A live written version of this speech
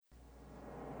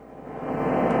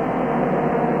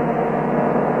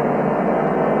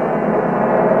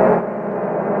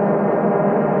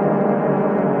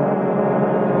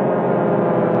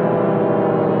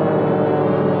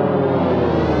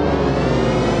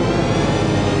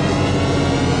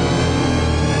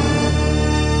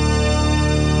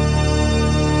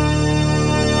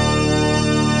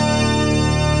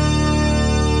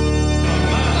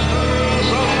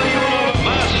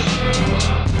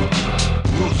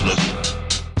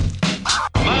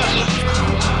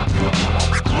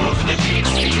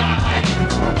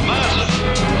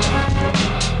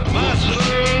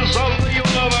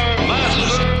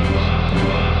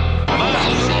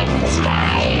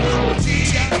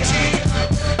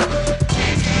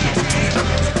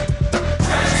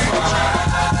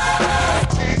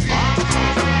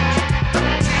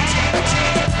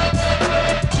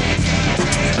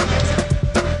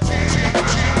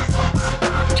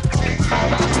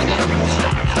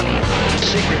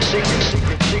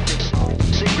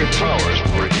Secret powers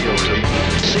were revealed to me.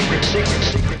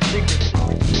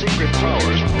 Secret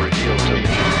powers were revealed to me.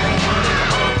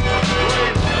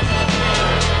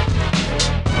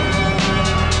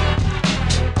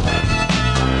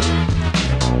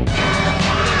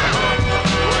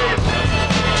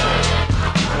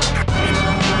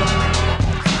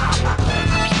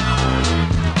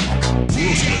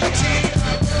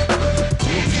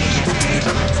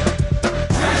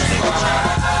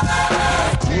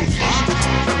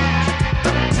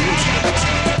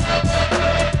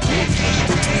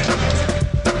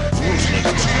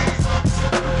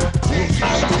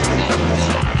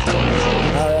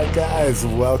 Guys,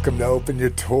 welcome to Open Your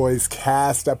Toys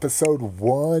Cast, episode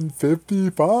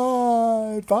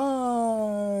 155,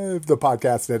 the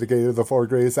podcast dedicated to the four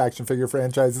greatest action figure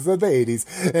franchises of the 80s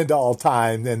and all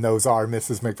time, and those are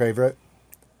Mrs. McFavorite,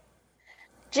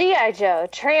 G.I. Joe,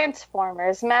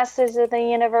 Transformers, Masters of the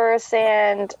Universe,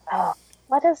 and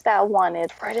what is that one?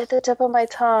 It's right at the tip of my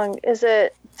tongue. Is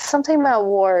it something about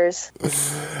wars?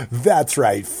 That's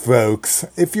right, folks.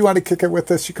 If you want to kick it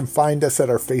with us, you can find us at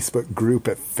our Facebook group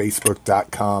at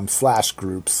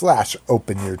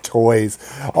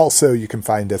facebook.com/group/openyourtoys. Also, you can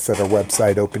find us at our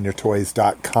website,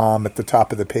 openyourtoys.com. At the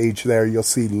top of the page there, you'll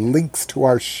see links to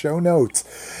our show notes.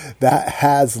 That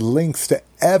has links to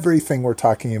everything we're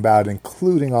talking about,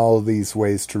 including all of these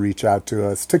ways to reach out to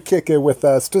us, to kick it with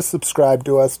us, to subscribe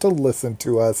to us, to listen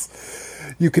to us.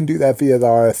 You can do that via the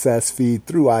RSS feed,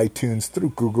 through iTunes,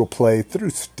 through Google Play,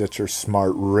 through Stitcher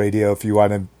Smart Radio. If you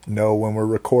want to know when we're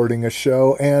recording a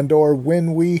show and or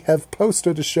when we have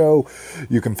posted a show,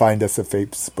 you can find us at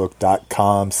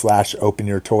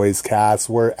facebook.com/openyourtoyscast.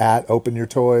 We're at Open Your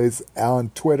Toys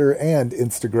on Twitter and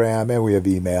Instagram, and we have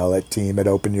email at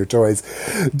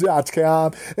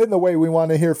team@openyourtoys.com. And the way we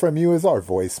want to hear from you is our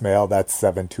voicemail. That's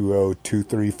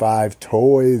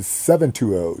 720-235-TOYS,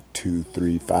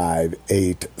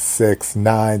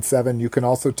 720-235-8697. You can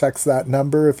also text that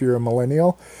number if you're a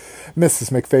millennial.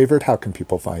 Mrs. McFavorite, how can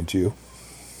people find you?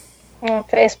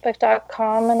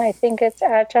 Facebook.com, and I think it's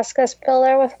at Jessica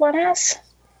Spiller with one S.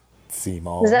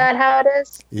 Simone. Is that how it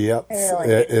is? Yep.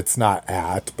 It's not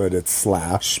at, but it's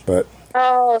slash. But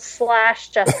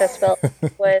 /Jessica Spiller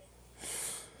with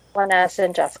one S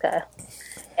and Jessica.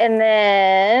 And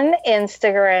then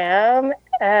Instagram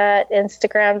at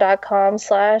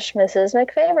instagram.com/Mrs.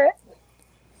 McFavorite.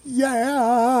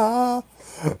 Yeah.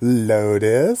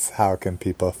 Lotus, how can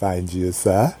people find you,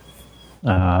 sir?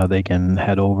 They can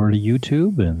head over to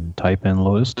YouTube and type in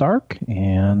Lotus Dark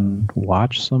and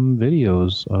watch some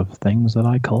videos of things that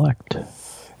I collect.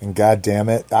 And God damn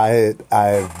it,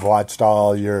 I've watched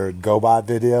all your GoBot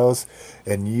videos,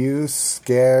 and you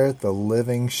scare the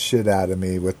living shit out of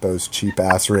me with those cheap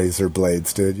ass razor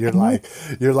blades, dude. You're like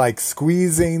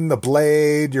squeezing the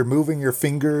blade, you're moving your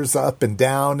fingers up and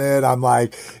down it. I'm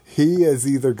like, he is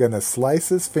either gonna slice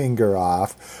his finger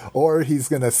off, or he's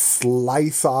gonna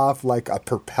slice off like a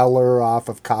propeller off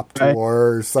of Coptor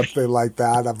or something like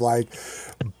that. I'm like,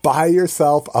 buy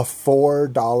yourself a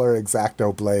 $4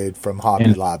 X-Acto blade from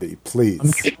Hobby Lobby,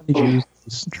 please. I'm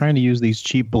trying to use these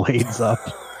cheap blades up.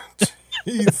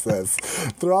 Jesus.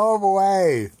 Throw them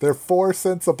away. They're 4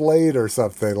 cents a blade or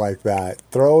something like that.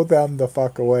 Throw them the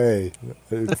fuck away.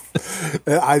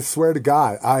 I swear to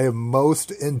God, I am most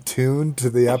in tune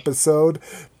to the episode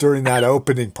during that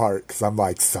opening part, because I'm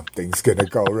like, something's going to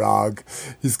go wrong.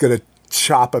 He's going to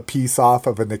chop a piece off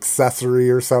of an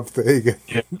accessory or something.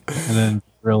 Yeah. And then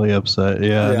really upset.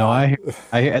 Yeah. No, I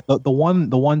the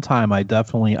one time I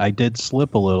did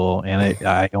slip a little, and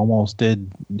I almost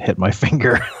did hit my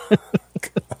finger.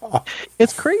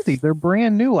 It's crazy. They're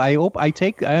brand new. I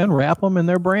unwrap them and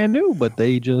they're brand new, but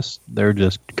they're just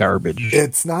garbage.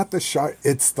 It's not the sharp,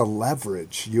 it's the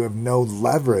leverage. You have no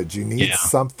leverage. You need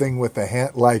something with a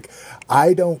hand. Like,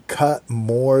 I don't cut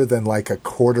more than like a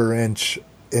 1/4 inch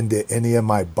into any of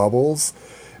my bubbles,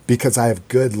 because I have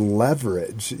good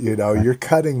leverage. You know, you're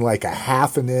cutting like a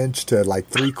 1/2 inch to like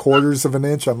 3/4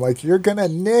 inch. I'm like, you're going to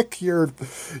nick your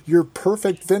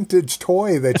perfect vintage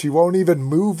toy that you won't even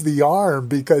move the arm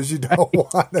because you don't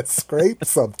want to scrape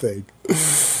something.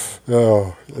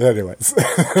 Oh, anyways.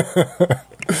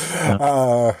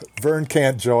 Vern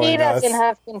can't join us. He doesn't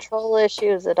have control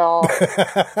issues at all.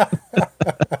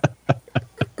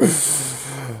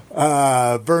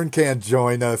 Vern can't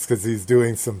join us because he's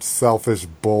doing some selfish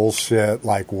bullshit,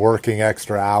 like working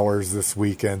extra hours this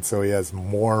weekend, so he has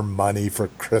more money for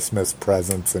Christmas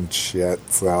presents and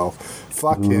shit. So,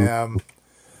 fuck him.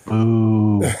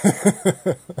 Ooh.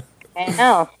 I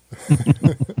know.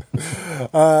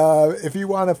 If you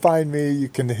want to find me, you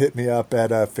can hit me up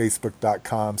at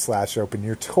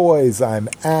facebook.com/openyourtoys. I'm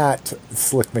at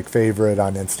slickmcfavorite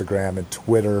on Instagram and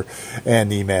Twitter,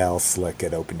 and email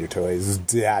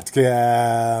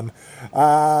slick@openyourtoys.com.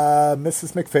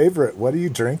 Mrs. McFavorite, what are you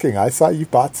drinking? I saw you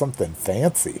bought something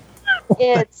fancy.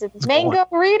 It's Mango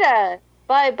Rita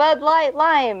by Bud Light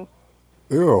Lime.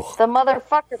 Ew. The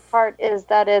motherfucker part is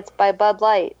that it's by Bud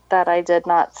Light that I did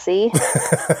not see.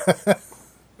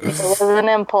 It was an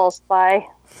impulse buy.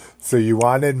 So you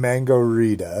wanted Mango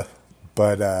Rita,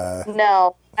 but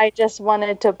No, I just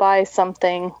wanted to buy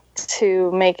something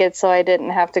to make it so I didn't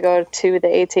have to go to the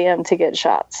ATM to get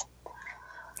shots.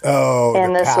 oh,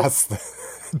 And to this pass,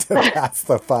 to pass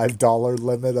the $5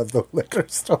 limit of the liquor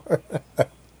store.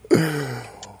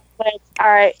 All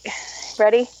right,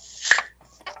 ready?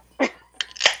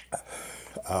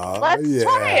 Let's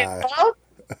try it, folks.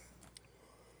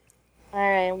 All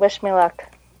right, wish me luck.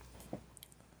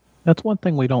 That's one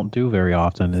thing we don't do very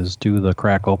often is do the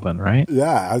crack open, right?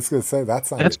 Yeah, I was going to say that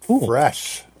sounded That's cool.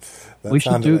 fresh. That We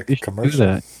should sounded do, like we a should commercial.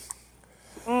 do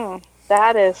that.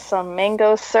 That is some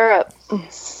mango syrup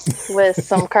with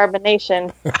some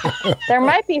carbonation. There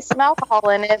might be some alcohol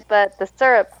in it, but the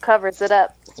syrup covers it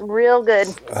up. It's real good.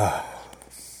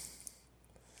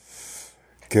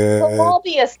 Good. It will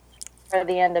be a for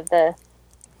the end of the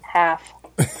half.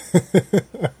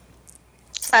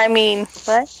 I mean,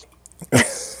 what?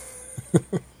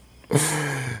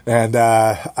 And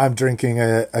I'm drinking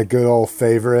a good old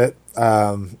favorite.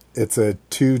 It's a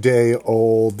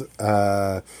 2-day-old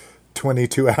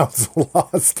 22-ounce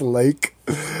Lost Lake.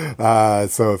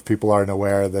 So if people aren't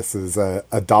aware, this is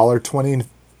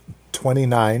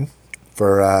 $1.29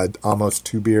 for almost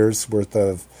 2 beers worth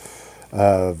of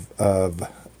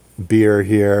beer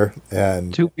here.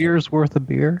 And 2 beers worth of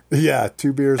beer? yeah,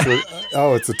 2 beers worth.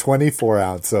 Oh, it's a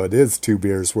 24-ounce, so it is 2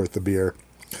 beers worth of beer.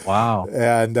 Wow.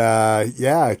 And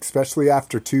yeah, especially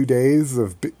after 2 days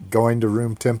of going to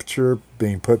room temperature,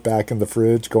 being put back in the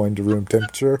fridge, going to room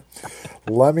temperature,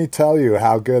 let me tell you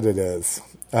how good it is.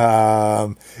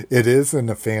 It is in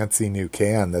a fancy new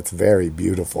can that's very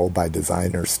beautiful by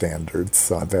designer standards,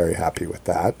 so I'm very happy with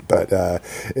that. But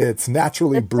it's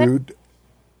naturally brewed.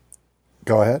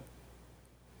 Go ahead.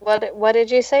 What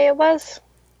did you say it was?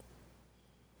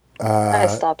 I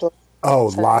stopped.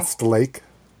 Oh, Sorry. Lost Lake.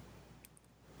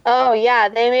 Oh, yeah,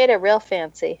 they made it real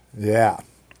fancy. Yeah.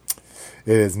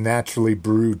 It is naturally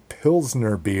brewed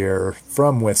Pilsner beer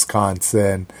from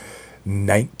Wisconsin,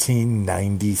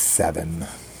 1997,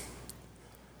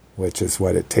 which is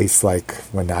what it tastes like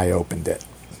when I opened it.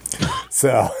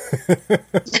 So,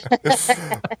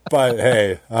 but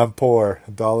hey, I'm poor.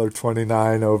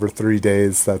 $1.29 over 3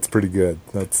 days. That's pretty good.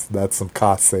 That's some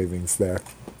cost savings there.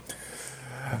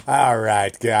 All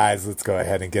right, guys, let's go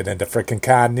ahead and get into frickin'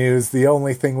 con news. The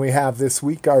only thing we have this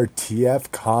week are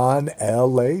TFCon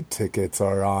LA tickets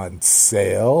are on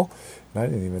sale. And I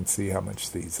didn't even see how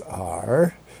much these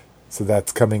are. So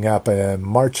that's coming up on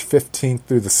March 15th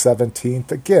through the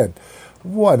 17th. Again,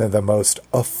 one of the most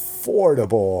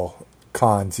affordable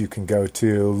cons you can go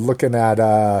to. Looking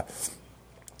at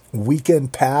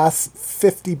weekend pass,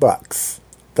 $50.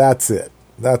 That's it.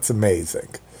 That's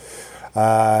amazing.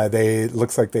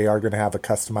 Looks like they are going to have a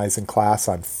customizing class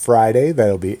on Friday.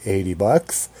 That'll be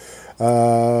 $80.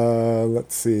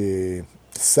 Let's see.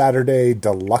 Saturday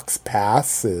Deluxe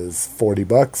Pass is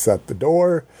 $40 at the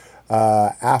door.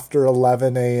 After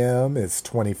 11 a.m. is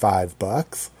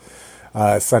 $25.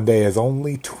 Sunday is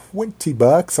only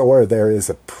 $20, or there is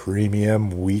a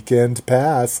premium weekend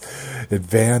pass.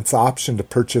 Advance option to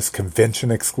purchase convention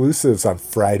exclusives on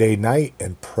Friday night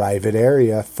and private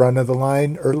area, front of the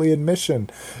line, early admission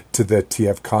to the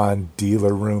TFCon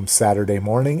dealer room Saturday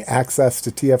morning. Access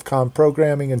to TFCon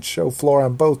programming and show floor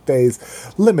on both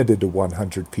days, limited to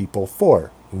 100 people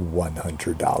for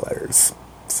 $100.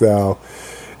 So,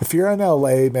 if you're in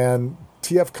LA, man,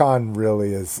 TFCon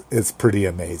really is pretty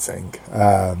amazing.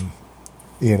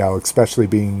 Especially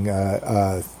being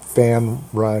a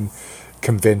fan-run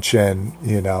convention.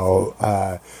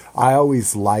 I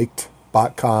always liked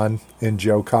BotCon and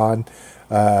JoeCon.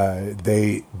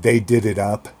 They did it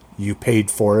up. You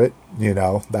paid for it.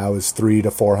 That was $300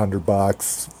 to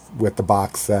 $400 with the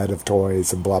box set of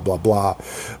toys and blah, blah, blah.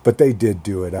 But they did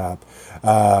do it up.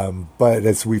 But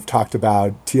as we've talked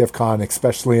about, TFCon,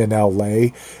 especially in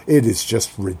LA, it is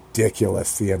just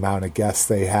ridiculous the amount of guests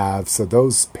they have. So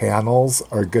those panels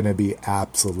are going to be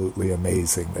absolutely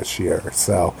amazing this year.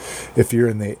 So if you're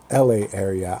in the LA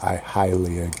area, I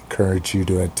highly encourage you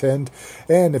to attend.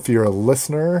 And if you're a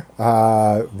listener,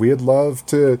 we'd love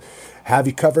to have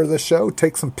you cover the show,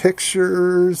 take some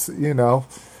pictures, you know.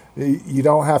 You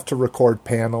don't have to record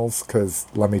panels, because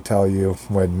let me tell you,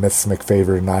 when Miss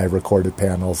McFavorite and I recorded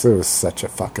panels, it was such a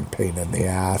fucking pain in the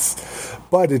ass.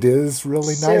 But it is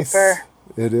really nice.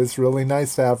 It is really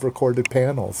nice to have recorded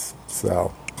panels.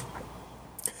 So,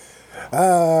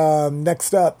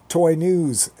 next up, toy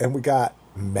news, and we got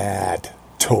mad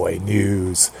toy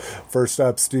news. First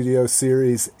up, Studio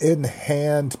Series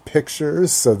in-hand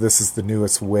pictures. So this is the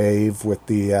newest wave with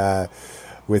the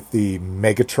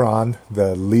Megatron,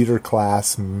 the leader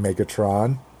class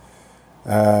Megatron.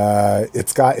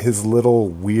 It's got his little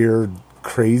weird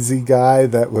crazy guy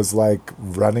that was like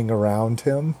running around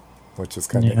him, which is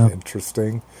kind of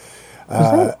interesting.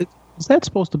 Is that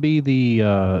supposed to be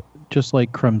the just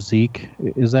like Krumzik?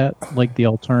 Is that like the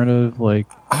alternative? Like,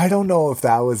 I don't know if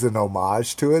that was an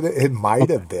homage to it. It might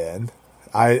have been.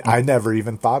 I never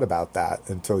even thought about that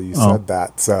until you said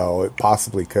that. So it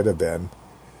possibly could have been.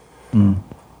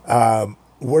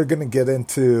 We're going to get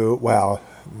into, well,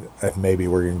 maybe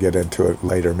we're going to get into it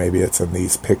later. Maybe it's in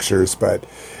these splotches, but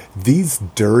these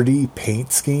dirty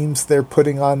paint schemes they're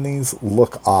putting on these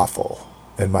look awful,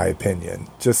 in my opinion.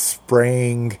 Just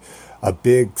spraying a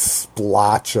big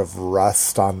splotch of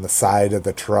rust on the side of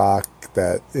the truck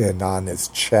and on his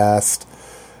chest.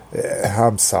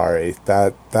 I'm sorry,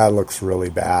 that looks really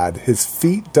bad. His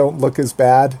feet don't look as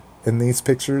bad in these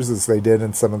pictures as they did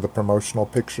in some of the promotional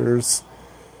pictures.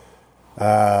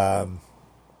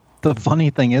 The funny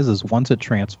thing is once it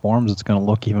transforms, it's going to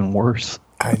look even worse.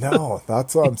 I know.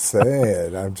 That's what I'm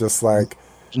saying. I'm just like,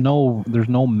 there's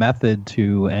no method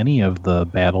to any of the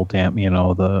battle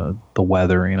the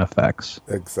weathering effects.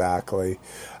 Exactly.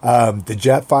 The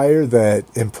Jetfire that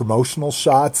in promotional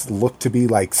shots looked to be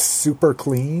like super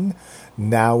clean.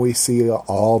 Now we see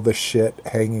all the shit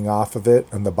hanging off of it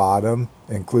on the bottom.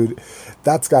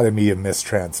 That's got to be a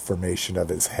mistransformation of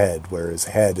his head, where his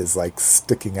head is like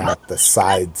sticking out the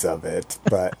sides of it.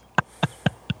 But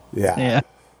yeah.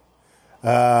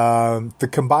 The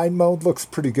combined mode looks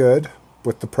pretty good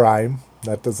with the Prime.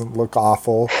 That doesn't look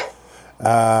awful.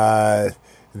 The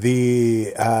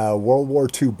World War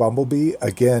II Bumblebee,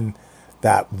 again,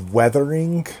 that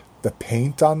weathering, the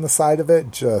paint on the side of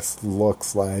it just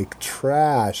looks like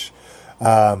trash.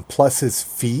 Plus his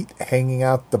feet hanging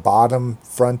out the bottom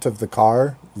front of the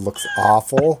car looks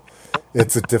awful.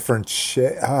 It's a different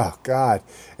shit. Oh, God.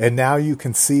 And now you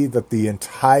can see that the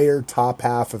entire top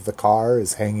half of the car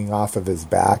is hanging off of his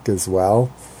back as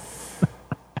well.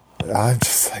 I'm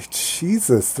just like,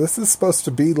 Jesus, this is supposed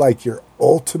to be like your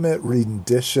ultimate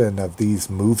rendition of these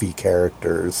movie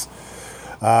characters.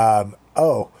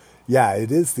 Oh, yeah,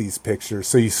 it is these pictures.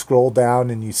 So you scroll down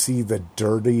and you see the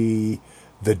dirty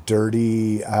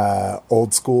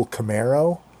old school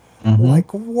Camaro. Mm-hmm.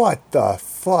 Like, what the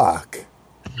fuck?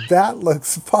 That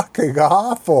looks fucking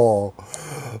awful.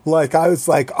 Like, I was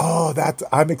like,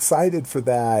 I'm excited for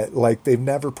that. Like, they've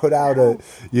never put out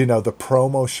the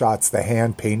promo shots, the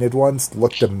hand painted ones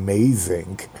looked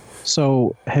amazing.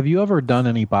 So, have you ever done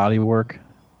any body work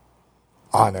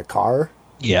on a car?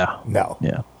 Yeah. No.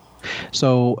 Yeah.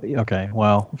 So, okay,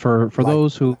 well, for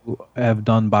those who have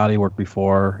done body work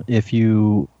before,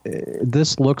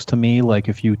 this looks to me like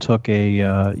if you took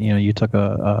a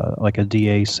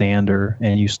DA sander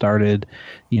and you started,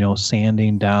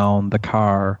 sanding down the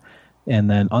car,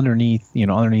 and then underneath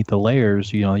the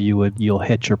layers, you'll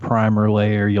hit your primer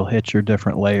layer, you'll hit your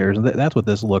different layers. That's what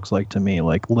this looks like to me.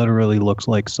 Like, literally looks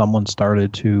like someone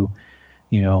started to,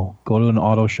 go to an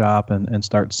auto shop and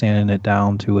start sanding it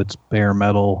down to its bare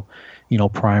metal,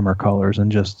 primer colors,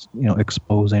 and just,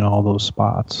 exposing all those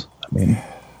spots. I mean,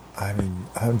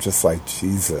 I'm just like,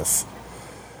 Jesus.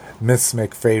 Miss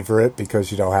McFavorite,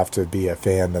 because you don't have to be a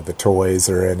fan of the toys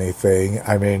or anything.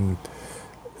 I mean,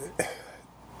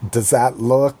 does that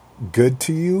look good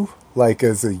to you? Like,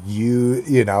 as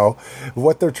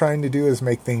what they're trying to do is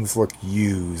make things look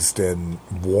used and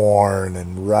worn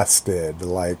and rusted.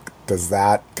 Like, does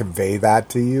that convey that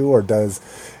to you, or does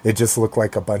it just look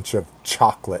like a bunch of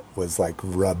chocolate was like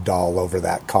rubbed all over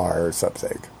that car or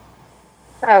something?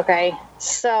 Okay,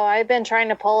 so I've been trying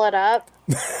to pull it up.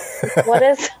 What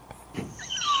is?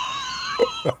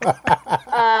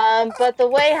 But the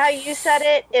way how you said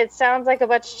it, it sounds like a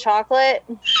bunch of chocolate.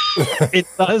 It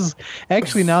does.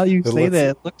 Actually, now that you say looks- that,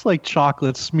 it looks like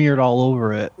chocolate smeared all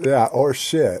over it. Yeah, or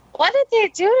shit. What did they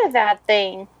do to that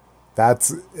thing?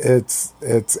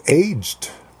 It's aged.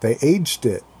 They aged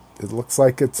it. It looks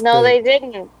like it's No, been- they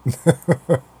didn't.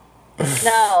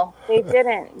 No, they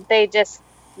didn't. They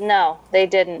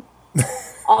didn't.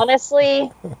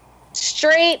 Honestly,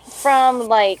 straight from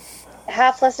like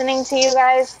half listening to you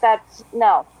guys, that's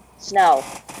no,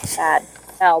 bad,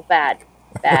 no,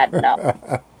 bad,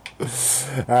 no.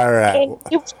 All right. And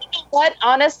you know what?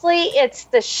 Honestly, it's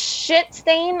the shit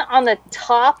stain on the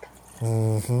top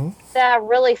that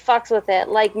really fucks with it.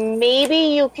 Like, maybe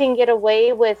you can get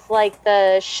away with like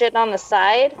the shit on the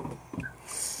side,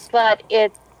 but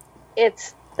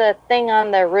it's the thing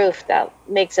on the roof that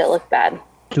makes it look bad.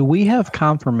 Do we have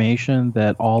confirmation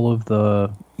that all of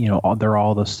the, they're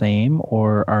all the same,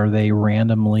 or are they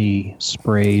randomly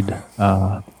sprayed,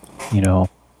 battle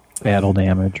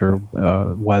damage or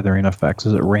weathering effects?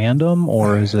 Is it random,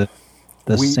 or is it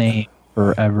the same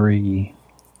for every?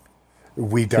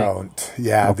 We don't.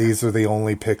 Yeah, Okay. These are the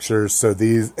only pictures. So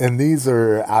these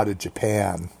are out of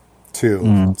Japan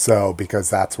too. So because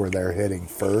that's where they're hitting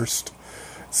first.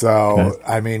 So, Okay.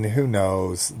 I mean, who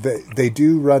knows? They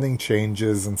do running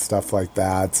changes and stuff like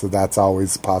that, so that's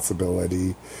always a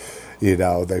possibility.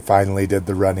 They finally did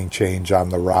the running change on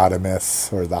the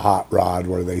Rodimus, or the hot rod,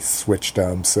 where they switched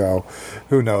them, so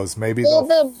who knows? Maybe Well,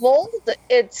 the mold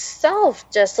itself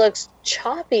just looks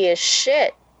choppy as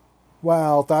shit.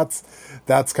 Well, that's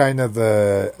kind of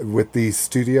with these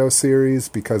studio series,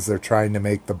 because they're trying to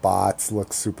make the bots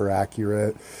look super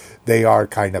accurate. They are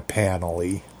kind of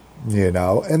panel-y.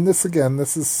 And this isn't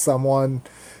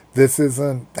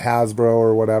Hasbro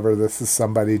or whatever. This is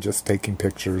somebody just taking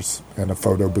pictures in a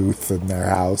photo booth in their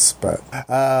house. But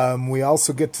we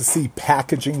also get to see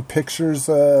packaging pictures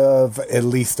of at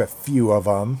least a few of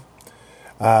them.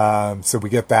 So we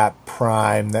get that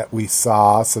Prime that we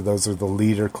saw. So those are the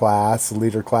Leader Class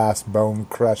Bone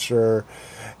Crusher,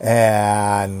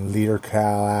 and Leader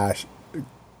Class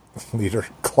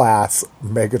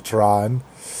Megatron.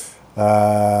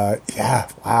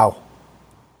 Wow.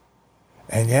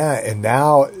 And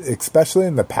now, especially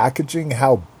in the packaging,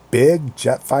 how big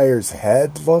Jetfire's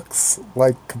head looks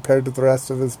like compared to the rest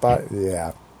of his body.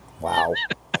 Yeah. Wow.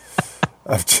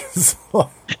 I'm just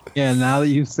Yeah, now that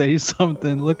you say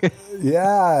something, look at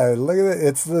look at it.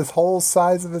 It's the whole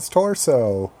size of his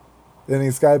torso. And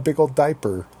he's got a big old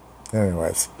diaper.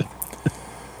 Anyways.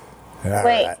 All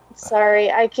Wait, right.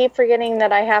 sorry. I keep forgetting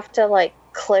that I have to, like,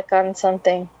 click on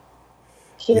something.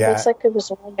 He looks like he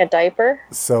was wearing a diaper.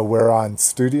 So we're on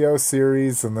Studio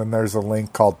Series, and then there's a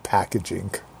link called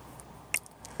Packaging.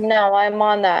 No, I'm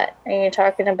on that. And you're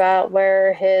talking about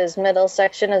where his middle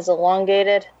section is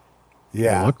elongated?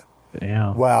 Yeah.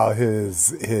 Yeah. Well,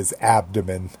 his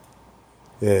abdomen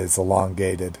is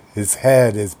elongated. His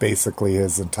head is basically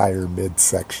his entire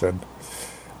midsection.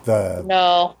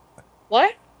 No.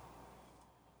 What?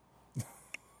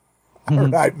 All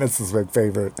right, Mrs.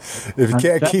 McFavorite. If you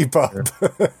can't keep up.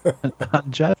 On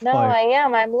Jetfire. No, I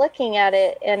am. I'm looking at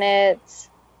it, and it's...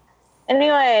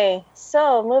 Anyway,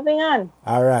 so, moving on.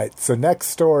 All right, so next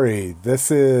story. This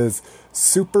is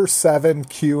Super 7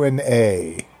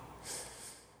 Q&A.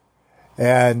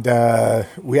 And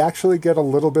we actually get a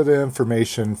little bit of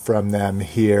information from them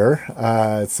here.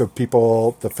 So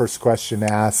the first question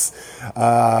asks,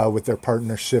 with their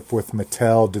partnership with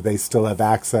Mattel, do they still have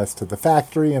access to the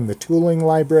factory and the tooling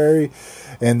library?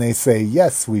 And they say,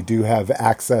 yes, we do have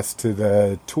access to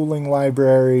the tooling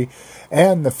library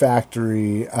and the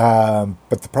factory.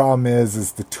 But the problem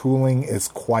is the tooling is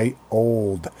quite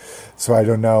old. So I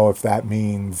don't know if that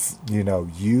means,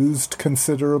 used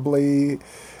considerably,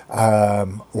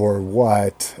 or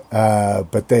what,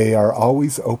 but they are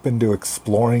always open to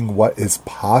exploring what is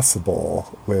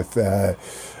possible with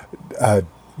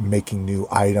making new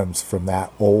items from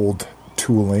that old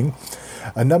tooling.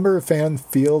 A number of fans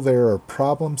feel there are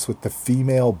problems with the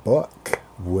female book.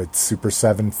 Would Super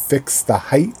 7 fix the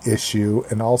height issue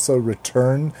and also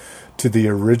return to the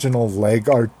original leg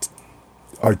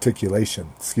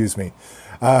articulation? Excuse me.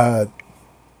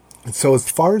 So as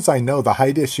far as I know, the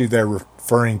height issue they're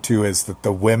referring to is that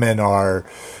the women are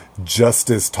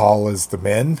just as tall as the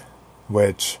men,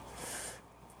 which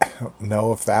I don't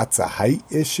know if that's a height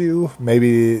issue.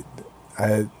 Maybe,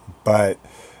 but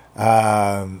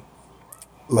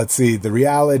let's see. The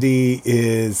reality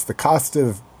is the cost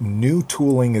of new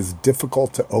tooling is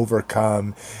difficult to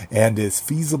overcome and is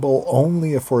feasible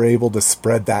only if we're able to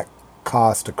spread that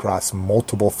cost across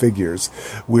multiple figures.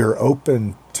 We're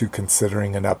open to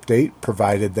considering an update,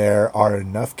 provided there are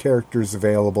enough characters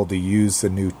available to use the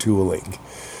new tooling.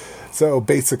 So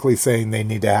basically saying they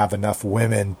need to have enough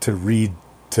women to read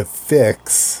to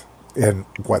fix in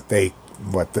what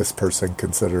this person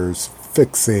considers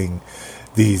fixing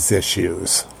these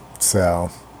issues. So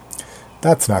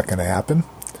that's not going to happen.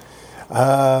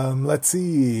 Let's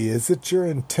see. Is it your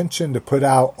intention to put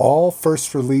out all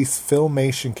first release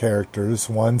Filmation characters,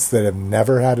 ones that have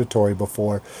never had a toy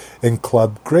before, in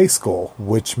Club Grayskull,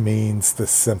 which means the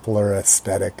simpler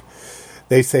aesthetic?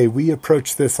 They say we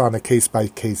approach this on a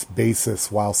case-by-case basis,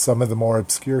 while some of the more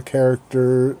obscure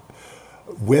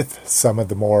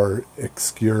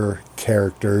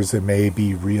characters, it may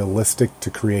be realistic to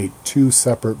create two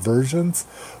separate versions,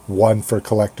 one for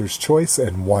Collector's Choice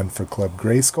and one for Club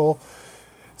Grayskull.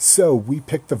 So we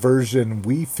picked the version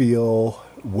we feel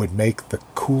would make the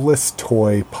coolest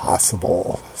toy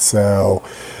possible. So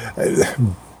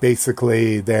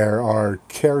basically there are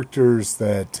characters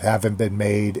that haven't been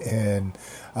made in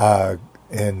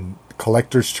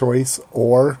Collector's Choice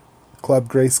or Club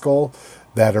Grayskull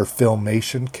that are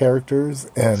Filmation characters,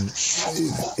 and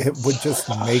it would just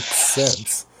make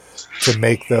sense to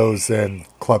make those in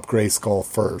Club Grayskull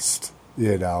first,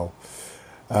 you know.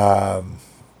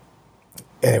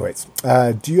 Anyways,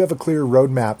 do you have a clear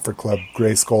roadmap for Club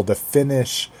Grayskull to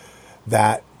finish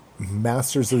that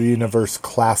Masters of the Universe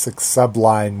Classic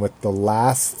subline with the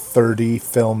last 30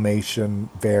 Filmation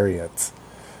variants?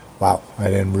 Wow, I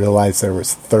didn't realize there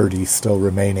was 30 still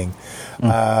remaining.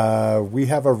 We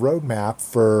have a roadmap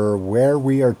for where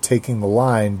we are taking the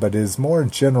line, but is more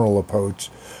general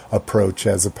approach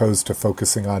as opposed to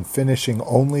focusing on finishing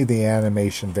only the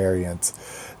animation variants.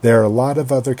 There are a lot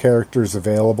of other characters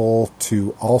available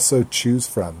to also choose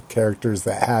from. Characters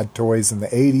that had toys in the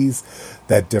 80s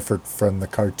that differed from the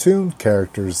cartoon.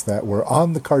 Characters that were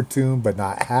on the cartoon but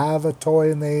not have a toy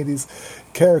in the 80s.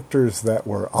 Characters that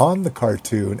were on the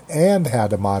cartoon and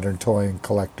had a modern toy in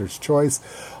Collector's Choice.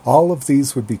 All of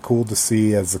these would be cool to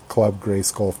see as a Club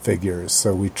Grayskull figures.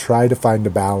 So we try to find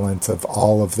a balance of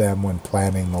all of them when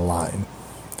planning the line.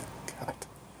 God.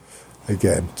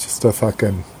 Again, just a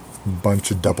fucking bunch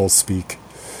of double speak.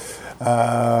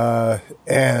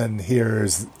 And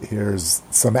here's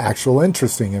some actual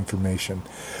interesting information.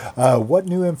 What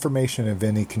new information, if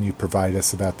any, can you provide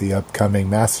us about the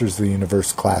upcoming Masters of the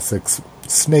Universe Classics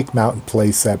Snake Mountain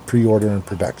playset pre-order and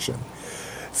production?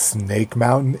 Snake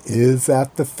Mountain is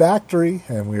at the factory,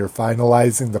 and we are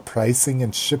finalizing the pricing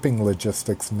and shipping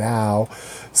logistics now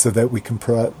so that we can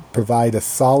provide a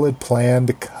solid plan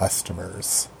to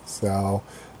customers. So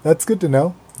that's good to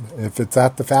know. If it's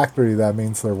at the factory, that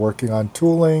means they're working on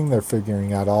tooling, they're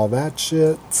figuring out all that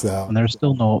shit. So and there's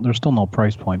still no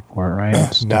price point for it,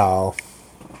 right? No,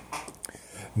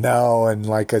 and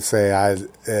like I say, I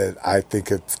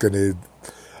think it's gonna.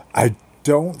 I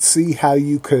don't see how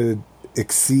you could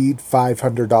exceed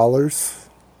 $500,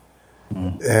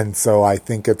 and so I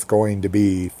think it's going to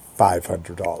be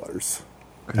 $500.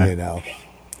 Okay. You know,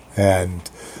 and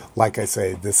like I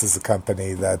say, this is a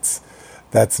company that's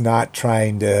not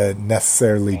trying to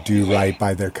necessarily do right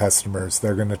by their customers.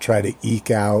 They're going to try to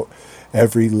eke out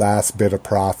every last bit of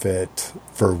profit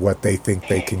for what they think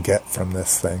they can get from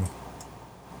this thing.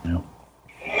 Yeah.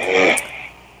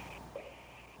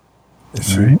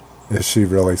 Is she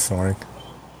really snoring?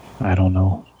 I don't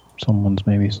know. Someone's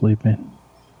maybe sleeping.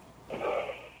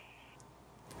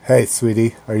 Hey,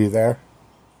 sweetie, are you there?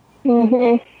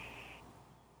 Mm-hmm.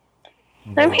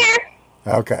 I'm here.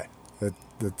 Okay.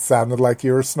 It sounded like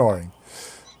you were snoring.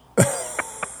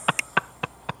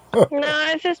 No,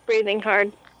 I was just breathing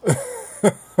hard.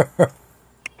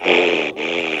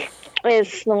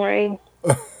 It's snoring.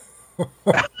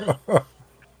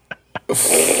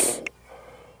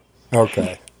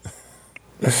 Okay.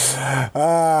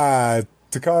 Takara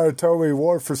Toei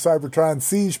War for Cybertron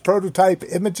Siege prototype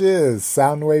images,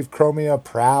 Soundwave, Chromia,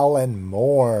 Prowl, and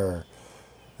more.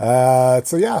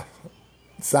 So yeah,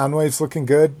 Soundwave's looking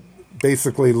good.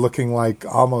 Basically looking like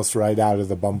almost right out of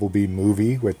the Bumblebee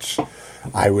movie, which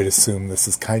I would assume this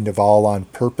is kind of all on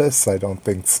purpose. I don't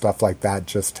think stuff like that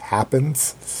just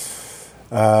happens.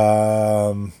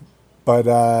 Yeah,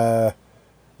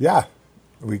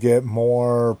 we get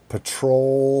more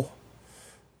Patrol,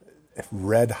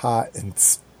 Red Hot, and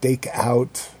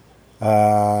Stakeout.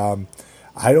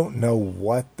 I don't know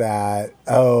what that...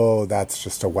 Oh, that's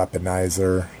just a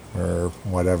weaponizer, or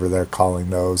whatever they're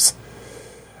calling those.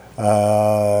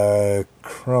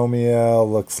 Chromia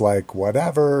looks like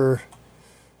whatever.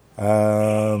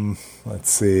 Let's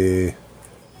see.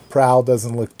 Prowl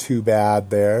doesn't look too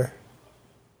bad there.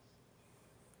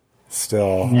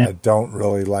 Still, yeah. I don't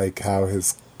really like how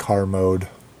his car mode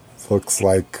looks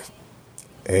like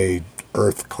a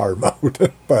Earth car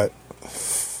mode, but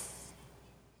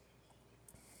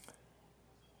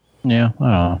Yeah,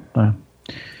 I don't know.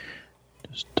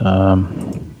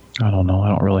 I don't know. I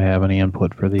don't really have any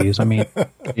input for these. I mean,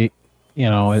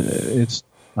 it's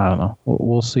I don't know.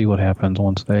 We'll see what happens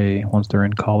once they're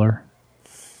in color.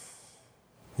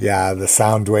 Yeah, the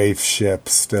Soundwave ship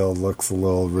still looks a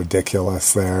little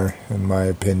ridiculous there, in my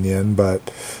opinion. But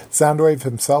Soundwave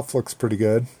himself looks pretty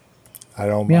good. I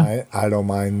don't mind. I don't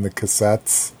mind the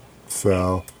cassettes.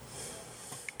 So,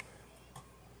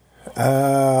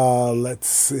 let's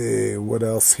see what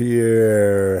else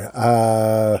here.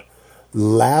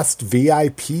 Last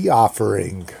VIP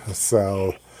offering.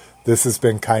 So, this has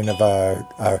been kind of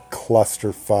a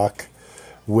clusterfuck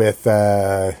with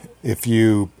if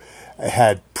you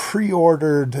had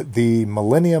pre-ordered the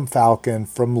Millennium Falcon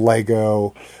from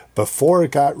Lego before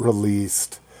it got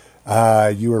released.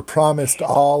 You were promised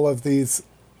all of these.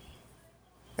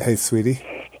 Hey, sweetie.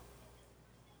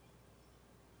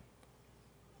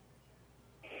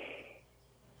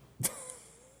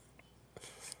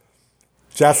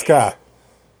 Jessica.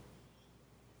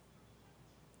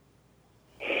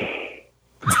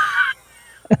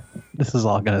 This is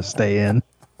all going to stay in.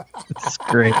 It's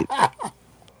great.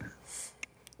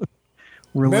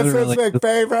 We're Mrs.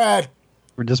 McFavorite.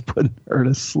 We're just putting her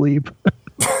to sleep.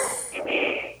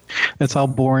 That's how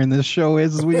boring this show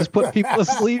is we just put people to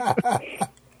sleep.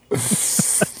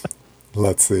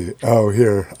 Let's see. Oh,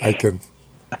 here. I can.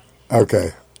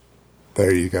 Okay.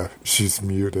 There you go. She's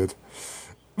muted.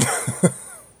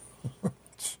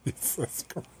 Jesus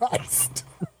Christ.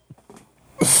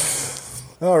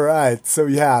 All right. So,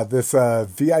 yeah, this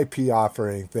VIP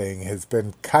offering thing has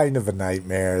been kind of a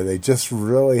nightmare. They just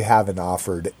really haven't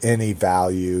offered any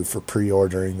value for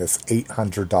pre-ordering this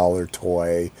 $800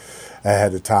 toy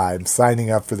ahead of time, signing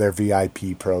up for their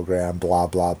VIP program, blah,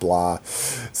 blah, blah.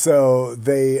 So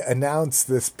they announced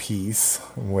this piece,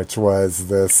 which was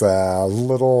this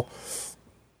little,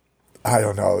 I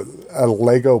don't know, a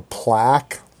Lego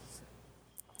plaque,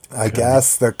 I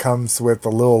guess, that comes with a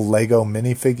little Lego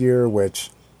minifigure,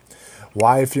 which,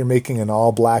 why, if you're making an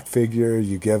all-black figure,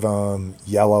 you give him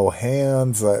yellow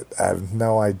hands? I have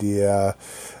no idea.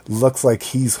 Looks like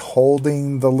he's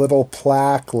holding the little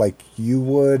plaque like you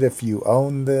would if you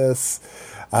owned this.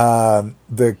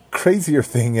 The crazier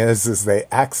thing is they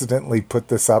accidentally put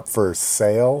this up for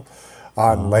sale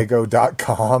on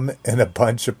Lego.com, and a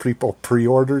bunch of people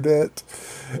pre-ordered it.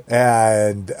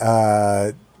 And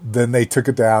then they took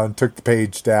the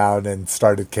page down, and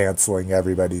started canceling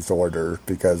everybody's order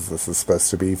because this is supposed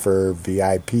to be for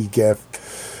VIP gift.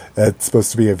 It's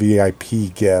supposed to be a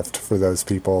VIP gift for those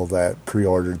people that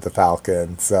pre-ordered the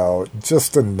Falcon. So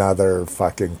just another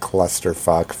fucking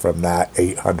clusterfuck from that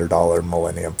 $800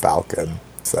 Millennium Falcon.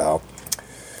 So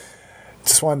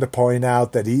just wanted to point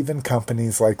out that even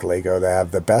companies like Lego that have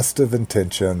the best of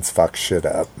intentions fuck shit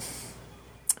up.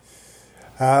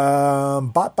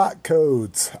 Bot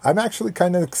codes. I'm actually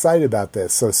kind of excited about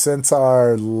this. So since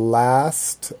our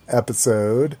last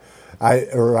episode,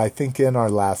 I think in our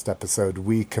last episode,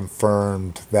 we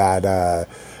confirmed that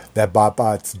that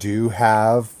BotBots do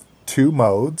have 2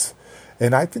 modes,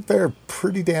 and I think they're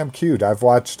pretty damn cute. I've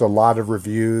watched a lot of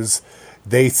reviews.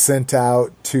 They sent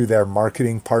out to their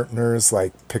marketing partners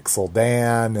like Pixel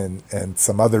Dan and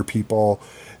some other people.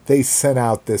 They sent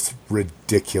out this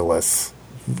ridiculous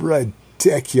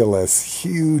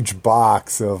huge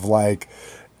box of like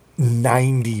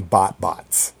 90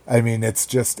 BotBots. I mean, it's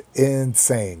just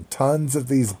insane. Tons of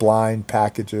these blind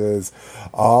packages,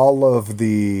 all of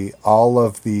the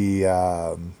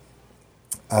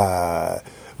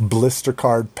blister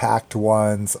card packed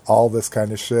ones, all this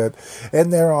kind of shit.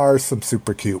 And there are some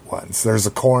super cute ones. There's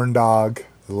a corn dog.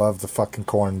 I love the fucking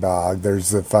corn dog. There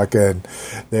is a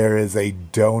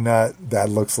donut that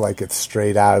looks like it's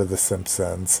straight out of The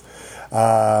Simpsons.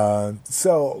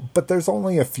 But there's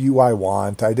only a few I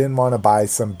want. I didn't want to buy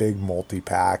some big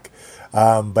multi-pack.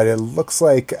 But it looks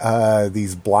like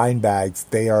these blind bags,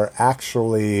 they are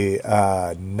actually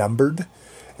numbered,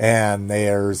 and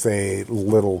there's a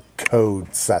little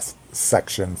code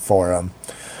section for them.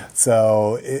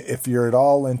 So if you're at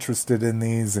all interested in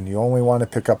these and you only want to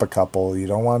pick up a couple, you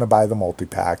don't want to buy the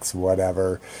multi-packs,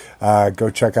 whatever, go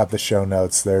check out the show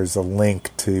notes. There's a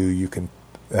link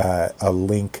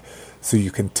so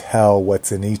you can tell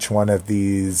what's in each one of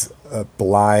these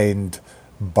blind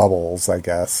bubbles, I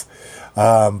guess.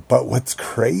 But what's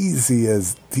crazy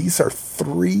is these are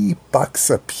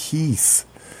 $3 a piece.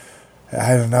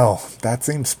 I don't know. That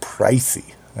seems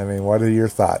pricey. I mean, what are your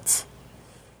thoughts?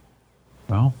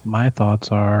 Well, my thoughts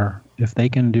are, if they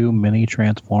can do mini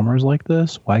Transformers like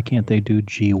this, why can't they do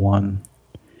G1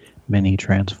 mini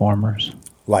Transformers?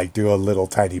 Like do a little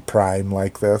tiny Prime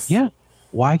like this? Yeah.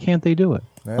 Why can't they do it?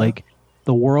 Yeah. Like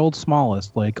the world's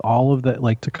smallest, like all of that,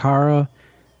 like Takara,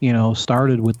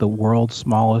 started with the world's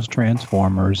smallest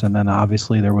Transformers, and then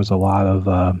obviously there was a lot of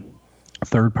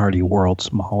third-party world's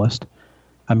smallest.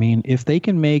 I mean, if they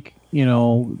can make,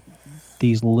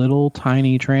 these little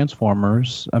tiny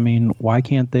Transformers, I mean, why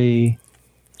can't they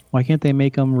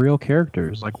make them real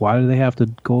characters? Like, why do they have to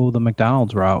go the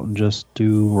McDonald's route and just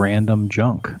do random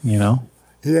junk,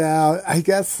 Yeah, I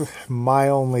guess my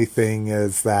only thing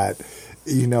is that,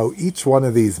 each one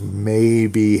of these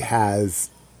maybe has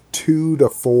 2 to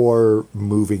 4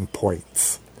 moving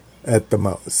points at the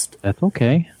most. That's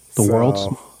okay. The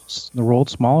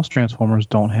world's smallest Transformers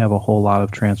don't have a whole lot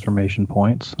of transformation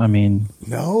points. I mean,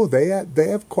 no, they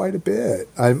have quite a bit.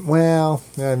 I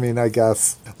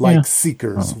guess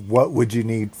Seekers. What would you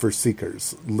need for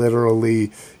Seekers?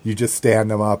 Literally, you just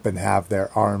stand them up and have their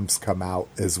arms come out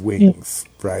as wings,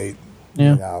 right?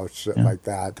 Yeah. Shit like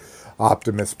that.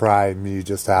 Optimus Prime, you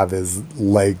just have his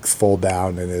legs fold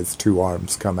down and his 2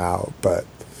 arms come out, but.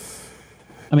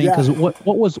 I mean, because what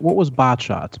was Bot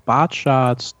Shots? Bot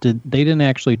Shots didn't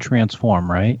actually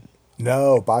transform, right?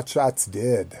 No, Bot Shots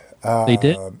did. They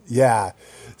did? Yeah.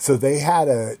 So they had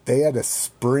a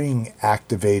spring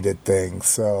activated thing.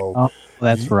 So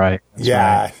that's right.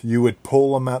 Right. You would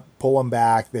pull them up, pull them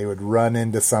back. They would run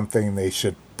into something. They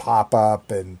should pop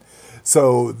up, and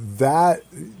so that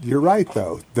you're right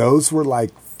though. Those were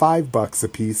like $5 a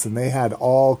piece, and they had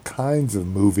all kinds of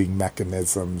moving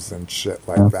mechanisms and shit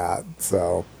like that.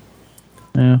 So,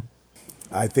 yeah,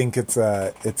 I think it's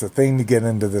a thing to get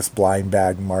into this blind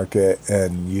bag market,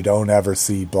 and you don't ever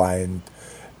see blind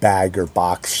bag or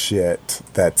box shit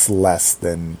that's less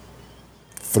than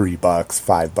 $3,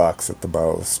 $5 at the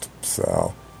most.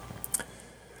 So,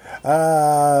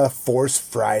 Force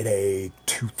Friday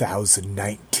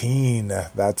 2019.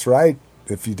 That's right.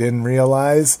 If you didn't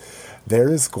realize,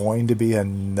 there's going to be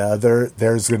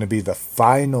the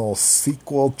final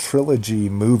sequel trilogy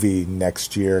movie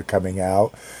next year coming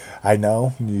out. I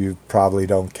know you probably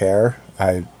don't care.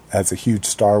 As a huge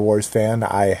Star Wars fan,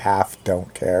 I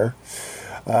don't care.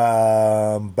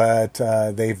 But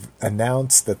they've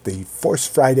announced that the Force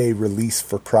Friday release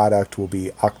for product will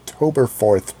be October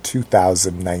 4th,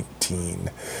 2019.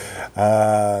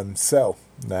 So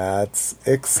that's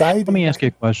exciting. Let me ask you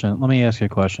a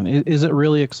question. Is it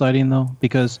really exciting though?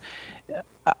 Because,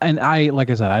 and like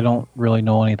I said, I don't really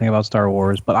know anything about Star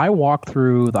Wars, but I walk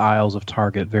through the aisles of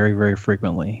Target very, very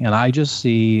frequently, and I just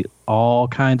see all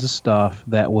kinds of stuff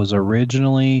that was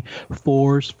originally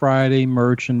Force Friday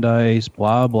merchandise,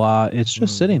 blah, blah. It's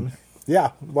just sitting there.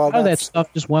 Yeah, well, a lot of that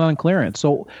stuff just went on clearance.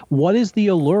 So what is the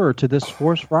allure to this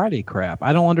Force Friday crap?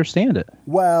 I don't understand it.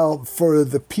 Well, for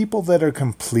the people that are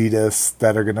completists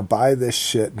that are going to buy this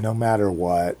shit no matter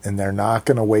what, and they're not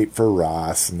going to wait for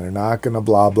Ross, and they're not going to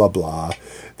blah, blah, blah,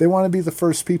 they want to be the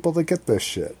first people to get this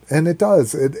shit. And it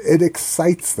does. It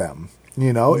excites them.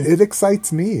 It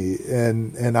excites me.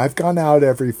 And I've gone out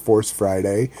every Force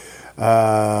Friday.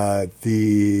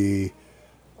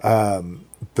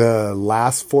 The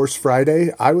last Force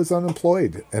Friday, I was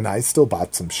unemployed, and I still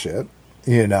bought some shit,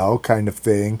 kind of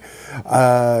thing.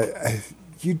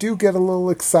 You do get a little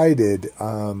excited.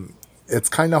 It's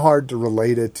kind of hard to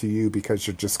relate it to you because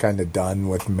you're just kind of done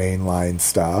with mainline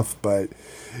stuff. But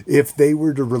if they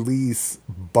were to release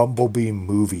Bumblebee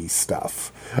movie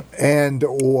stuff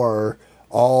or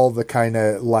all the kind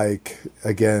of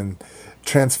again,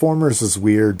 Transformers is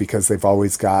weird because they've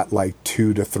always got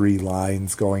 2 to 3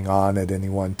 lines going on at any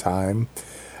one time.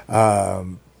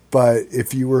 But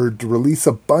if you were to release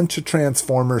a bunch of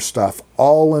Transformer stuff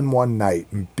all in one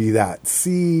night, be that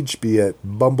Siege, be it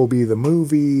Bumblebee the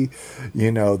movie,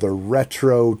 the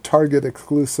retro Target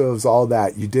exclusives, all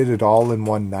that, you did it all in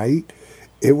one night,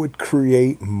 it would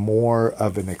create more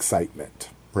of an excitement,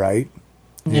 right?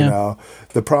 Yeah.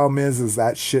 The problem is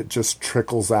that shit just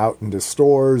trickles out into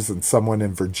stores, and someone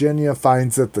in Virginia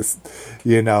finds it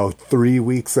 3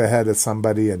 weeks ahead of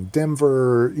somebody in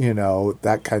Denver,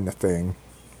 that kind of thing.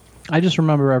 I just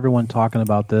remember everyone talking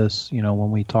about this, when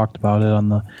we talked about it on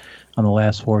the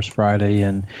last Force Friday,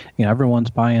 and everyone's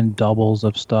buying doubles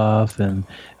of stuff, and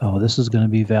this is going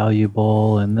to be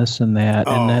valuable, and this and that,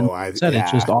 and then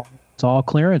it's all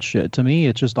clearance shit. To me,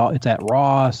 it's at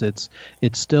Ross. It's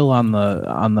still on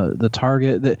the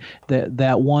Target.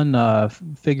 That one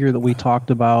figure that we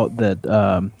talked about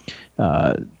that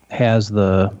has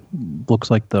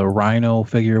looks like the Rhino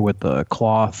figure with the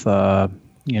cloth wrap,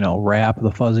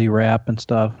 the fuzzy wrap and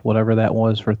stuff, whatever that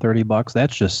was, for $30.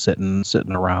 That's just sitting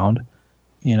around,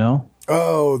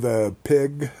 Oh, the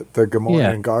pig, the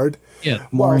Gamorrean guard. Yeah,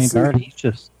 Gamorrean guard. He's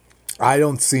just. I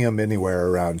don't see him anywhere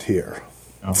around here.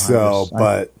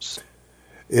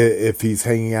 If he's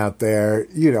hanging out there,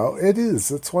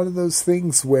 it's one of those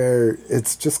things where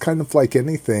it's just kind of like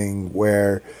anything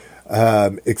where,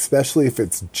 especially if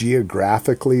it's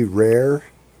geographically rare,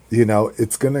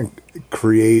 it's going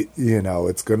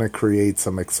to create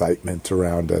some excitement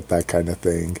around it, that kind of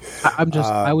thing.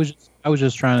 I was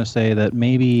just trying to say that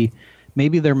maybe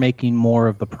they're making more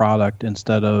of the product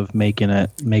instead of making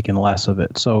less of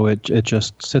it. So it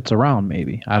just sits around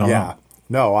maybe. I don't know.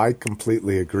 No, I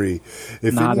completely agree.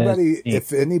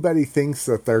 If anybody thinks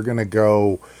that they're going to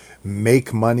go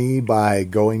make money by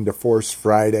going to Force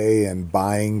Friday and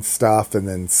buying stuff and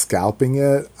then scalping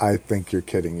it, I think you're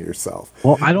kidding yourself.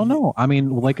 Well, I don't know. I mean,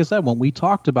 like I said, when we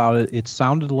talked about it, it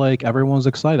sounded like everyone was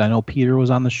excited. I know Peter was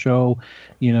on the show,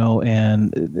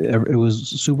 and it was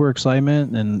super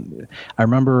excitement. And I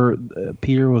remember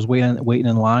Peter was waiting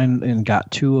in line and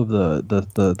got 2 of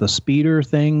the speeder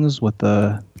things with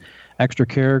the extra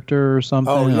character or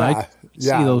something. Oh, yeah. I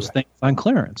see those things on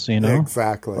clearance,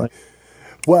 Exactly.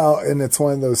 Well, and it's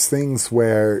one of those things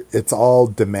where it's all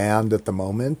demand at the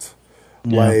moment.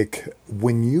 Yeah. Like,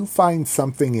 when you find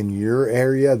something in your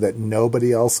area that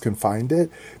nobody else can find it,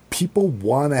 people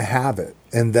want to have it,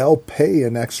 and they'll pay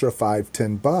an extra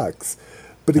 $5-10.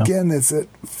 But again, is it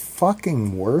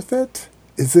fucking worth it?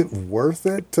 Is it worth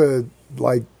it to,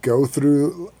 go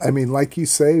through, like you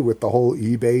say, with the whole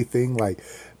eBay thing,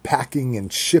 packing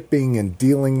and shipping and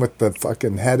dealing with the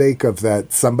fucking headache of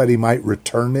that somebody might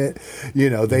return it.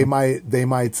 They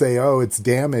might say, oh, it's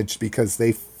damaged because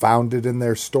they found it in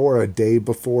their store a day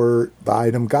before the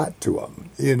item got to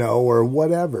them, or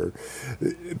whatever.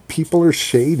 People are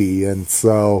shady. And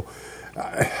so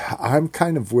I'm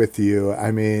kind of with you.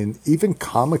 Even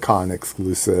Comic-Con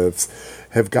exclusives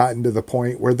have gotten to the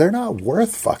point where they're not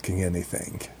worth fucking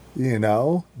anything.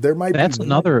 There might that's be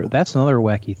another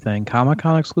wacky thing.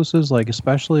 Comic-Con exclusives,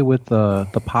 especially with the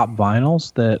pop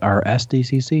vinyls that are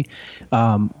SDCC.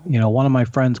 One of my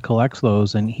friends collects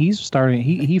those, and he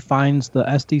finds the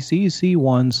SDCC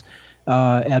ones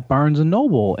at Barnes and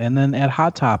Noble and then at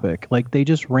Hot Topic. They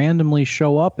just randomly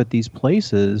show up at these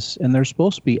places, and they're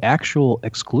supposed to be actual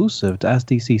exclusive to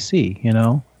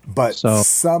SDCC. But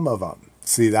some of them.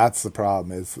 See, that's the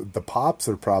problem, is the pops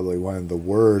are probably one of the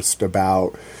worst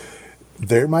about.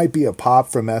 There might be a pop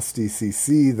from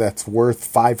SDCC that's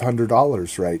worth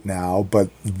 $500 right now, but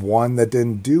one that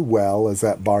didn't do well is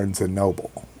at Barnes and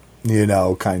Noble,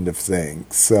 kind of thing.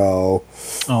 So,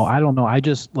 I don't know. I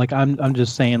just I'm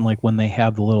just saying, when they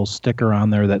have the little sticker on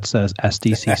there that says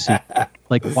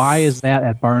SDCC, why is that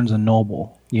at Barnes and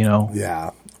Noble?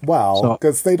 Yeah. Well,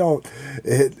 because they don't.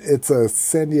 It's a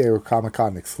San Diego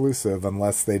Comic-Con exclusive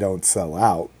unless they don't sell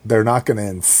out. They're not going to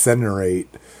incinerate,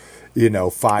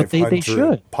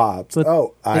 500 pops.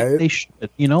 But they should.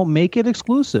 Make it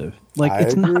exclusive.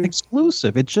 It's not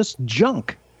exclusive. It's just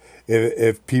junk.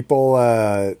 If people,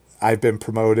 I've been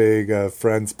promoting a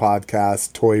friend's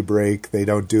podcast, Toy Break. They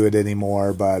don't do it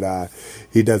anymore, but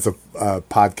he does a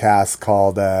podcast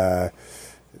called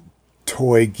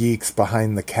Toy Geeks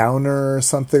Behind the Counter or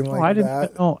something like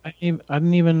that. I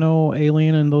didn't even know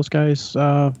Alien and those guys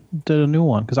did a new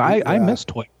one, because I missed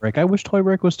Toy Break. I wish Toy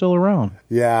Break was still around.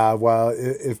 Yeah, well,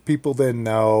 if people didn't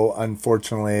know,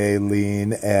 unfortunately,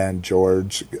 Aileen and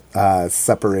George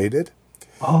separated.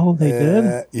 Oh, they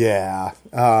did? Yeah.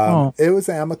 It was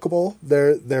amicable.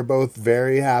 They're both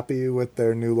very happy with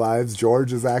their new lives.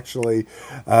 George is actually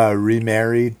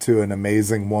remarried to an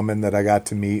amazing woman that I got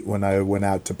to meet when I went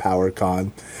out to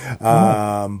PowerCon.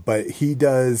 But he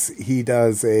does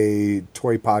a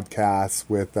toy podcast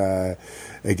with,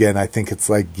 again, I think it's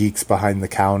Geeks Behind the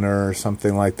Counter or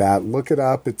something like that. Look it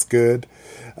up. It's good.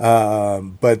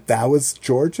 But that was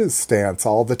George's stance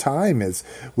all the time, is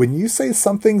when you say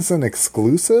something's an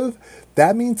exclusive,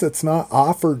 that means it's not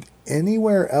offered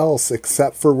anywhere else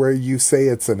except for where you say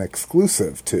it's an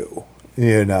exclusive to,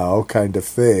 kind of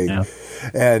thing. Yeah.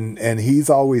 And he's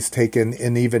always taken,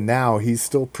 and even now he's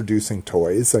still producing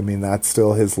toys. That's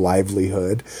still his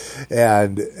livelihood.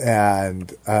 And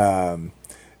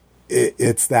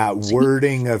it's that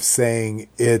wording of saying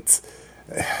it's,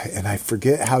 and I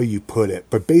forget how you put it,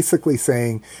 but basically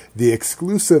saying the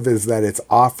exclusive is that it's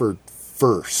offered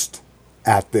first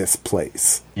at this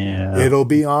place. Yeah. It'll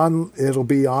be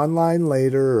online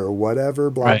later or whatever,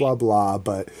 blah, blah, blah,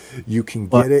 but you can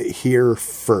get it here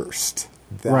first.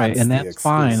 Right, and that's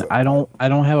fine. I don't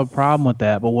have a problem with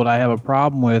that, but what I have a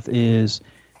problem with is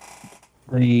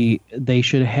they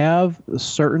should have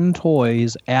certain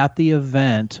toys at the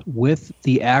event with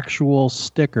the actual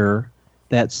sticker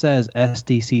that says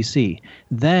SDCC.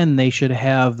 Then they should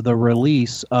have the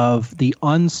release of the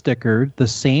unstickered, the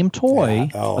same toy.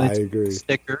 Yeah. Oh, I agree.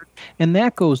 Stickered, and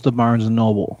that goes to Barnes and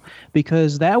Noble,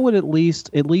 because that would at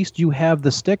least you have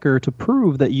the sticker to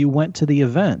prove that you went to the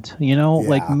event.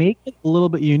 Like make it a little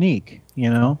bit unique.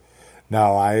 No,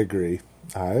 I agree.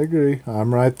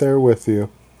 I'm right there with you.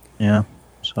 Yeah.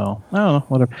 So I don't know.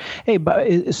 Whatever. Hey,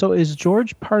 but so is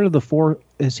George part of the four?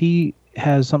 Is he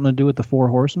has something to do with the Four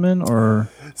Horsemen, or?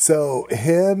 So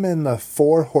him and the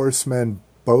Four Horsemen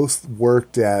both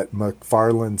worked at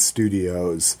McFarlane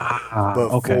Studios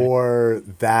before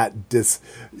that.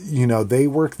 They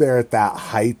worked there at that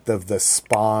height of the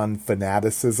Spawn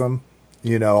fanaticism.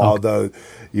 All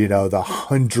the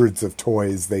hundreds of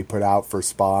toys they put out for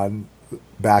Spawn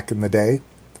back in the day.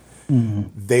 Mm-hmm.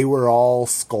 They were all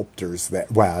sculptors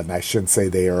and I shouldn't say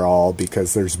they are all,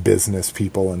 because there's business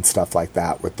people and stuff like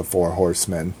that with the Four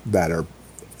Horsemen that are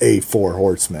Four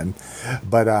Horsemen,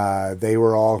 but they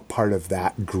were all part of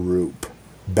that group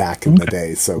back in the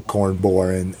day. So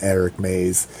Cornbore and Eric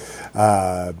Mays,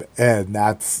 and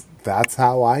that's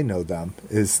how I know them,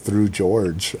 is through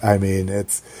George. I mean,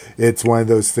 it's one of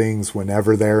those things.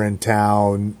 Whenever they're in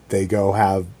town, they go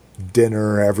have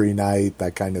dinner every night,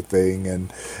 that kind of thing,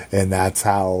 and that's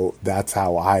how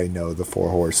I know the Four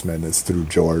Horsemen, is through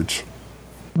George.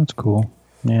 That's cool.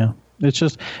 Yeah, it's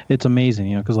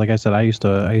amazing, because like I said, I used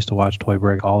to watch Toy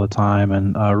Break all the time,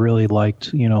 and really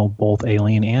liked both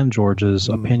Aileen and George's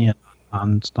opinion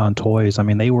on toys. I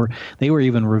mean, they were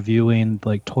even reviewing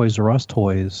like Toys R Us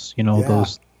toys,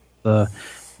 those the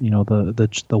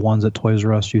ones that Toys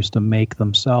R Us used to make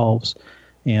themselves.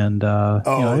 And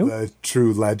the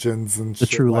True Legends and the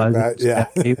True like Legends,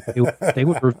 that. Yeah, they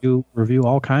would review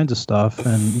all kinds of stuff,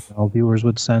 and viewers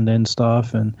would send in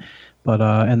stuff, and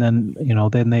then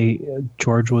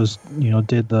George was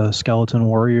did the Skeleton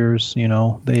Warriors.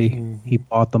 He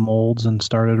bought the molds and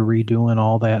started redoing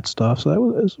all that stuff. So it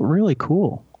was really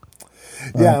cool.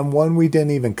 Yeah, and one we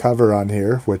didn't even cover on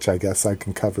here, which I guess I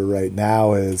can cover right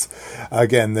now, is,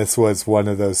 again, this was one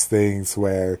of those things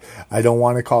where I don't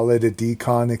want to call it a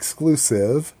D-Con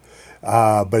exclusive,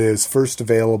 but it was first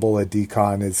available at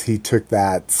D-Con. Is he took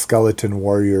that Skeleton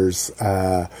Warriors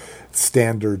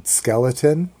standard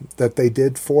skeleton that they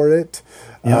did for it.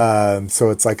 Yep.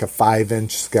 So it's like a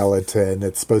 5-inch skeleton.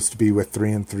 It's supposed to be with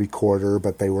 3 3/4,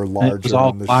 but they were larger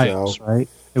on the bios, show. Right?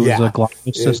 It was a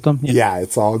Glyos system? Yeah,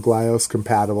 it's all Glyos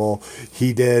compatible.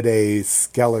 He did a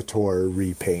Skeletor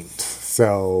repaint.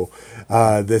 So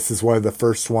this is one of the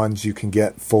first ones you can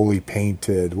get fully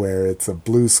painted, where it's a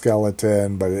blue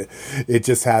skeleton, but it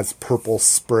just has purple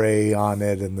spray on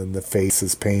it, and then the face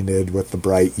is painted with the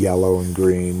bright yellow and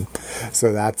green.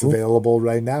 So that's available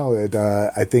right now.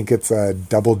 I think it's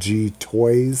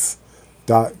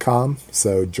doublegtoys.com.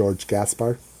 So George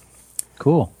Gaspar.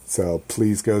 Cool. So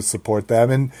please go support them.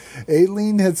 And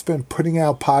Aileen has been putting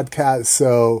out podcasts.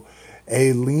 So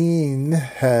Aileen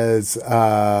has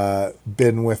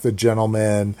been with a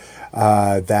gentleman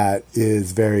that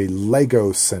is very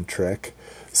Lego-centric.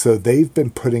 So they've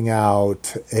been putting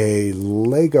out a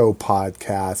Lego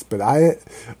podcast,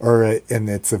 and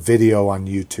it's a video on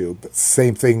YouTube.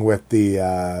 Same thing with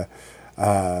the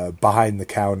behind the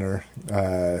counter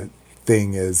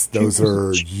thing, is those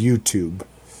are YouTube.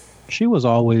 She was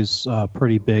always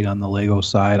pretty big on the Lego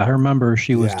side. I remember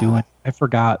she was doing. I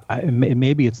forgot.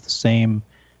 Maybe it's the same.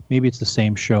 Maybe it's the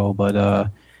same show,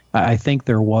 but I think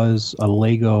there was a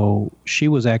Lego. She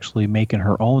was actually making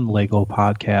her own Lego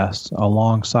podcast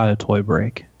alongside of Toy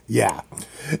Break. Yeah,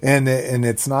 and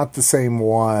it's not the same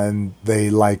one. They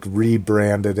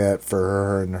rebranded it for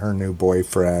her and her new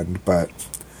boyfriend, but.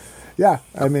 Yeah,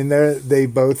 I mean, they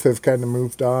both have kind of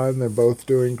moved on. They're both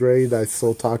doing great. I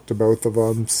still talk to both of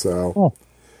them, so. Oh,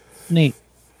 neat.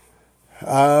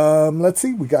 Let's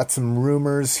see. We got some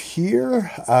rumors here.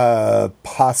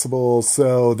 Possible.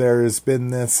 So there's been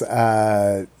this,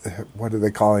 what are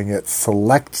they calling it?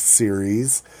 Select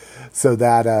series. So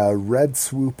that Red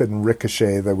Swoop and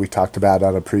Ricochet that we talked about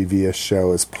on a previous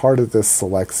show is part of this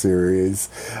Select series.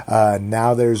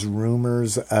 Now there's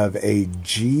rumors of a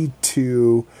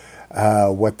G2...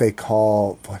 what they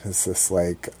call, what is this,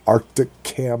 Arctic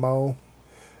Camo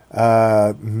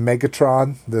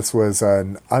Megatron. This was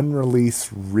an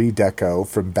unreleased redeco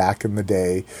from back in the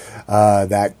day.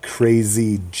 That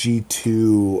crazy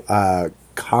G2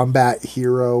 combat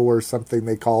hero or something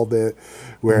they called it,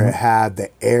 where it had the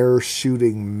air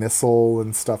shooting missile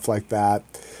and stuff like that.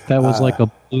 That was like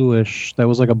a bluish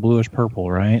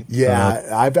purple, right?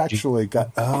 Yeah, I've actually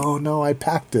got, oh no, I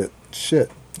packed it.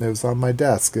 Shit. It was on my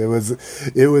desk. It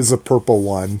was a purple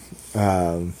one,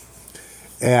 and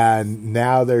And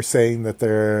now they're saying that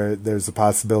there's a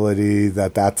possibility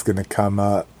that that's going to come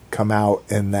out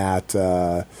in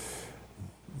that.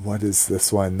 What is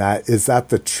this one? Is that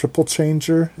the triple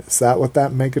changer? Is that what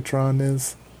that Megatron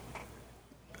is?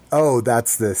 Oh,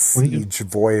 that's the Siege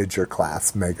Voyager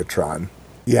class Megatron.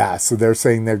 Yeah, so they're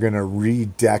saying they're going to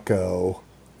redeco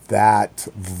that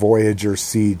Voyager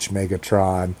Siege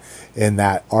Megatron in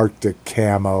that Arctic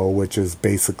camo, which is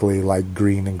basically like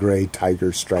green and gray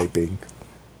tiger striping.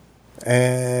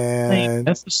 And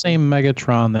that's the same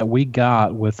Megatron that we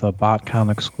got with a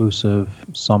BotCon exclusive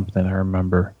something, I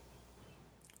remember.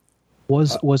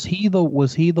 Was he the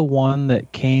one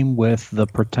that came with the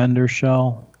Pretender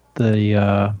shell,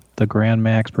 the Grand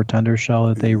Max Pretender shell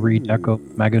that they redecoed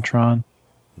Megatron?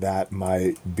 That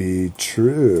might be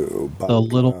true. But, the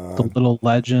little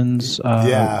Legends.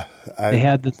 They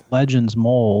had this Legends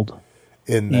mold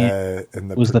in the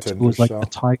it was Pretender like shell. the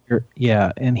tiger.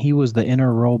 Yeah, and he was the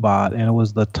inner robot, and it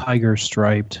was the tiger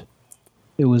striped.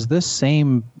 It was this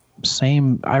same.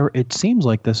 It seems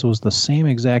like this was the same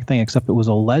exact thing, except it was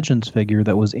a Legends figure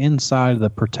that was inside the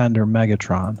Pretender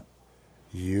Megatron.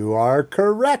 You are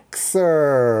correct,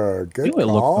 sir. Good It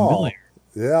looked familiar.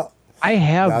 Yeah. I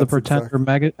have the Pretender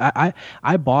Mega.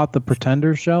 I bought the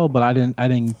Pretender shell, but I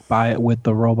didn't buy it with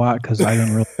the robot because I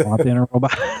didn't really want the inner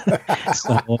robot.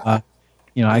 So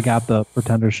I got the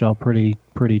Pretender shell pretty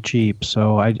cheap.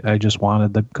 So I just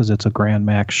wanted because it's a Grand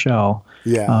Max shell.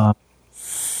 Yeah.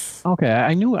 Okay,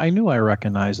 I knew I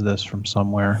recognized this from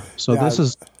somewhere. So this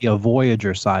is a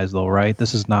Voyager size, though, right?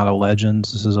 This is not a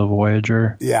Legends. This is a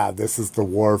Voyager. Yeah, this is the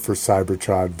War for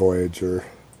Cybertron Voyager.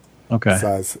 Okay.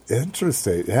 Size.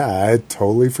 Interesting. Yeah, I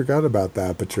totally forgot about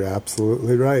that, but you're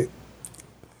absolutely right.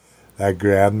 That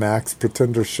Grand Max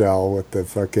Pretender shell with the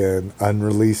fucking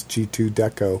unreleased G2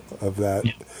 deco of that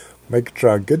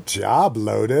Megatron. Good job,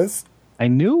 Lotus. I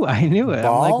knew it. Baller.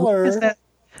 I'm like, what is that?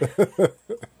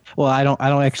 Well, I don't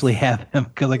actually have him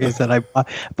because, like I said, I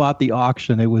bought the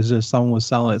auction. It was just someone was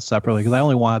selling it separately because I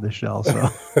only wanted the shell. So,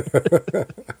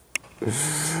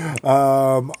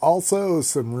 also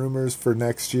some rumors for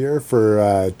next year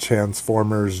for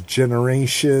Transformers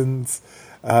Generations,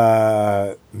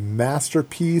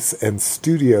 Masterpiece, and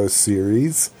Studio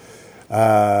Series.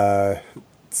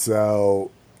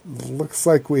 So looks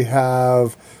like we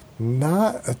have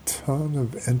not a ton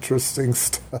of interesting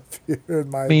stuff here,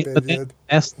 in my opinion.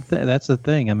 That's the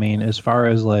thing. I mean, as far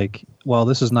as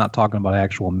this is not talking about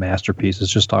actual Masterpiece.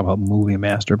 It's just talking about movie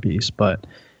Masterpiece. But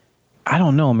I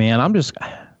don't know, man. I'm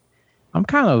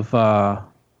kind of a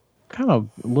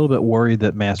little bit worried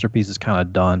that Masterpiece is kind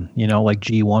of done. Like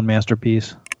G1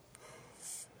 Masterpiece.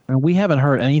 And we haven't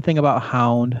heard anything about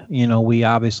Hound. We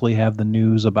obviously have the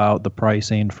news about the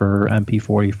pricing for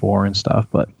MP44 and stuff,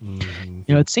 but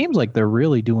it seems like they're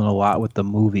really doing a lot with the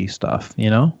movie stuff.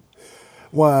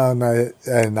 Well,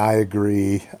 and I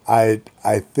agree. I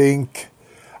think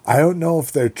I don't know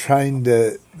if they're trying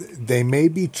to. They may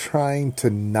be trying to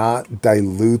not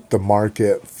dilute the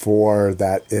market for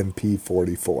that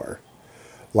MP44.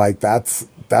 Like that's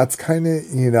kind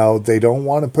of, they don't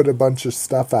want to put a bunch of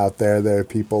stuff out there. There are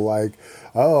people like,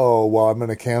 oh, well, I'm going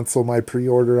to cancel my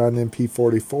pre-order on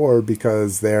MP44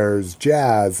 because there's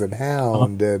Jazz and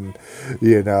Hound and,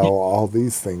 all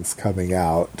these things coming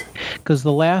out. Because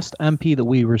the last MP that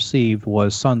we received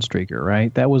was Sunstreaker,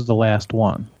 right? That was the last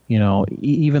one.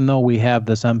 Even though we have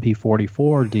this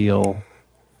MP44 deal,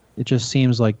 it just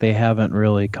seems like they haven't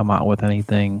really come out with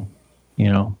anything.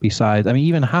 Besides,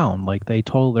 even Hound,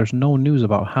 there's no news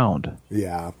about Hound.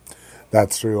 Yeah,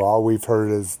 that's true. All we've heard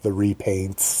is the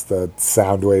repaints, the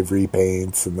Soundwave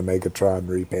repaints and the Megatron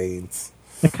repaints.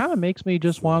 It kind of makes me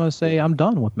just want to say I'm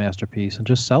done with Masterpiece and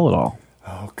just sell it all.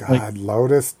 Oh, God,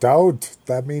 Lotus, don't.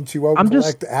 That means you won't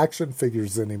collect action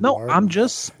figures anymore. No, I'm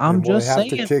just saying. We'll have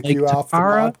to kick you off the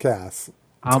podcast.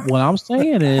 What I'm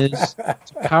saying is,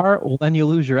 Takara, well, then you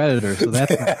lose your editor, so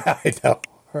that's... I know.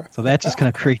 So that's just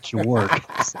going to create your work.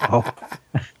 So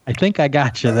I think I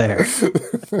got you there.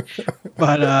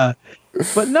 But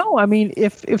no,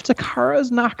 if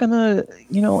Takara's not going to,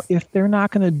 if they're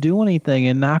not going to do anything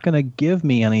and not going to give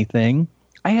me anything,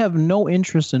 I have no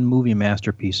interest in movie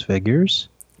Masterpiece figures.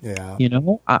 Yeah.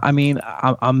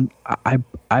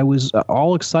 I was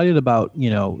all excited about,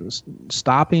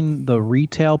 stopping the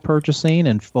retail purchasing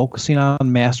and focusing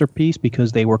on Masterpiece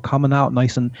because they were coming out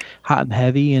nice and hot and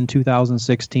heavy in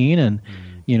 2016. And,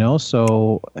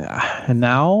 and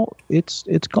now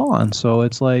it's gone. So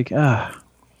it's like, I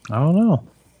don't know.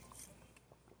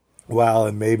 Well,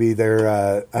 and maybe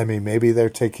they're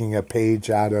taking a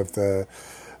page out of the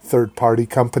third-party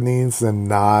companies and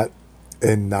not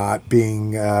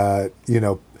being,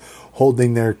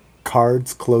 holding their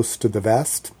cards close to the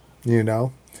vest,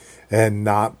 and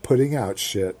not putting out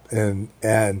shit. And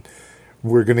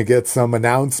we're going to get some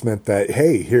announcement that,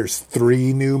 hey, here's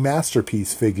 3 new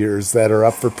Masterpiece figures that are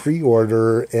up for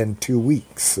pre-order in 2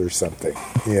 weeks or something,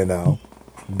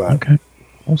 But okay,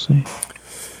 we'll see.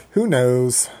 Who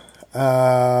knows?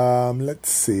 Let's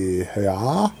see.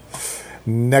 Yeah.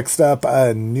 Next up,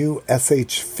 a new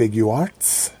SH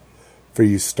Figuarts for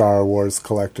you Star Wars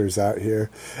collectors out here.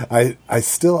 I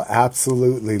still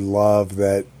absolutely love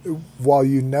that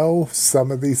while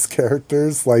some of these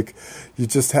characters, like, you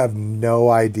just have no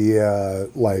idea,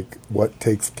 like, what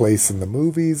takes place in the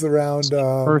movies around.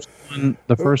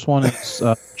 The first one is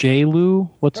J-Lu.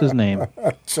 What's his name?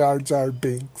 Jar Jar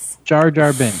Binks. Jar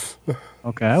Jar Binks.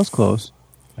 Okay, I was close,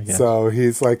 I guess. So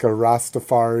he's like a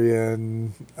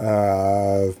Rastafarian,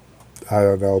 I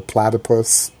don't know,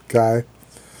 platypus guy.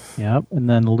 Yep, and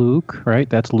then Luke, right?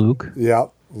 That's Luke.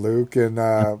 Yep, Luke. And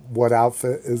what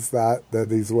outfit is that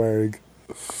he's wearing?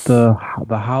 The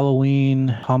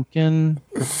Halloween pumpkin.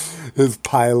 His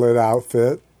pilot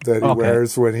outfit that he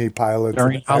wears when he pilots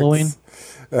during Halloween,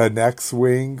 an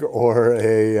X-wing or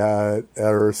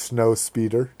a snow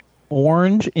speeder.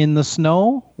 Orange in the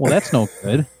snow? Well, that's no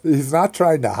good. He's not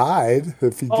trying to hide.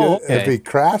 If he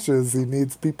crashes, he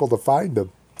needs people to find him.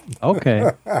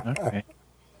 Okay.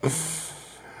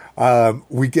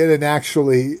 We get an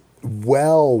actually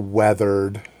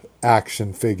well-weathered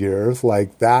action figure.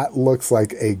 Like, that looks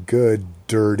like a good,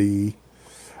 dirty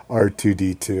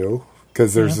R2-D2.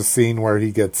 Because there's a scene where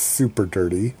he gets super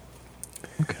dirty.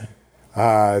 Okay.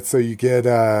 So you get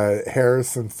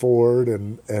Harrison Ford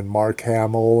and Mark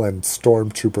Hamill and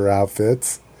Stormtrooper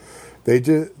outfits. They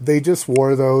just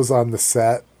wore those on the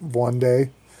set one day,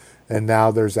 and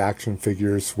now there's action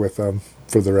figures with them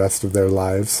for the rest of their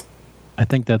lives. I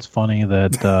think that's funny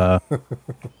that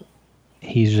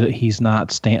he's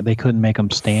not stand. They couldn't make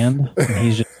him stand. And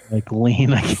he's just like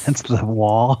lean against the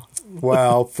wall.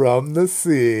 Well, from the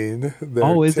scene.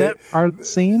 Is that part of the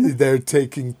scene? They're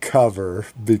taking cover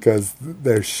because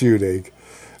they're shooting.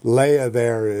 Leia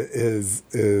there is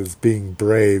being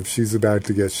brave. She's about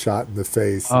to get shot in the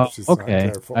face. If she's not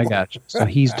careful. I got you. So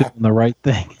he's doing the right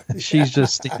thing. She's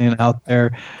just standing out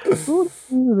there.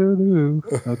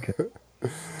 Okay.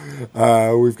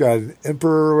 We've got an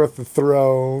Emperor with the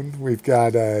throne. We've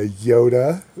got a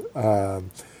Yoda,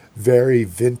 very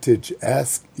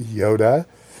vintage-esque Yoda.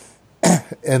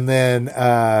 And then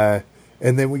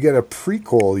we get a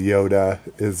prequel Yoda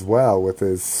as well with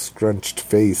his scrunched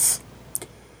face.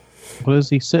 What is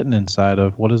he sitting inside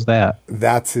of? What is that?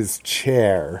 That's his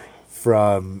chair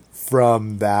from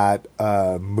that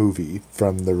movie,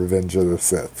 from the Revenge of the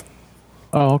Sith.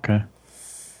 Oh, okay.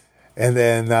 And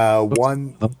then like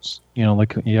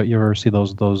you ever see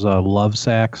those love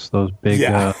sacks? Those big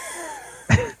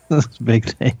those big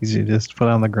things you just put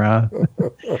on the ground.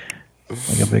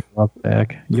 Like a big love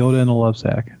sack. Yoda in a love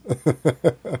sack.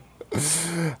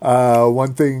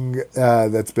 One thing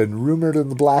that's been rumored in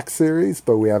the Black Series,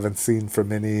 but we haven't seen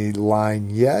from any line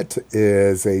yet,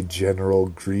 is a General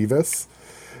Grievous.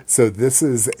 So this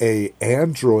is a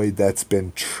android that's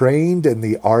been trained in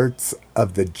the arts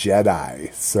of the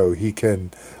Jedi, so he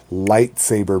can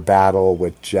lightsaber battle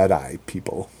with Jedi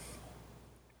people.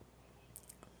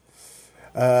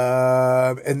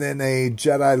 And then a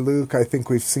Jedi Luke, I think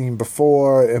we've seen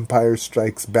before. Empire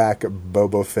Strikes Back,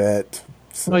 Boba Fett.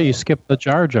 So, you skipped the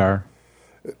Jar Jar.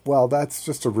 Well, that's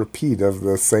just a repeat of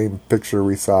the same picture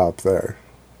we saw up there.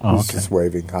 He's just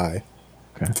waving hi.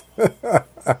 Okay.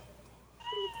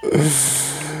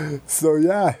 So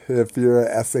yeah, if you're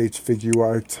a SH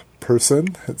Figuart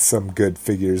person, some good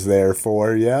figures there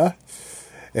for you.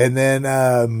 And then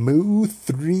MOTU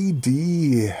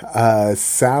 3D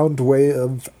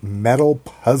Soundwave Metal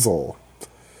Puzzle.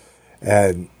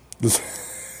 And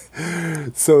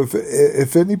so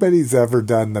if anybody's ever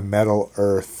done the Metal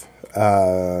Earth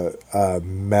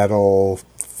metal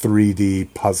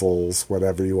 3D puzzles,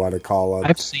 whatever you want to call them.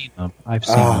 I've seen them. them.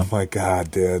 Oh my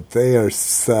God, dude. They are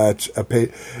such a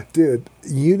pain. Dude,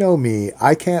 you know me.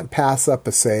 I can't pass up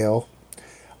a sale.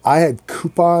 I had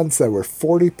coupons that were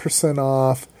 40%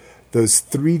 off. Those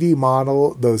 3D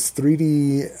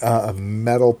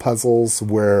metal puzzles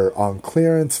were on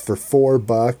clearance for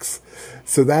 $4.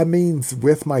 So that means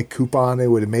with my coupon, it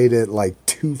would have made it like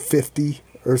 $2.50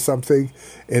 or something,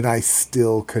 and I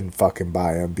still couldn't fucking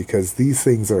buy them because these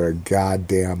things are a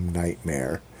goddamn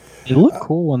nightmare. They look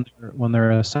cool when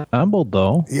they're assembled,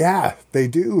 though. Yeah, they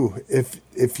do.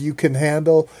 If you can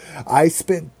handle, I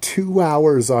spent 2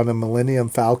 hours on a Millennium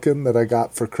Falcon that I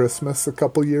got for Christmas a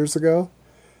couple years ago,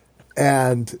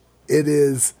 and it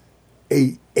is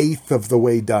 1/8 of the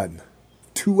way done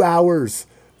 2 hours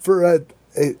for a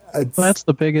well, that's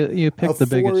the biggest. You picked the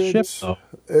biggest ship, though.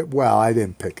 Well, I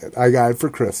didn't pick it. I got it for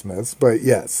Christmas, but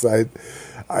yes,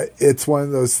 it's one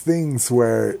of those things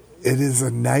where it is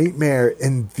a nightmare.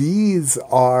 And these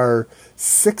are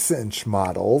 6-inch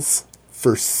models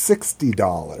for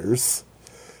 $60.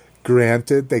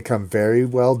 Granted, they come very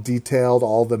well detailed.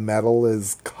 All the metal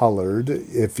is colored.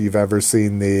 If you've ever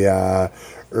seen the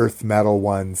Earth metal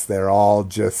ones, they're all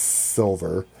just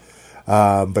silver.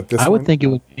 But this I would think it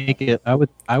would make it. I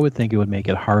would think it would make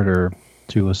it harder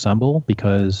to assemble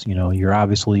because you're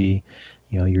obviously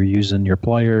you're using your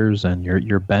pliers and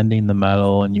you're bending the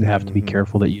metal and you have to be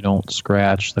careful that you don't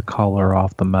scratch the color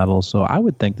off the metal. So I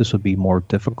would think this would be more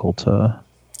difficult to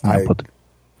put.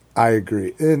 I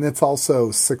agree, and it's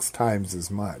also 6 times as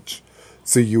much,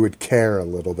 so you would care a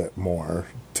little bit more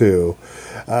too.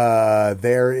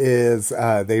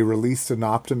 They released an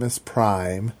Optimus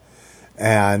Prime.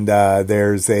 And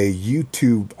there's a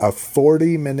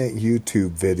 40-minute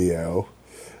YouTube video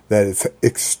that is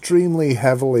extremely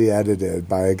heavily edited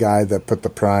by a guy that put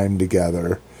the Prime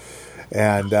together.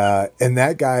 And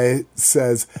that guy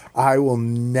says, I will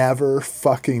never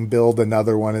fucking build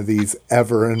another one of these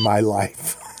ever in my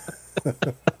life.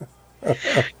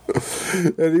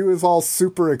 And he was all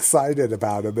super excited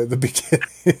about him in the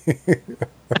beginning.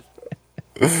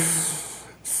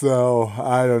 So,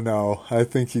 I don't know. I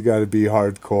think you got to be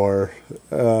hardcore.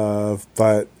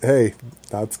 But, hey,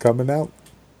 that's coming out.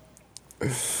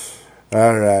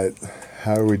 All right.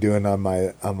 How are we doing on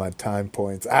my time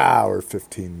points? We're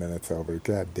 15 minutes over.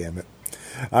 God damn it.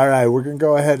 All right. We're going to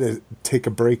go ahead and take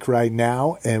a break right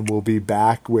now, and we'll be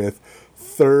back with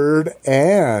third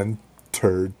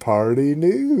party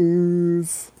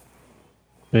news.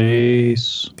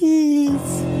 Peace.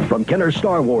 From Kenner's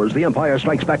Star Wars, The Empire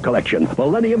Strikes Back collection,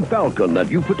 Millennium Falcon that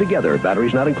you put together,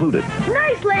 batteries not included.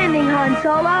 Nice landing, Han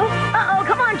Solo. Uh-oh,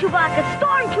 come on, Chewbacca.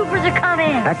 Stormtroopers are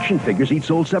coming. Action figures each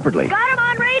sold separately. Got 'em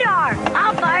on radar.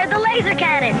 I'll fire the laser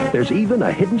cannon. There's even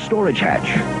a hidden storage hatch.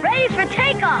 Ready for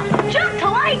takeoff. Jump to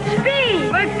light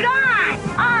speed. We're gone.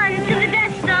 On to the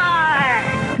Death Star.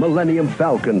 Millennium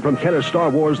Falcon from Kenner's Star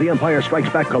Wars, The Empire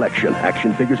Strikes Back collection.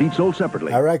 Action figures each sold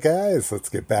separately. All right, guys, let's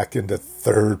get back into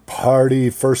third party.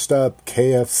 First up,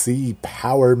 KFC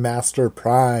Power Master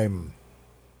Prime.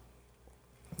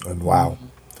 And wow,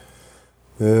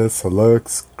 this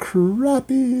looks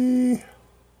crappy.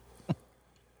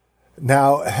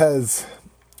 Now,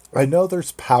 I know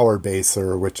there's Power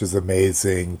Baser, which is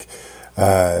amazing.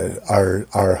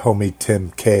 Our homie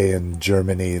Tim K in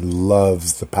Germany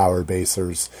loves the Power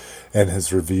Basers and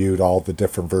has reviewed all the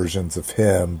different versions of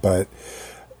him. But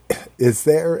is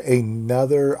there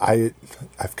another? I've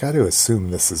got to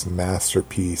assume this is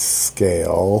Masterpiece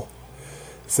scale.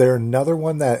 Is there another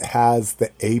one that has the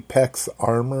Apex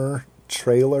armor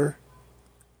trailer?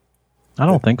 I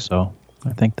don't think so.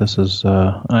 I think this is.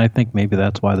 I think maybe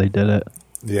that's why they did it.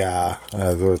 Yeah,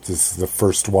 this is the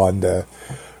first one to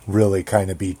really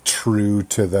kind of be true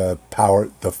to the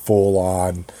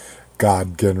full-on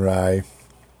God Gunrai.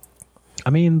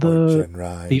 I mean, the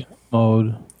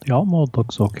alt mode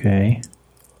looks okay.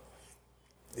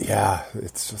 Yeah,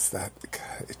 it's just that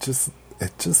it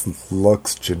just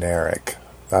looks generic.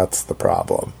 That's the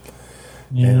problem.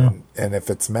 Yeah. And if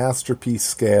it's Masterpiece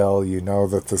scale, you know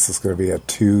that this is going to be a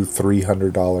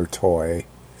 $200-$300 toy.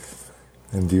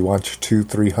 And do you want your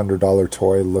 $200-$300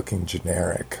 toy looking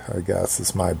generic? I guess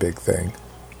is my big thing.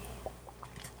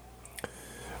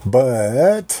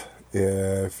 But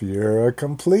if you're a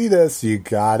completist, you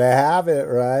gotta have it,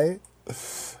 right?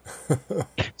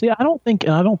 See, I don't think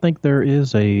there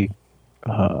is a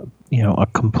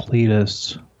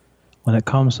completist when it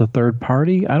comes to third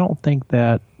party. I don't think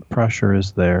that pressure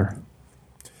is there.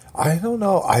 I don't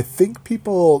know. I think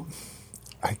people.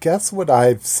 I guess what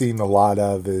I've seen a lot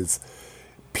of is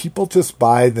people just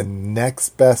buy the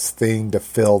next best thing to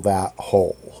fill that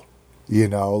hole.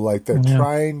 Like they're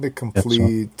trying to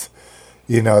complete,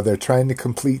 they're trying to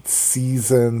complete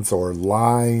seasons or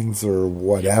lines or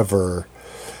whatever.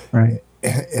 Right.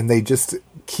 And they just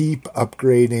keep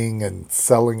upgrading and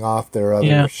selling off their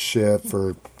other shit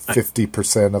for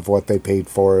 50% of what they paid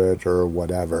for it or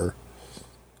whatever.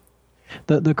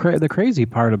 The crazy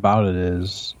part about it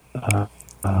is that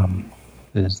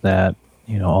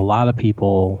a lot of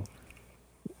people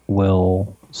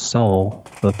will sell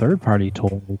the third-party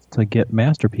toys to get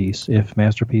Masterpiece if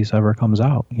Masterpiece ever comes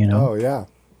out. Oh yeah,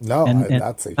 no,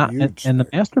 that's a huge. And the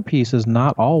Masterpiece is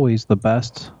not always the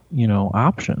best,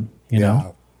 option. You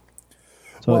know,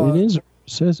 so it's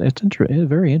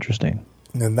very interesting.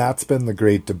 And that's been the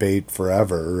great debate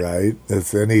forever, right?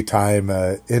 Is anytime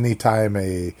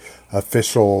a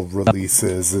official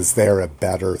releases, is there a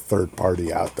better third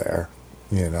party out there?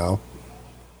 You know?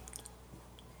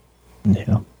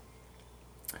 Yeah.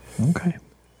 Okay.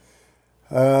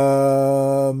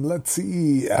 Let's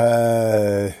see.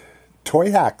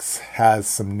 Toy Hacks has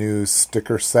some new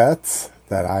sticker sets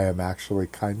that I am actually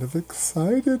kind of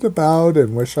excited about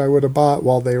and wish I would have bought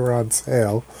while they were on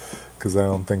sale, because I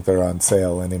don't think they're on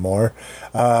sale anymore.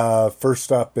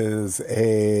 First up is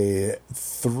a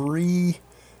 3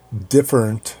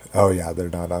 different... Oh, yeah, they're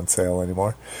not on sale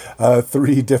anymore.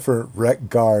 3 different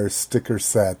Wreck-Gar sticker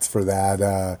sets for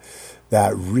that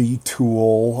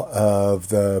retool of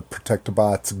the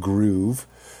Protectobots Groove.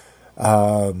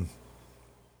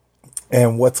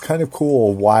 And what's kind of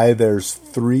cool, why there's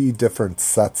 3 different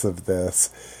sets of this,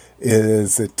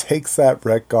 is it takes that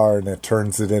Wreck-Gar and it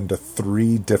turns it into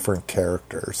 3 different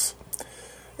characters,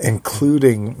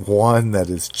 including one that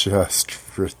is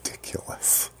just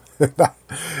ridiculous.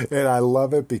 And I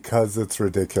love it because it's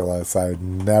ridiculous. I would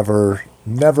never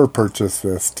purchase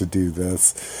this to do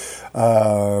this.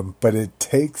 But it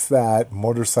takes that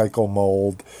motorcycle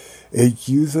mold. It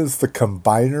uses the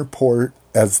combiner port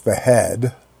as the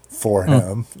head for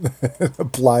him. It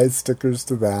applies stickers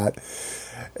to that.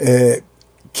 It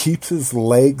keeps his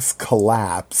legs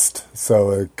collapsed,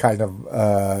 so it kind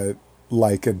of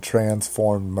like in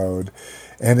transformed mode.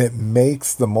 And it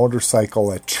makes the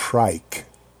motorcycle a trike,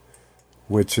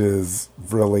 which is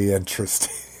really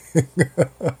interesting.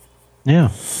 Yeah.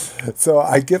 So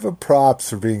I give him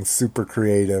props for being super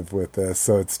creative with this.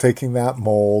 So it's taking that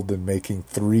mold and making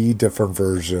 3 different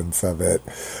versions of it.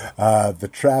 The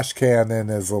trash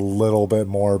cannon is a little bit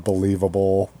more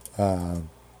believable. I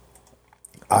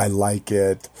like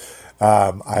it.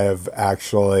 I have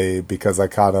actually, because I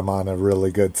caught him on a really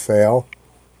good sale,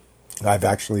 I've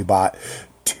actually bought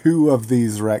 2 of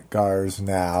these Wreck-Gars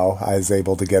now. I was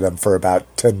able to get them for about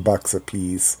 $10 a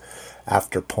piece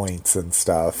after points and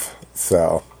stuff.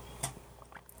 So,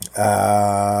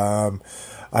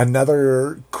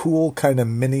 another cool kind of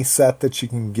mini set that you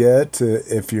can get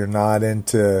if you're not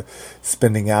into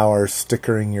spending hours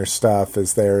stickering your stuff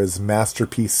is there is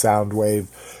Masterpiece Soundwave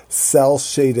Cell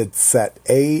Shaded Set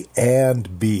A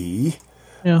and B.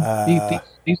 Yeah,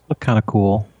 these look kind of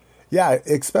cool. Yeah,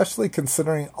 especially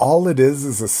considering all it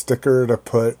is a sticker to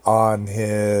put on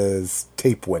his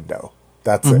tape window.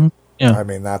 That's it. Yeah. I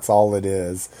mean, that's all it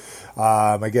is.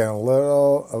 Again, a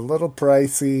little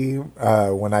pricey.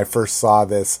 When I first saw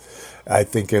this, I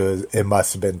think it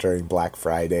must have been during Black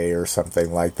Friday or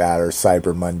something like that, or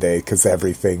Cyber Monday, because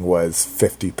everything was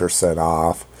 50%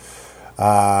 off.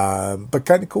 But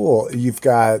kind of cool. You've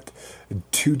got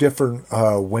 2 different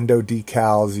window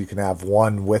decals. You can have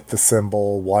one with the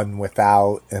symbol, one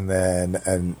without, and then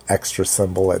an extra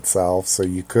symbol itself. So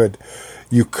you could,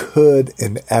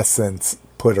 in essence,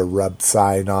 put a rub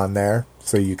sign on there.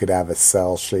 So you could have a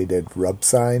cell shaded rub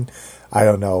sign. I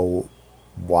don't know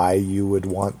why you would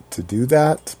want to do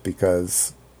that,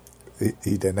 because he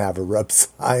didn't have a rub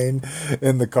sign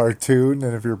in the cartoon.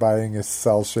 And if you're buying a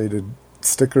cell shaded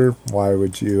sticker, why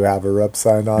would you have a rub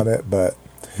sign on it? But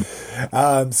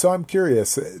so I'm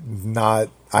curious.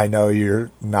 I know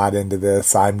you're not into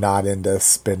this. I'm not into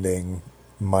spending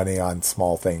money on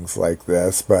small things like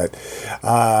this, but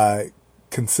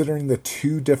considering the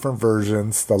 2 different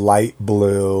versions, the light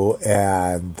blue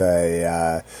and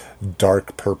the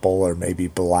dark purple or maybe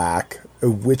black,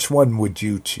 which one would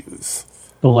you choose?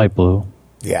 The light blue.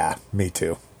 Yeah, me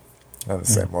too. I'm the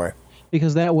same way.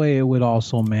 Because that way it would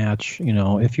also match,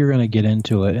 if you're going to get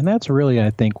into it. And that's really, I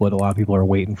think, what a lot of people are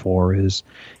waiting for is,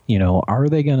 are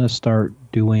they going to start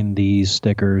doing these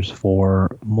stickers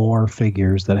for more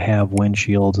figures that have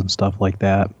windshields and stuff like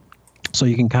that? So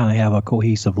you can kind of have a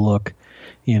cohesive look,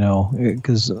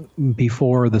 because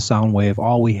before the Soundwave,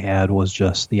 all we had was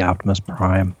just the Optimus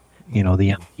Prime, the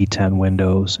MP10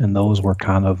 windows. And those were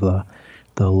kind of the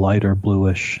lighter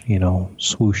bluish,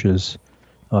 swooshes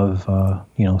of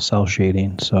cell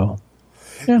shading. So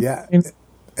yeah.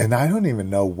 And I don't even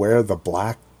know where the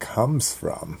black comes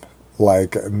from.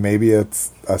 Like, maybe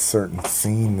it's a certain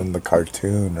scene in the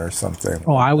cartoon or something.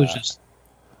 Oh, I was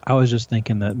just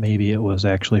thinking that maybe it was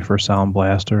actually for Sound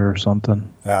Blaster or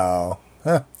something. Oh,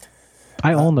 huh.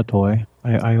 I own the toy.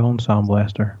 I own Sound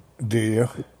Blaster. Do you?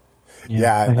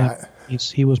 Yeah.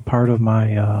 He was part of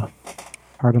my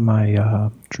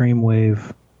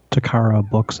Dreamwave Takara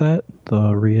book set,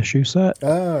 the reissue set.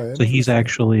 Oh, so he's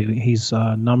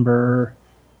number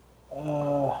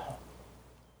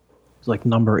it's like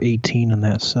number 18 in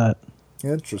that set.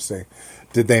 Interesting.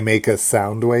 Did they make a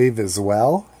Soundwave as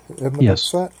well in the book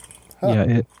set?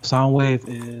 Yeah,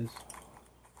 Soundwave's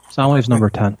number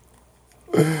 10.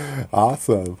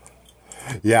 Awesome.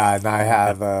 Yeah, and I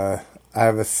have a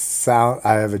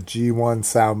G1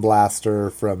 Sound Blaster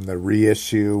from the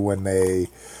reissue when they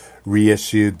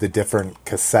reissued the different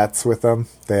cassettes with them.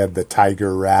 They had the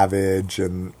Tiger Ravage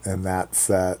and that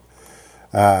set.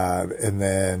 And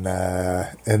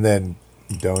then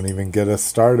don't even get us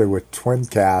started with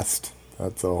Twincast.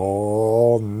 That's a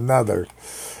whole nother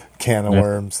can of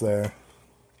worms there.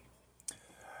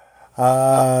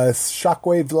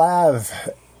 Shockwave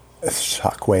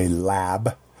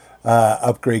Lab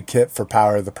upgrade kit for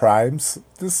Power of the Primes.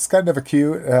 This is kind of a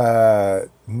cute,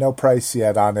 no price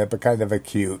yet on it, but kind of a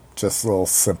cute, just a little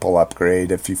simple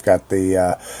upgrade if you've got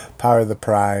the Power of the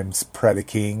Primes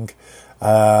Predaking.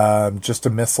 Just a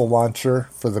missile launcher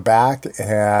for the back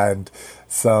and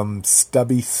some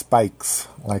stubby spikes.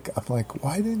 I'm like,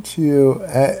 why didn't you?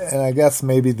 And I guess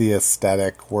maybe the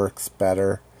aesthetic works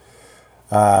better.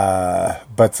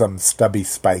 But some stubby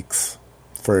spikes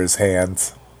for his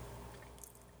hands.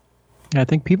 I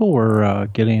think people were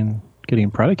getting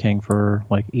Predaking for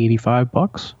like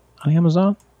 $85 on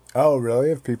Amazon. Oh, really?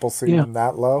 Have people seen them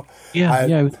that low?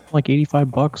 Yeah, like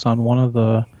 $85 on one of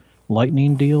the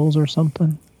Lightning deals or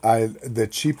something. The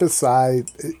cheapest I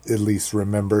at least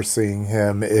remember seeing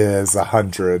him is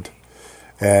 $100,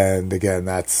 and again,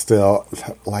 that's still,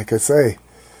 like I say,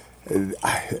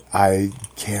 I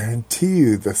guarantee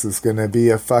you this is going to be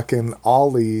a fucking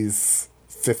Ollie's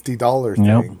 $50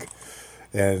 thing.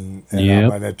 And I'm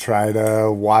going to try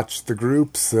to watch the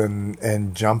groups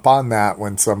and jump on that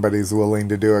when somebody's willing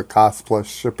to do a cost plus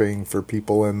shipping for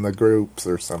people in the groups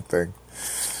or something.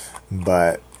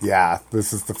 But yeah,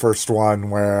 this is the first one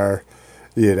where,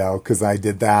 because I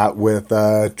did that with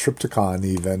Triptychon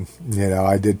even.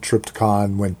 I did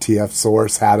Triptychon when TF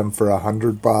Source had them for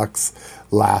 $100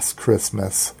 last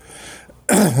Christmas.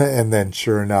 And then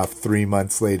sure enough, 3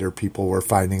 months later, people were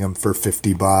finding them for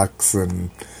 $50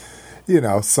 and...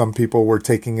 some people were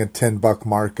taking a $10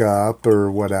 markup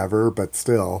or whatever, but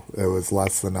still, it was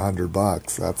less than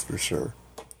 $100. That's for sure.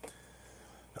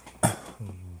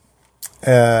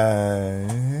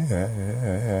 And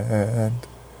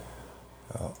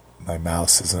my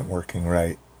mouse isn't working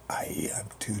right. I am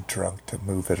too drunk to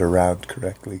move it around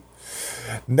correctly.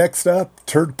 Next up,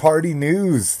 third-party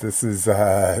news. This is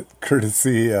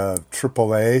courtesy of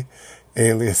AAA,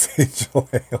 Alias Angel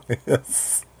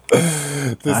Alias.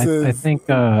 I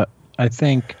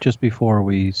think just before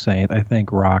we say it, I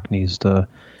think Rock needs to,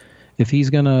 if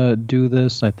he's gonna do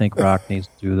this, I think Rock needs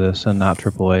to do this and not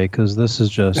AAA, because this is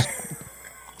just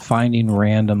finding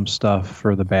random stuff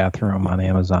for the bathroom on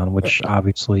Amazon, which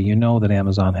obviously that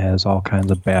Amazon has all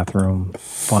kinds of bathroom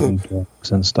fun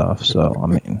jokes and stuff. So I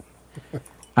mean,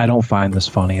 I don't find this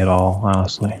funny at all,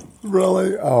 honestly.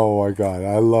 Really? Oh my god,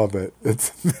 I love it.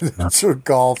 It's a miniature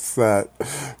golf set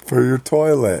for your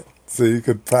toilet, so you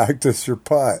can practice your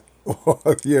putt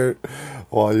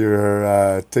while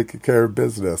you're taking care of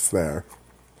business there.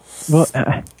 Well,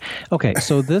 okay,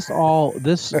 so this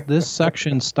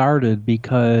section started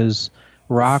because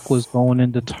Rock was going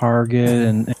into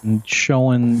Target and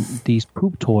showing these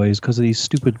poop toys because of these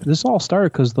stupid... This all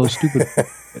started because of those stupid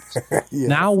yes,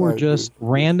 now we're just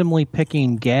randomly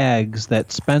picking gags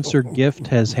that Spencer Gift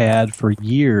has had for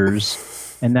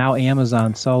years, and now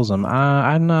Amazon sells them.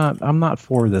 I'm not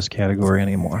for this category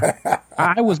anymore.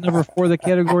 I was never for the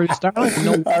category to start. I don't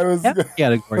even know the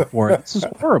category for it. This is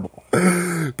horrible.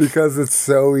 Because it's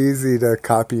so easy to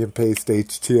copy and paste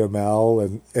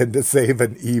HTML and to save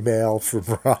an email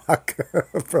from Rock,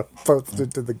 post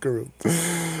it to the group.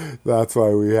 That's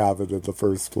why we have it in the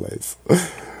first place.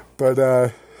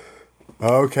 But,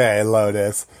 okay,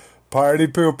 Lotus. Party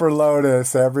Pooper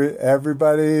Lotus.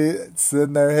 Everybody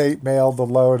send their hate mail to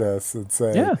Lotus and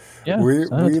say,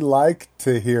 we like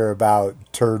to hear about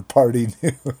third party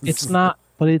news. It's not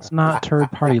third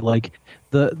party. Like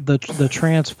the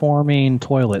transforming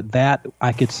toilet, that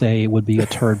I could say would be a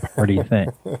third party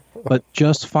thing. But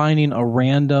just finding a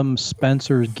random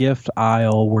Spencer's gift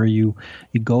aisle where you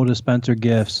go to Spencer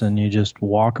Gifts and you just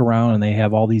walk around and they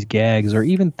have all these gags, or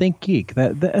even Think Geek.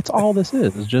 That's all this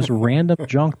is. It's just random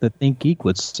junk that Think Geek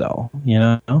would sell.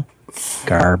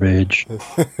 Garbage,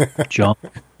 junk,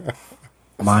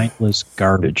 mindless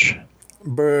garbage.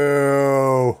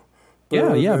 Boo.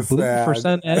 Yeah, boo for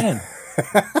sending that in.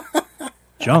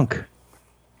 Junk.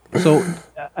 So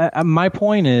my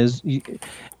point is,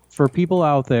 for people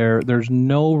out there, there's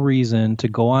no reason to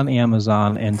go on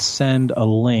Amazon and send a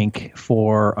link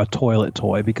for a toilet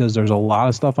toy, because there's a lot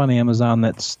of stuff on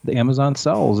Amazon Amazon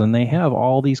sells, and they have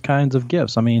all these kinds of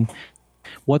gifts. I mean,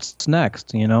 what's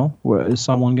next? Is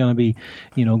someone going to be,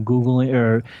 Googling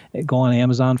or go on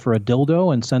Amazon for a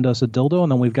dildo and send us a dildo,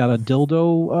 and then we've got a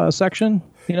dildo section?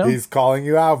 He's calling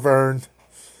you out, Vern.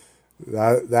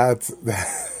 That's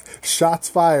shots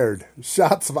fired.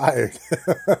 Shots fired.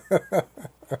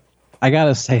 I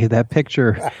gotta say, that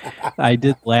picture, I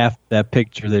did laugh at that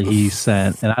picture that he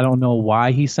sent, and I don't know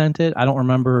why he sent it. I don't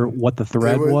remember what the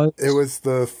thread was. It was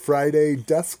the Friday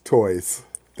desk toys.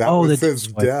 That was his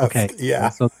desk. Okay. Yeah.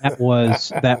 So that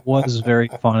was very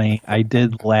funny. I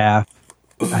did laugh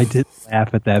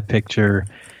at that picture.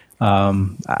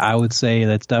 I would say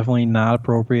that's definitely not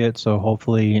appropriate. So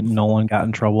hopefully no one got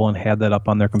in trouble and had that up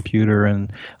on their computer,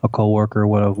 and a coworker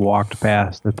would have walked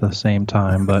past at the same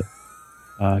time. But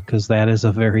because that is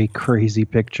a very crazy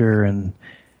picture, and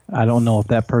I don't know if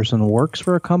that person works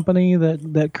for a company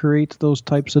that creates those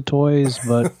types of toys,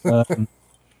 but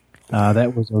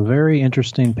that was a very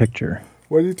interesting picture.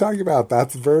 What are you talking about?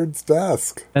 That's Vern's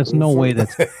desk. There's no way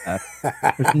that's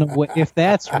there's no way. If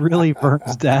that's really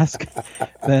Vern's desk,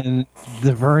 then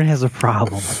the Vern has a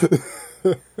problem.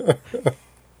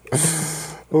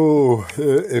 Ooh,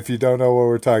 if you don't know what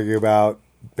we're talking about,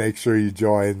 make sure you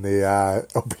join the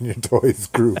Open Your Toys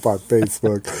group on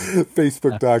Facebook.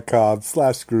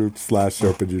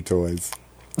 Facebook.com/group/Open Your Toys.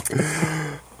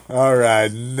 All right,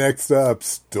 next up,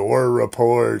 store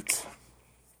report.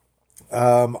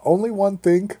 Only one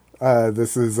thing.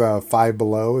 This is Five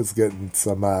Below is getting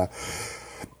some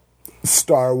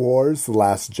Star Wars The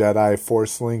Last Jedi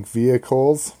Force Link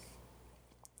vehicles.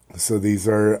 So these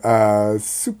are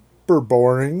super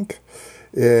boring.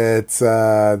 It's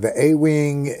the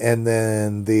A-Wing and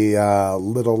then the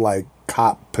little like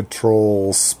cop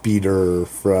patrol speeder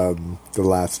from The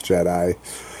Last Jedi.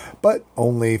 But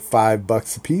only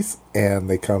 $5 a piece, and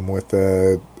they come with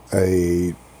a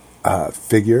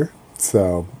figure.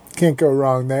 So can't go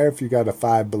wrong there if you got a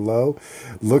Five Below.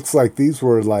 Looks like these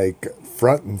were like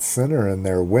front and center in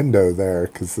their window there,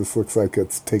 because this looks like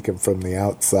it's taken from the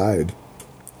outside.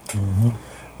 Mm-hmm.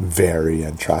 Very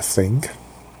interesting.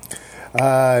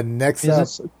 Next up,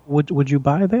 would you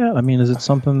buy that? I mean, is it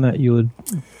something that you would?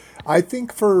 I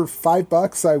think for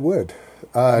 $5 I would.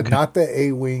 Okay. Not the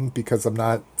A-Wing, because I'm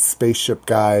not spaceship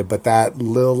guy, but that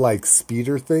little like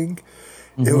speeder thing.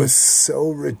 Mm-hmm. It was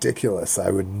so ridiculous.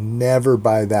 I would never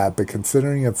buy that. But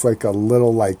considering it's like a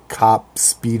little like cop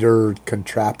speeder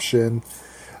contraption,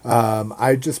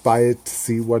 I'd just buy it to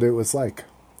see what it was like.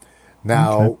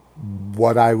 Now,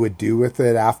 what I would do with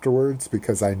it afterwards,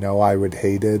 because I know I would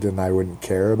hate it and I wouldn't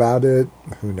care about it,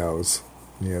 who knows?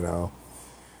 Give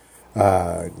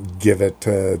it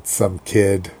to some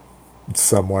kid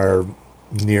somewhere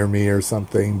near me or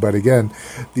something. But again,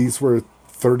 these were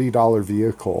 $30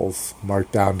 vehicles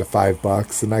marked down to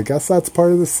 $5, and I guess that's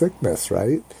part of the sickness,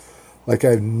 right? Like,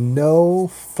 I have no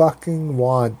fucking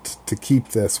want to keep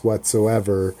this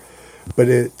whatsoever, but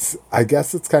I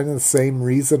guess it's kind of the same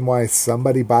reason why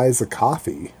somebody buys a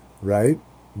coffee, right?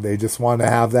 They just want to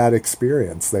have that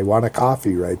experience. They want a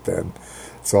coffee right then.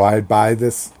 So I'd buy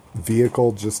this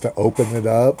vehicle just to open it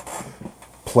up,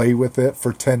 play with it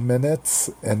for 10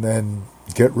 minutes, and then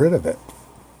get rid of it.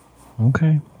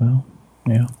 Okay, well,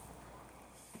 yeah.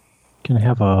 Can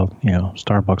have a,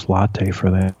 Starbucks latte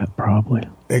for that, probably.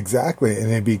 Exactly,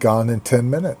 and it'd be gone in 10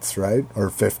 minutes, right? Or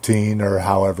 15, or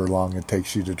however long it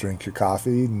takes you to drink your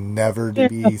coffee, never to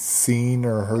be seen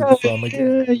or heard from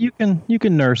again. Yeah, you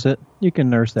can nurse it. You can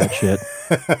nurse that shit.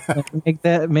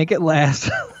 Make it last.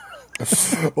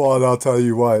 Well, and I'll tell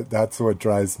you what, that's what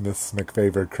drives Miss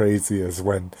McFavor crazy, is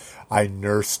when I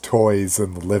nurse toys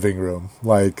in the living room.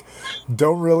 Like,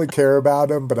 don't really care about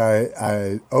them, but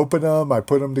I open them, I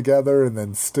put them together, and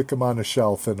then stick them on a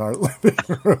shelf in our living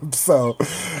room. So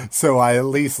I at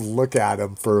least look at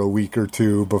them for a week or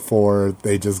two before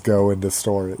they just go into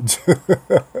storage.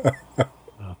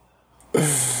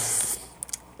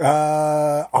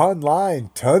 Online,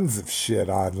 tons of shit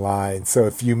online. So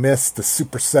if you missed the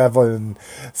Super 7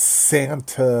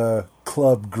 Santa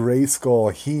Club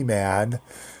Grayskull He-Man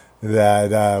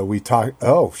that we talked,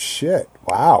 oh shit,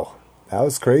 wow, that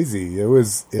was crazy. It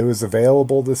was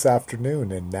available this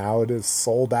afternoon, and now it is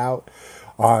sold out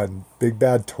on Big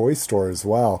Bad Toy Store as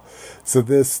well. So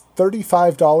this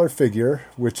 $35 figure,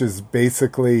 which is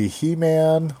basically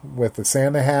He-Man with a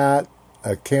Santa hat,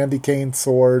 a candy cane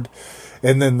sword,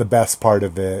 and then the best part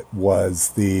of it was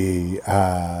the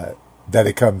that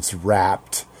it comes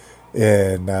wrapped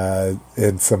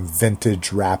in some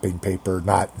vintage wrapping paper.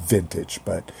 Not vintage,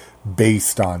 but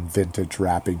based on vintage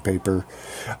wrapping paper.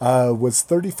 Was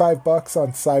 $35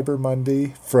 on Cyber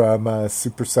Monday from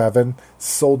Super 7.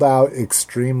 Sold out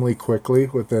extremely quickly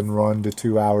within 1 to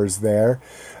 2 hours there.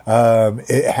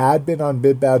 It had been on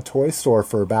Big Bad Toy Store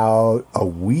for about a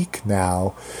week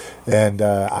now, and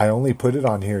I only put it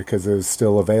on here because it was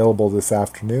still available this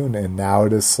afternoon, and now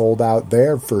it is sold out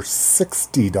there for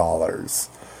 $60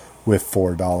 with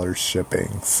 $4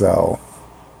 shipping. So,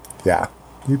 yeah,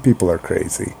 you people are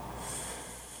crazy.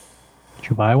 Did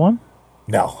you buy one?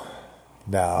 No.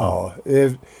 Oh.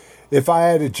 If I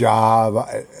had a job,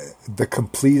 the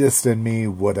completist in me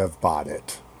would have bought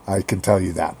it. I can tell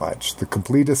you that much. The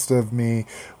completist of me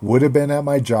would have been at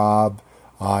my job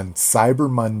on Cyber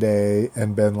Monday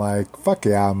and been like, fuck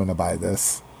yeah, I'm going to buy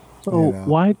this. So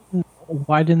why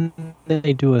didn't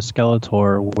they do a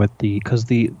Skeletor with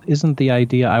isn't the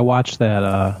idea, I watched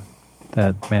that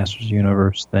Masters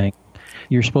Universe thing.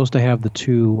 You're supposed to have the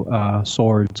two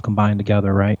swords combined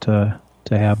together, right? To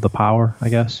have the power, I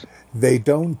guess. They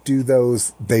don't do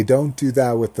those. They don't do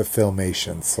that with the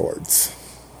Filmation swords.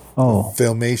 Oh.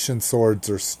 Filmation swords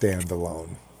are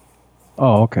standalone.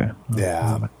 Oh, okay.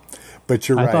 Yeah. But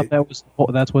you're right. I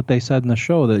thought that's what they said in the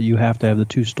show, that you have to have the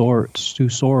two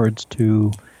swords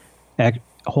to have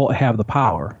the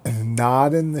power.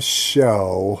 Not in the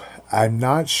show. I'm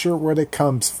not sure where it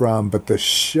comes from, but the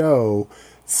show,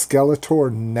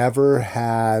 Skeletor never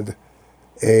had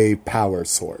a power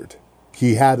sword.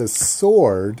 He had a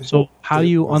sword. So how do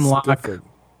you unlock? Different.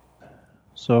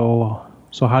 So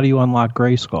how do you unlock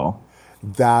Grayskull?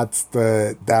 That's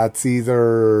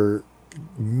either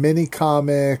mini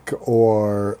comic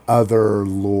or other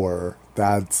lore.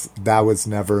 That was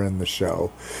never in the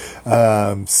show.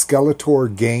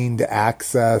 Skeletor gained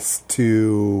access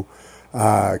to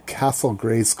Castle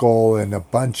Grayskull in a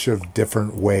bunch of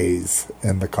different ways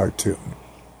in the cartoon.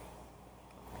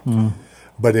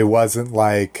 But it wasn't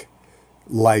like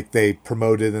they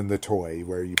promoted in the toy,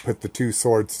 where you put the two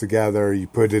swords together, you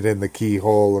put it in the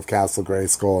keyhole of Castle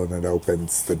Grayskull, and it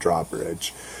opens the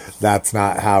drawbridge. That's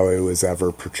not how it was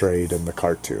ever portrayed in the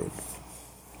cartoon.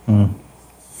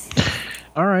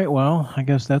 All right, well, I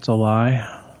guess that's a lie.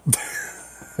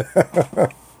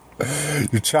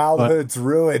 Your childhood's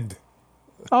ruined.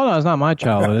 Oh, no, it's not my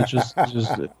childhood. It's just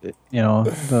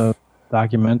the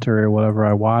documentary or whatever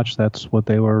I watched, that's what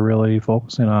they were really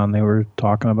focusing on. They were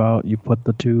talking about you put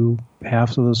the two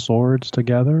halves of the swords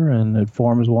together and it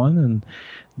forms one, and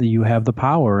you have the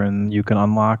power and you can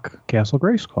unlock Castle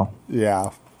Grayskull.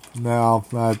 Yeah. No,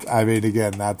 I mean,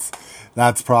 again,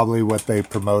 that's probably what they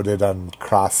promoted on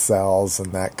cross sells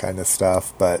and that kind of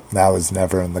stuff, but that was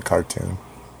never in the cartoon.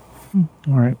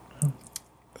 All right.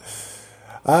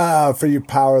 For you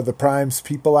Power of the Primes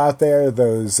people out there,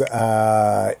 those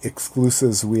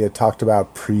exclusives we had talked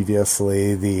about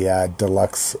previously, the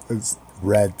deluxe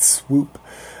red swoop,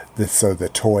 so the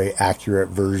toy accurate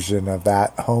version of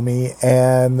that homie,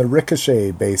 and the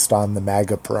Ricochet based on the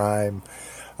Mega Prime,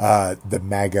 the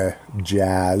Mega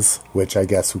Jazz, which I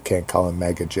guess we can't call him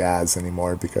Mega Jazz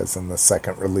anymore because in the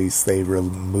second release they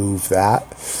removed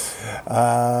that,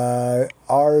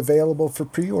 are available for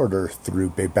pre-order through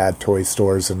Big Bad Toy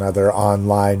Stores and other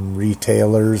online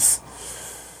retailers.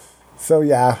 So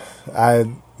yeah,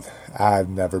 I've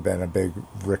never been a big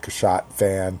Ricochet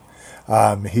fan.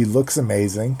 He looks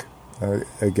amazing.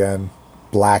 Again,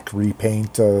 black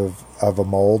repaint of a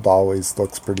mold always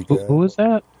looks pretty good. Who is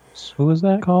that? Who is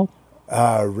that called?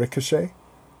 Ricochet.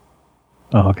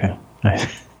 Oh, okay.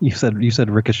 You said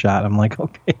Ricochet. I'm like,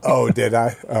 okay. Oh, did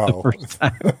I? Oh. The first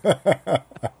time.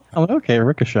 I'm like, okay,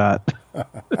 Ricochet.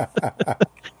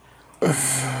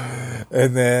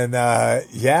 And then,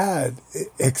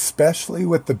 especially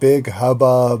with the big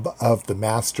hubbub of the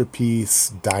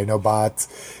Masterpiece Dinobots,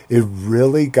 it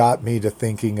really got me to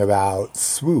thinking about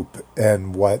Swoop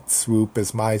and what Swoop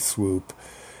is my Swoop.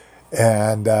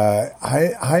 And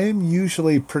I am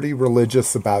usually pretty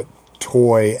religious about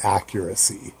toy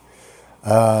accuracy.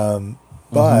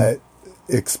 But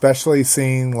especially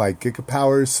seeing like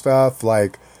Gigapower stuff,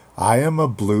 like I am a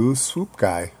blue Swoop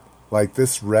guy. Like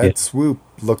this red Swoop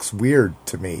looks weird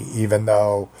to me, even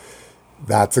though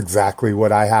that's exactly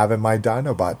what I have in my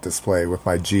Dinobot display with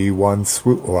my G1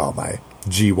 Swoop. Well, my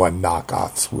G1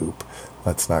 knockoff Swoop.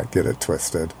 Let's not get it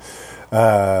twisted.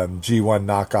 G1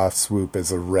 knockoff Swoop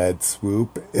is a red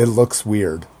Swoop. It looks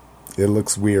weird. It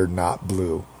looks weird, not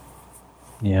blue.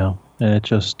 Yeah, and it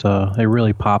just it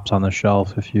really pops on the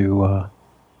shelf if you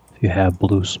have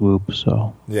blue Swoop.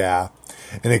 So yeah,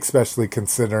 and especially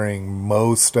considering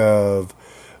most of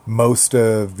Most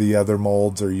of the other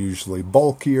molds are usually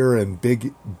bulkier and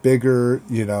bigger.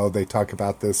 You know, they talk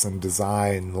about this in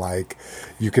design, like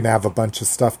you can have a bunch of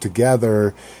stuff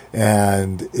together,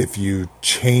 and if you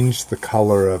change the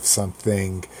color of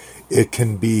something, it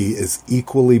can be as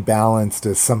equally balanced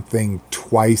as something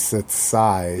twice its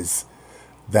size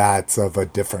that's of a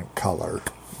different color,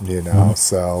 you know.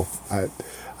 So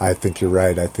I think you're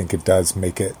right. I think it does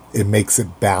makes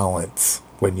it balance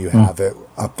when you have it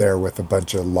up there with a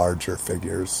bunch of larger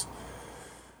figures.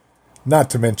 Not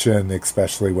to mention,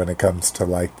 especially when it comes to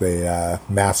like the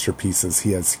masterpieces,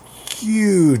 he has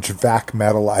huge vac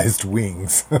metallized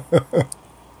wings.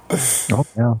 Oh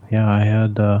yeah. I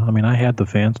had. I had the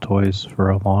Vance toys for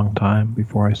a long time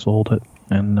before I sold it,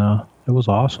 and it was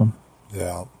awesome.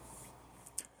 Yeah.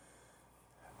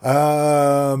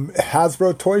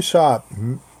 Hasbro Toy Shop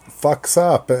fucks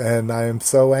up, and I am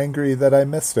so angry that I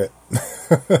missed it.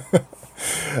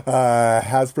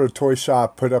 Hasbro Toy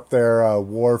Shop put up their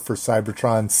War for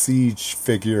Cybertron Siege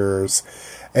figures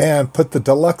and put the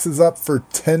deluxes up for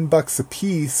 $10 a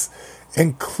piece,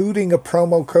 including a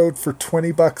promo code for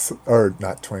 $20, or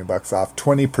not $20 off,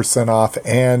 20% off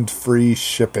and free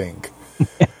shipping.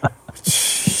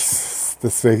 Jeez,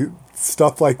 this thing,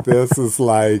 stuff like this is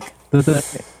like...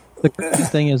 The crazy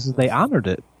thing is they honored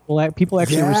it. Well, people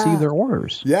actually received their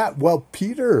orders. Yeah, well,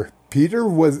 Peter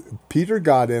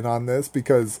got in on this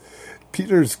because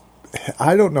Peter's,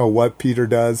 I don't know what Peter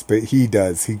does, but he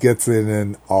does. He gets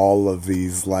in all of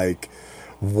these like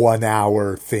 1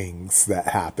 hour things that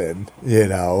happen, you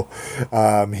know.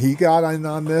 He got in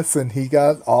on this, and he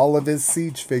got all of his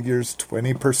Siege figures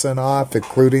 20% off,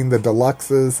 including the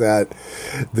deluxes.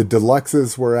 The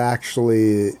deluxes were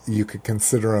actually, you could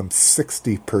consider them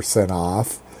 60%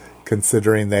 off,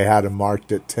 considering they had them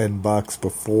marked at $10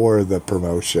 before the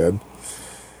promotion.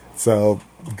 So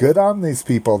good on these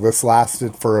people. This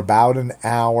lasted for about an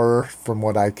hour, from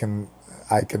what I can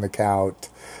account.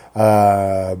 They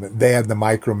had the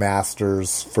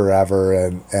MicroMasters forever,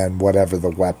 and whatever the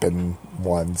weapon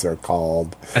ones are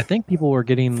called. I think people were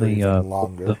getting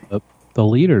longer. The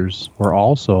leaders were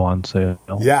also on sale.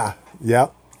 Yeah,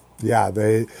 yep. Yeah,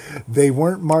 they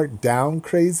weren't marked down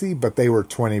crazy, but they were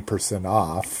 20%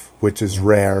 off, which is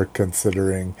rare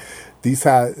considering these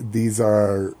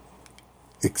are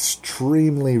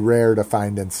extremely rare to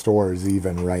find in stores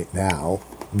even right now,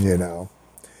 you know.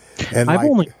 And I've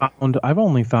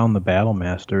only found the Battle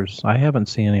Masters. I haven't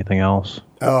seen anything else.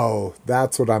 Oh,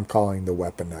 that's what I'm calling the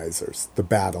weaponizers, the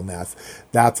Battle Masters.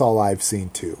 That's all I've seen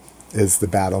too, is the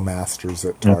Battle Masters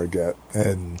at Target,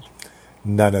 and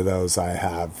none of those I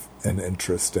have an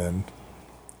interest in.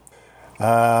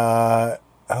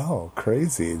 Oh,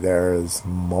 crazy! There's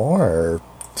more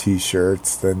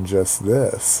T-shirts than just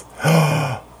this.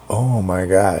 Oh my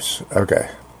gosh! Okay,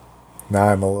 now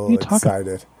I'm a little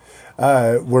excited.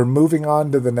 We're moving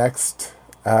on to the next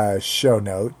show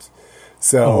note.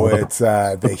 So it's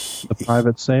the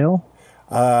private sale?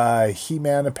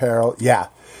 He-Man apparel. Yeah.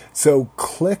 So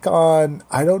click on,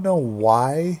 I don't know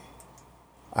why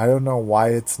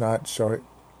it's not showing.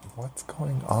 What's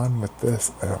going on with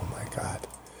this? Oh my God.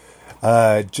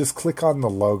 Just click on the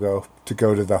logo to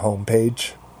go to the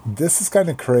homepage. This is kind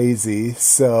of crazy.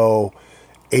 So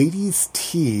 80s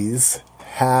Tees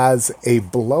has a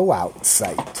blowout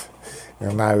site.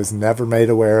 And I was never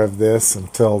made aware of this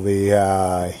until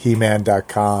the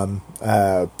He-Man.com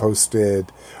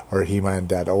posted, or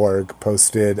He-Man.org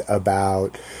posted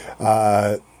about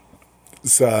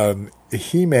some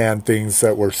He-Man things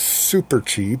that were super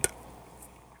cheap.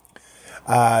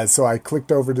 So I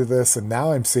clicked over to this, and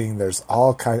now I'm seeing there's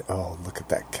all kind. Oh, look at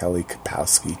that Kelly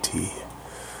Kapowski tee.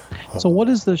 So what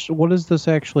is this? What does this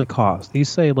actually cost? These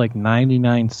say like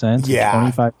 99 cents. Yeah.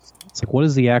 25. It's like, what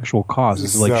is the actual cost?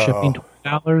 Is it like shipping $20?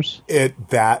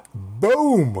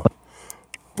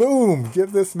 Boom!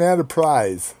 Give this man a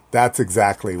prize. That's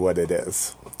exactly what it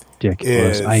is.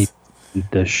 Ridiculous. I hate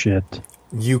this shit.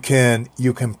 You can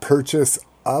purchase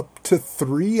up to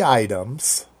 3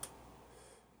 items,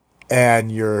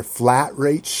 and your flat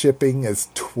rate shipping is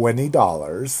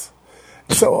 $20.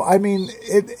 So I mean,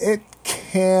 it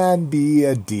can be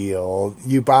a deal.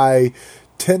 You buy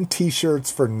 10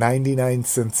 T-shirts for 99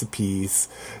 cents a piece,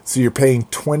 so you're paying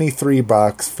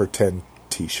 $23 for 10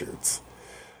 T-shirts.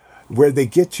 Where they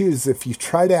get you is if you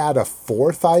try to add a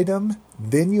 4th item,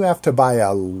 then you have to buy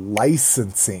a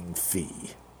licensing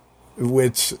fee,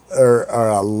 or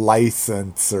a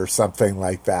license or something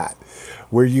like that,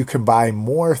 where you can buy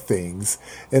more things,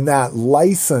 and that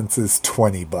license is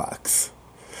 $20.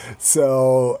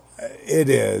 So it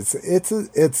is.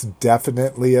 It's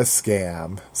definitely a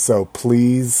scam. So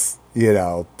please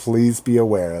Please be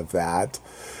aware of that.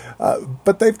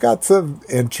 But they've got some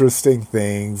interesting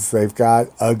things. They've got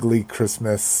ugly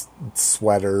Christmas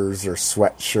sweaters or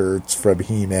sweatshirts from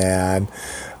He-Man.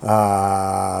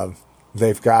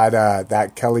 They've got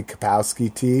that Kelly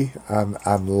Kapowski tee.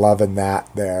 I'm loving that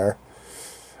there.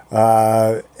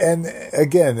 And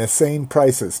again, the same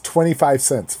prices, 25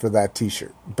 cents for that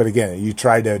t-shirt. But again, you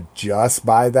try to just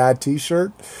buy that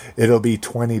t-shirt, it'll be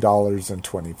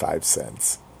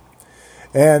 $20.25.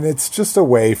 And it's just a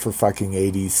way for fucking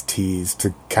 80s tees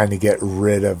to kind of get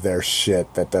rid of their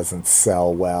shit that doesn't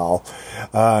sell well.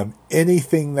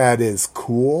 Anything that is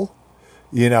cool,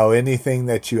 anything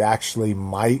that you actually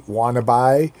might want to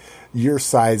buy, your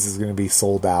size is going to be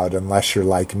sold out unless you're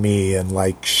like me and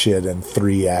like shit in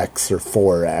 3X or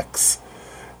 4X,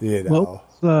 Well,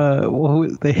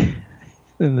 they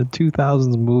in the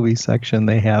 2000s movie section,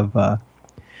 they have a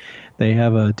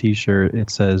t-shirt. It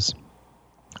says,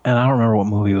 and I don't remember what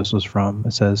movie this was from.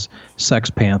 It says, Sex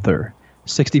Panther.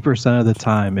 60% of the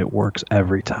time, it works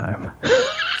every time.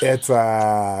 It's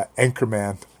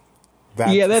Anchorman.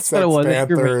 That's what it was.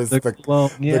 Panther is the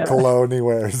cologne, the cologne he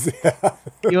wears.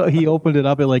 Yeah. He opened it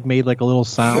up. It made a little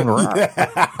sound.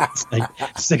 It's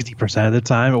 60% of the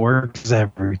time, it works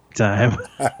every time.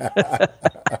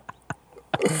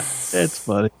 It's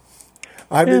funny.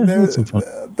 I mean, there's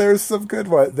some good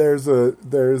ones. There's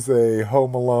a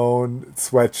Home Alone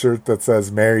sweatshirt that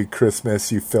says "Merry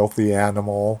Christmas, you filthy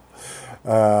animal."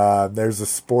 There's a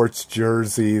sports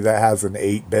jersey that has an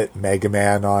 8-bit Mega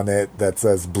Man on it that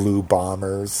says Blue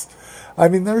Bombers. I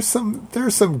mean, there's some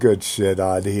good shit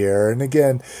on here. And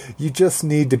again, you just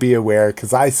need to be aware,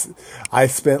 because I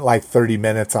spent like 30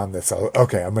 minutes on this. So,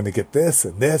 okay, I'm going to get this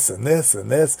and this and this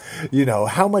and this.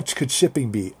 How much could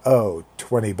shipping be? Oh,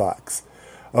 $20.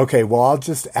 Okay, well, I'll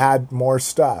just add more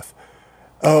stuff.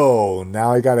 Oh,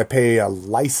 now I got to pay a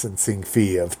licensing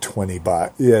fee of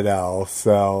 $20,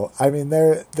 So, I mean,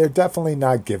 they're definitely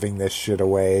not giving this shit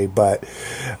away, but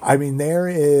I mean, there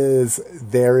is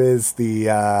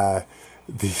the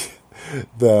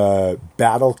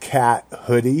Battle Cat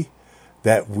hoodie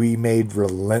that we made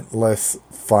relentless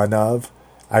fun of.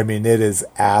 I mean, it is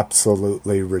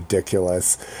absolutely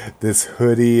ridiculous. This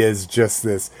hoodie is just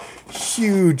this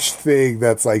huge thing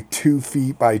that's like 2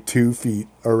 feet by 2 feet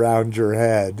around your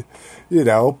head,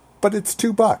 but it's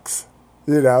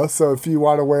 $2, so if you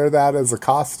want to wear that as a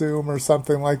costume or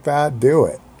something like that, do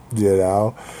it,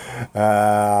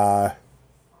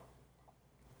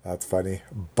 that's funny.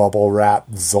 Bubble wrap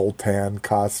Zoltan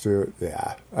costume.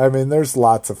 Yeah. I mean, there's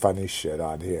lots of funny shit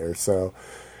on here, so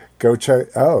go check.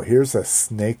 Oh, here's a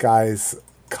Snake Eyes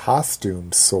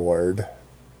costume sword.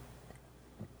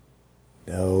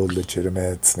 No,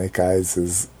 legitimate. Snake Eyes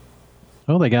is...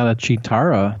 Oh, they got a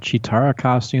Chitara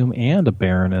costume and a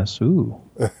Baroness. Ooh.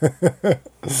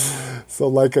 So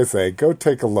like I say, go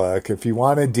take a look. If you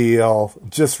want a deal,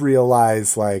 just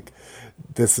realize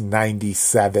this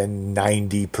 97,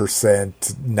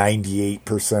 90%,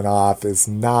 98% off is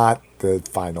not the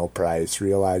final price.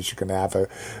 Realize you're going to have a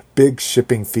big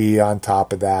shipping fee on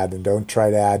top of that, and don't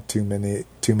try to add too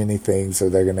many things, or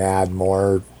they're going to add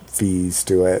more fees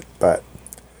to it. But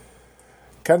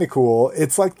kind of cool.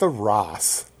 It's like the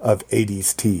Ross of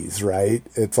 80s tees, right?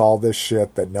 It's all this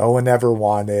shit that no one ever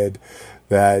wanted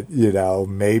that,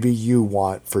 maybe you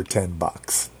want for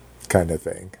 $10 kind of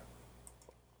thing.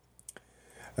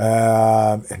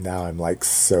 And now I'm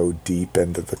so deep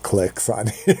into the clicks on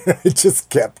here. I just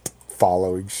kept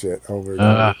following shit over and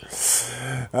over.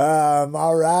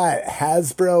 All right.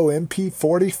 Hasbro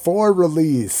MP44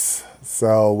 release.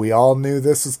 So we all knew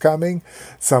this was coming.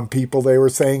 Some people, they were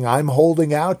saying, I'm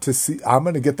holding out to see, I'm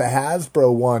going to get the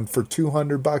Hasbro one for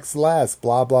 $200 less,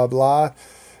 blah, blah, blah.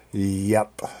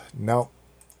 Yep. Nope.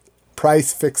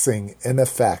 Price fixing in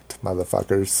effect,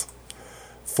 motherfuckers.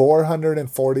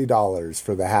 $440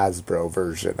 for the Hasbro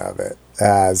version of it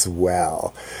as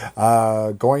well.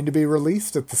 Going to be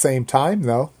released at the same time,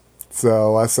 though,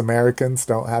 so us Americans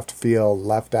don't have to feel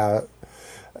left out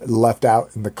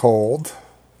in the cold.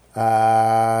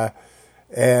 And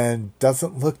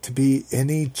doesn't look to be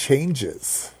any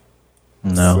changes.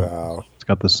 No, so, it's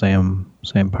got the same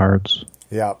parts.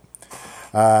 Yep.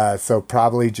 So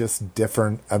probably just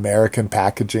different American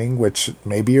packaging, which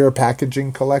maybe you're a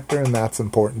packaging collector and that's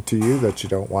important to you, that you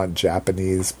don't want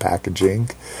Japanese packaging.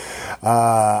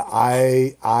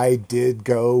 I did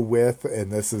go with, and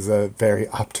this is a very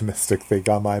optimistic thing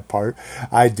on my part,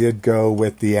 I did go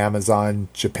with the Amazon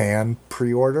Japan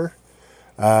pre-order,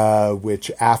 which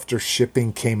after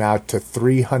shipping came out to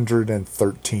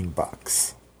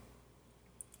 $313.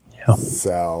 Yeah.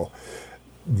 So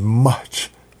much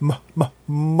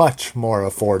much more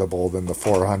affordable than the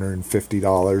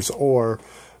 $450 or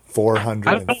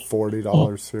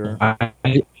 $440 here. I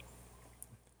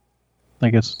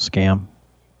think it's a scam.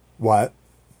 What?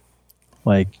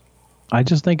 Like, I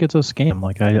just think it's a scam.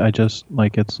 Like, I just,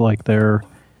 like, it's like they're,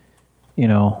 you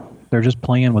know, they're just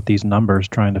playing with these numbers,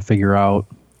 trying to figure out,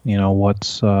 you know,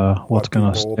 what's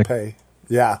going to stick. Pay.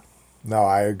 Yeah. No,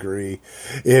 I agree.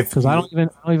 Because I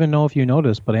don't even know if you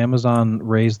noticed, but Amazon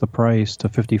raised the price to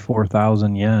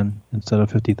 54,000 yen instead of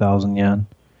 50,000 yen.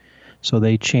 So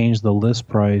they changed the list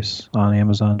price on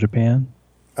Amazon Japan.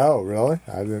 Oh, really?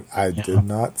 I did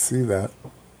not see that.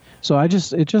 So it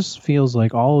just feels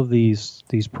like all of these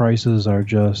prices are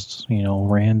just, you know,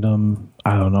 random.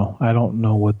 I don't know. I don't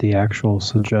know what the actual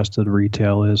suggested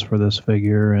retail is for this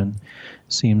figure, and it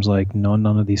seems like none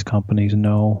of these companies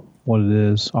know what it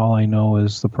is. All I know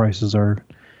is the prices are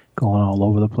going all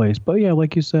over the place. But yeah,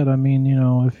 like you said, I mean, you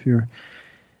know, if you're,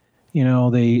 you know,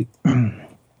 they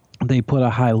put a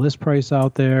high list price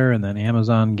out there, and then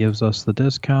Amazon gives us the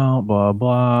discount, blah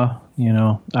blah. You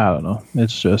know, I don't know.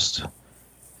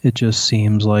 It just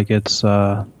seems like it's,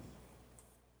 I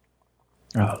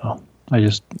don't know. I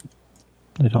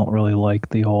don't really like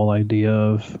the whole idea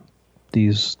of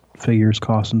these figures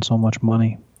costing so much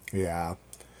money. Yeah.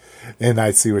 And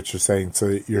I see what you're saying.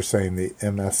 So you're saying the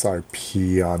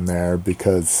MSRP on there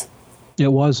because...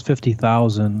 It was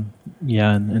 50,000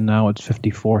 yen, and now it's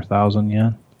 54,000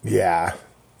 yen. Yeah.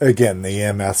 Again, the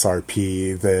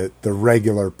MSRP, the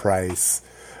regular price...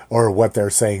 or what they're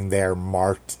saying their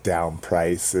marked down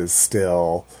price is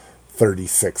still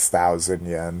 36,000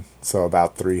 yen, so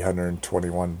about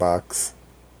 $321.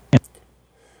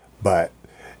 But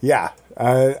yeah,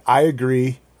 I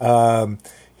agree.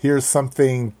 Here's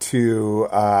something to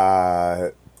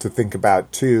think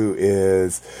about too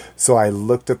is, so I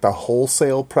looked at the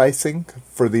wholesale pricing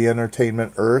for the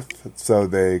Entertainment Earth, so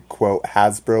the quote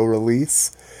Hasbro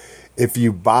release. If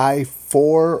you buy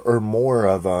 4 or more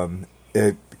of them,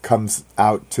 it comes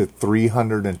out to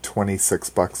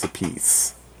 $326 a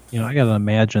piece. You know, I gotta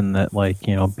imagine that, like,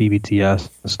 you know, BBTS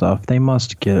and stuff, they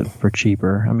must get it for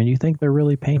cheaper. I mean, you think they're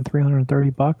really paying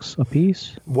 $330 a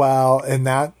piece? Well, and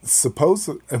that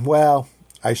well,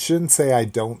 I shouldn't say I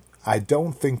don't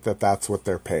think that that's what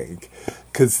they're paying,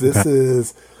 because this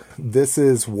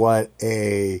is what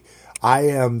I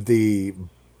am the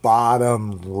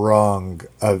bottom rung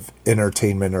of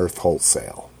Entertainment Earth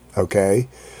wholesale. Okay.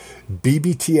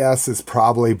 BBTS is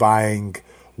probably buying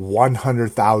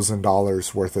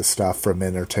 $100,000 worth of stuff from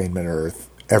Entertainment Earth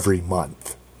every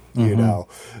month, you know,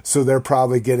 so they're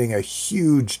probably getting a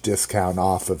huge discount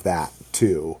off of that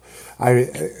too.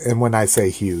 And when I say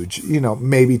huge, you know,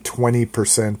 maybe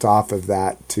 20% off of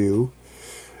that too,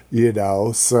 you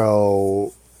know,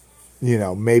 so, you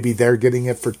know, maybe they're getting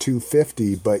it for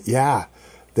 $250, but yeah,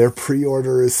 their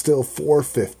pre-order is still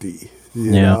 $450.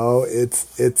 You know,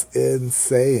 it's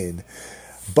insane.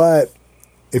 But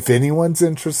if anyone's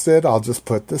interested, I'll just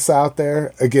put this out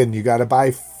there. Again, you got to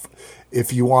buy,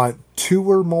 if you want 2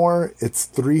 or more, it's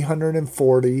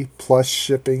 $340 plus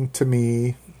shipping to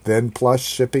me, then plus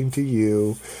shipping to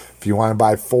you. If you want to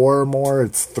buy 4 or more,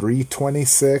 it's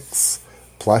 $326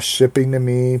 plus shipping to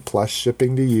me, plus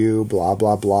shipping to you, blah,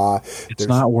 blah, blah. It's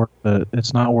not worth it.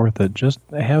 It's not worth it. Just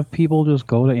have people just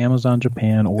go to Amazon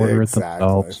Japan, order it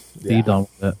themselves, be done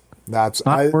with it. That's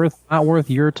not worth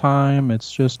your time.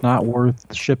 It's just not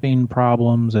worth shipping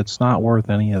problems. It's not worth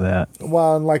any of that.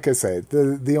 Well, and like I say,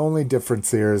 the only difference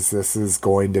here is this is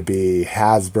going to be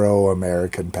Hasbro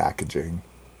American packaging.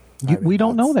 We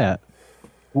don't know that.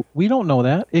 We don't know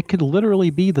that. It could literally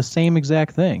be the same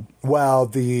exact thing. Well,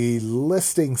 the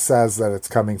listing says that it's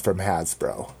coming from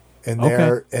Hasbro,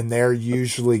 and they're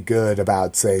usually good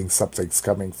about saying something's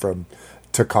coming from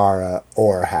Takara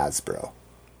or Hasbro.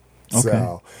 Okay.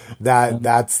 So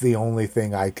that's the only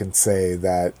thing I can say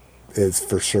that is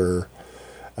for sure.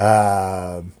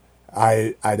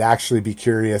 I'd actually be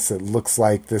curious. It looks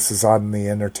like this is on the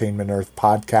Entertainment Earth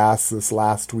podcast this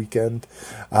last weekend.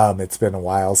 It's been a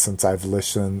while since I've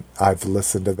listened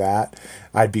to that.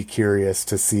 I'd be curious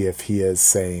to see if he is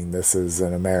saying this is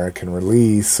an American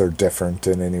release or different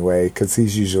in any way, because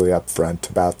he's usually upfront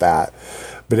about that.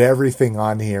 But everything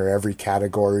on here, every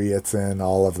category it's in,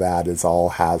 all of that is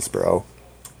all Hasbro.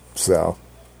 So,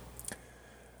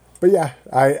 but yeah,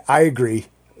 I agree.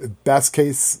 Best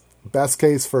case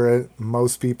for it,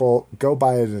 most people, go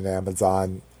buy it in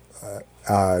Amazon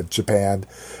Japan.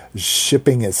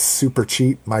 Shipping is super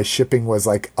cheap. My shipping was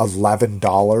like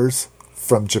 $11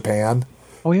 from Japan.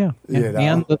 Oh yeah,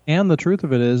 and the truth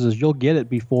of it is you'll get it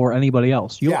before anybody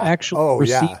else. You'll actually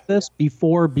receive this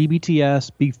before BBTS,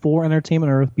 before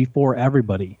Entertainment Earth, before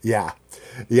everybody. Yeah.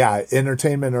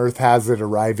 Entertainment Earth has it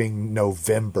arriving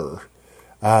November.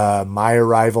 My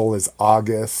arrival is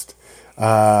August.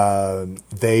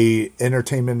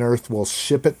 Entertainment Earth will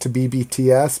ship it to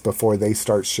BBTS before they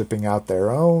start shipping out their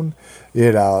own.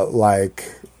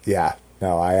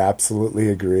 No, I absolutely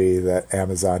agree that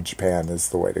Amazon Japan is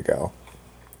the way to go.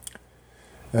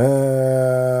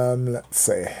 Let's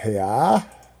see. Yeah.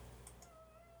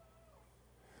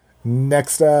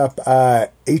 Next up,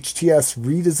 HTS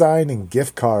redesign and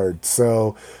gift cards.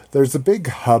 So there's a big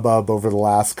hubbub over the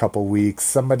last couple weeks.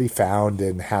 Somebody found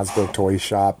in Hasbro Toy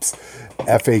Shop's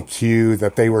FAQ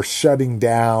that they were shutting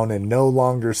down and no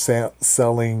longer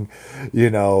selling,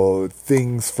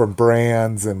 things from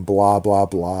brands and blah, blah,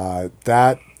 blah.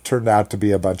 That turned out to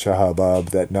be a bunch of hubbub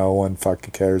that no one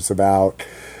fucking cares about.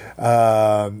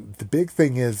 The big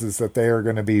thing is that they are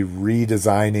going to be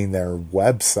redesigning their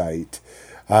website.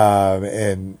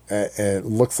 And it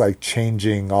looks like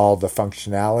changing all the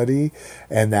functionality,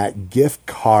 and that gift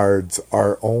cards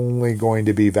are only going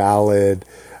to be valid.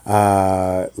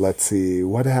 Let's see,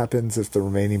 what happens if the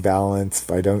remaining balance,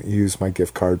 if I don't use my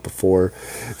gift card before.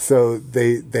 So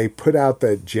they put out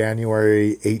that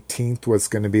January 18th was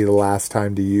going to be the last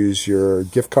time to use your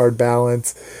gift card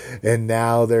balance. And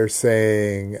now they're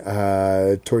saying,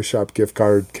 Toy Shop gift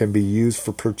card can be used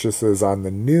for purchases on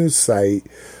the news site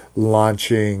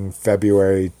launching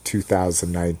February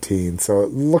 2019. So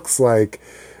it looks like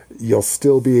you'll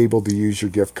still be able to use your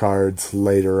gift cards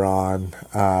later on.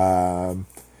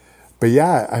 But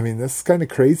yeah, I mean, this is kind of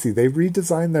crazy. They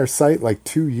redesigned their site like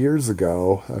 2 years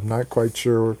ago. I'm not quite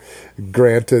sure.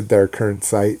 Granted, their current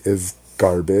site is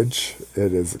garbage.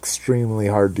 It is extremely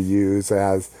hard to use. It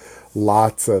has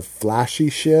lots of flashy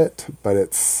shit, but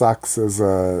it sucks as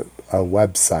a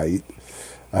website,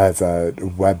 as a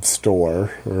web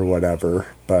store or whatever.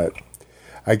 But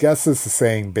I guess this is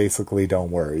saying basically, don't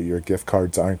worry, your gift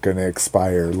cards aren't going to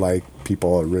expire like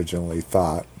people originally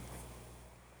thought.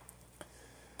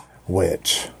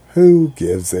 Which, who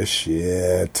gives a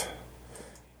shit?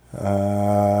 Yep.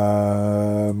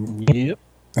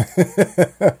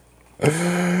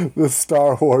 The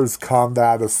Star Wars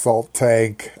Combat Assault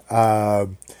Tank.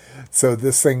 So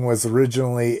this thing was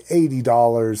originally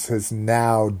 $80, has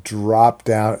now dropped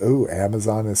down. Ooh,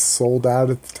 Amazon is sold out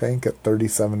at the tank at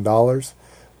 $37.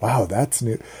 Wow, that's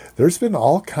new. There's been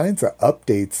all kinds of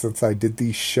updates since I did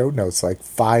these show notes like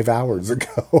 5 hours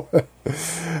ago.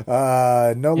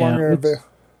 No longer available.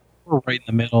 We're right in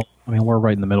the middle. I mean, we're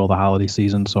right in the middle of the holiday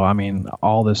season. So, I mean,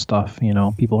 all this stuff,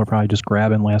 people are probably just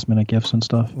grabbing last minute gifts and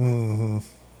stuff. Mm-hmm.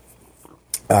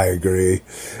 I agree.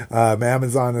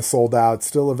 Amazon is sold out,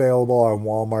 still available on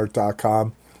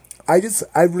Walmart.com.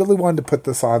 I really wanted to put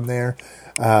this on there.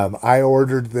 I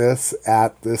ordered this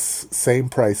at this same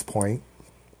price point.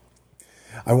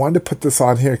 I wanted to put this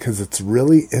on here because it's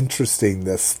really interesting.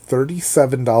 This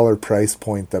 $37 price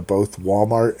point that both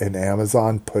Walmart and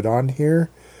Amazon put on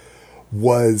here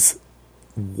was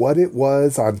what it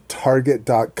was on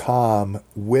Target.com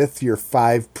with your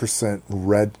 5%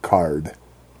 red card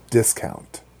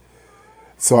discount.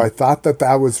 So I thought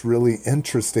that was really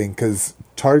interesting because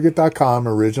Target.com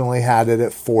originally had it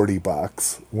at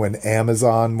 $40 when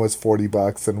Amazon was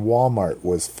 $40 and Walmart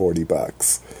was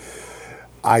 $40.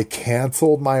 I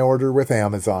canceled my order with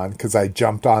Amazon because I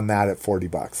jumped on that at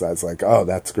 $40. I was like, oh,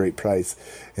 that's a great price.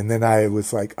 And then I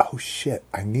was like, oh shit,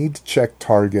 I need to check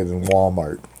Target and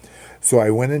Walmart. So I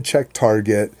went and checked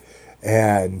Target,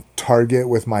 and Target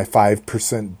with my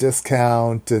 5%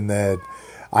 discount, and then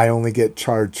I only get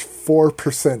charged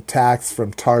 4% tax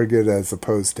from Target as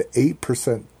opposed to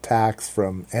 8% tax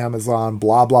from Amazon,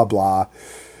 blah, blah, blah.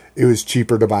 It was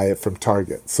cheaper to buy it from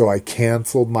Target. So I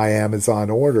canceled my Amazon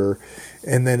order.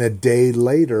 And then a day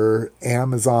later,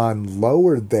 Amazon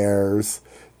lowered theirs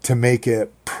to make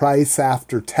it price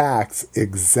after tax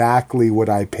exactly what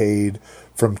I paid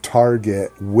from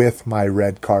Target with my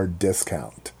red card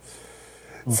discount.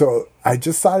 So I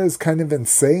just thought it was kind of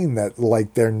insane that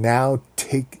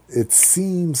it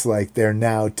seems like they're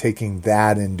now taking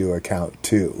that into account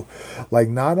too. Like,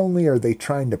 not only are they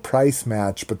trying to price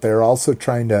match, but they're also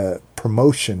trying to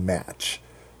promotion match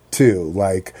too.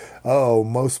 Like, oh,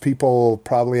 most people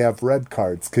probably have red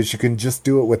cards because you can just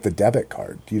do it with the debit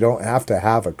card. You don't have to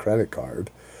have a credit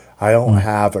card. I don't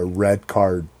have a red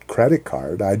card credit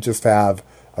card. I just have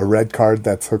a red card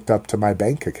that's hooked up to my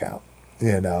bank account,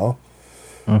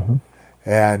 Mm-hmm.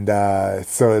 And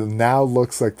so it now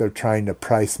looks like they're trying to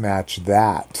price match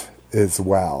that as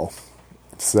well.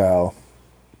 So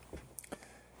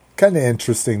kind of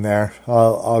interesting there.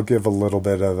 I'll give a little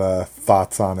bit of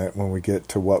thoughts on it when we get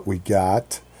to what we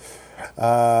got.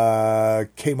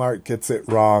 Kmart gets it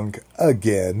wrong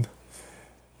again.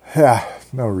 Yeah,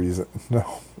 no reason.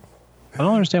 No. I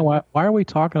don't understand why are we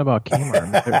talking about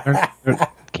Kmart?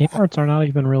 Kmarts are not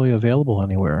even really available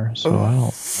anywhere, so I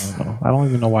don't know. I don't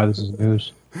even know why this is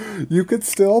news. You could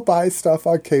still buy stuff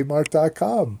on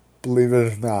Kmart.com, believe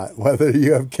it or not, whether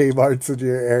you have Kmarts in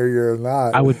your area or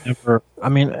not. I would never. I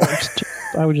mean,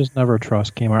 I would just never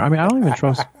trust Kmart. I mean, I don't even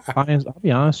trust buying. I'll be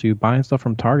honest with you, buying stuff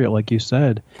from Target, like you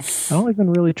said, I don't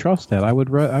even really trust that. I would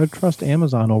trust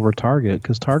Amazon over Target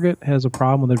because Target has a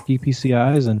problem with their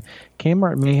DPCIs, and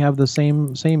Kmart may have the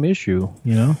same issue.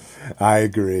 You know. I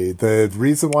agree. The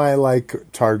reason why I like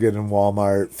Target and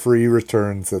Walmart, free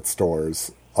returns at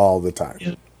stores all the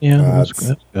time. Yeah, that's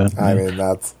good. I mean,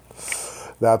 that's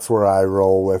where I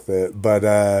roll with it. But,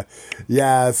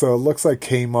 so it looks like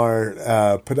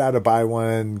Kmart put out a buy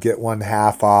one, get one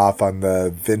half off on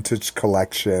the vintage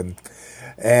collection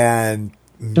and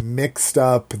mixed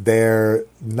up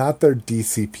not their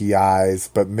DCPIs,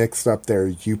 but mixed up their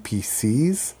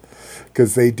UPCs.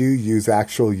 Because they do use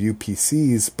actual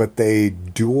UPCs, but they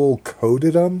dual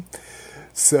coded them.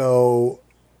 So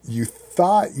you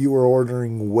thought you were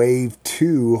ordering Wave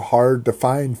 2 hard to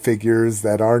find figures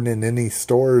that aren't in any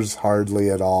stores hardly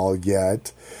at all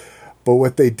yet. But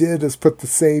what they did is put the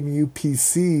same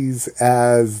UPCs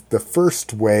as the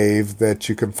first wave that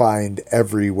you can find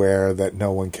everywhere that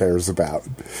no one cares about.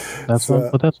 That's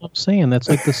what I'm saying. That's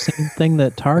like the same thing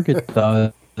that Target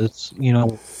does. It's,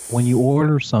 when you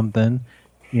order something,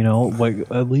 like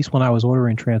at least when I was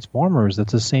ordering Transformers,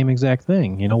 that's the same exact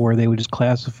thing, where they would just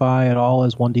classify it all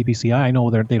as one DPCI. I know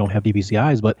they don't have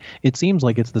DPCIs, but it seems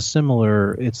like it's the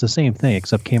same thing,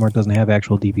 except Kmart doesn't have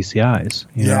actual DPCIs.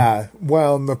 Yeah,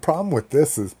 well, and the problem with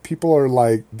this is people are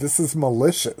like, this is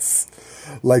malicious.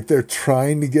 Like they're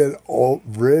trying to get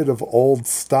rid of old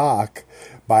stock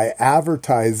by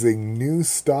advertising new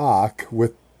stock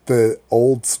with the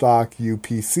old stock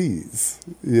UPCs,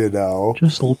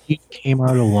 Just leave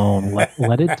Kmart alone.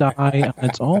 Let it die on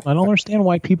its own. I don't understand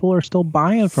why people are still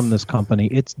buying from this company.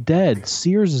 It's dead.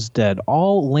 Sears is dead.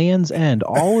 All Land's End.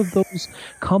 All of those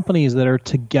companies that are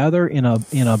together in a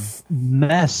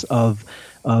mess of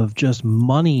just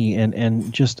money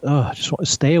and just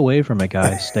stay away from it,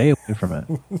 guys. Stay away from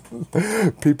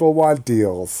it. People want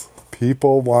deals.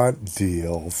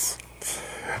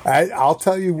 I'll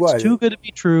tell you what. It's too good to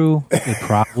be true. It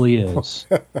probably is.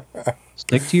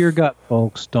 Stick to your gut,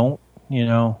 folks. Don't,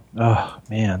 oh,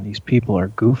 man, these people are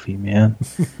goofy, man.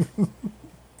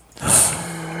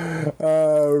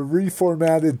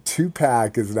 Reformatted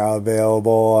 2-pack is now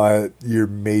available at your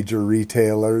major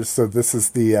retailers. So this is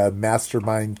the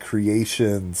Mastermind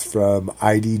Creations from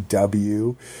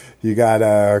IDW. You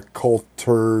got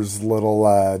Coulter's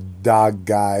little dog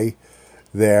guy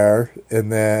there, and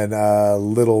then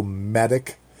little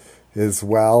medic as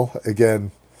well.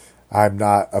 Again, I'm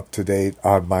not up to date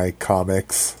on my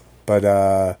comics, but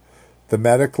the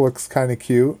medic looks kind of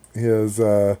cute. He has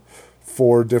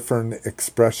 4 different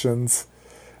expressions.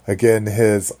 Again,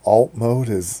 his alt mode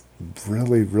is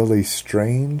really, really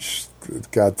strange. It's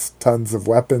got tons of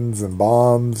weapons and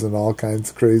bombs and all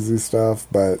kinds of crazy stuff,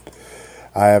 but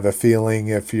I have a feeling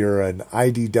if you're an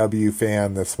IDW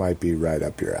fan, this might be right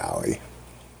up your alley.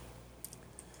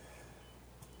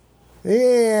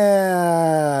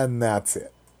 And that's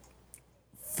it.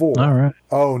 4. All right.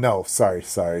 Oh, no. Sorry.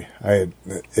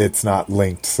 It's not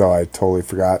linked, so I totally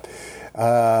forgot.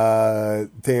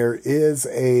 There is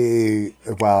I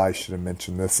should have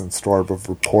mentioned this in Store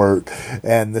Report,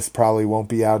 and this probably won't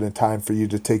be out in time for you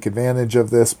to take advantage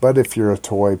of this, but if you're a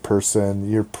toy person,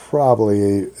 you're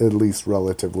probably at least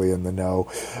relatively in the know.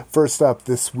 First up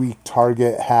this week,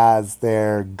 Target has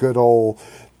their good old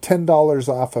 $10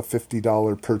 off a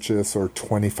 $50 purchase or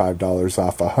 $25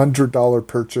 off a $100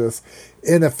 purchase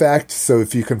in effect. So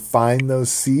if you can find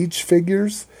those Siege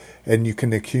figures and you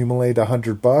can accumulate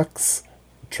 $100,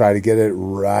 try to get it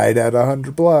right at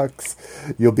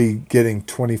 $100. You'll be getting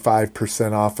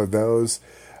 25% off of those.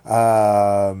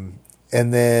 And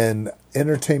then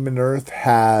Entertainment Earth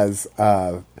has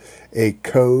a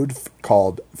code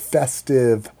called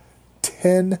Festive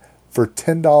 10 for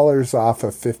 $10 off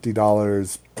of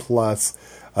 $50 plus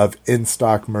of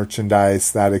in-stock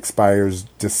merchandise. That expires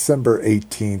December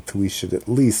 18th. We should at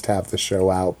least have the show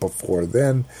out before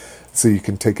then, so you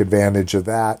can take advantage of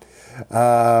that.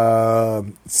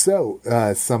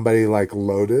 Somebody like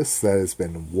Lotus that has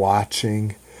been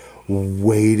waiting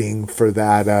for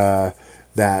that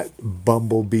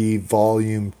Bumblebee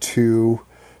Volume 2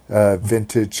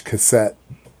 vintage cassette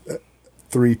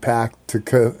 3-pack to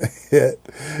hit,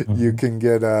 you can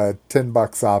get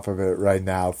 $10 off of it right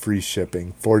now, free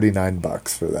shipping,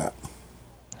 $49 for that.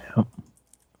 Yep.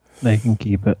 They can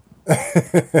keep it.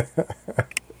 The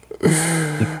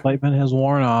excitement has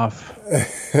worn off.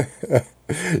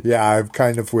 Yeah, I'm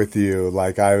kind of with you.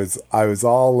 Like I was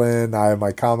all in. I have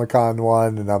my Comic-Con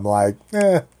one, and I'm like,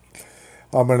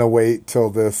 I'm gonna wait till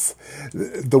this.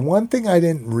 The one thing I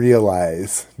didn't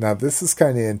realize. Now this is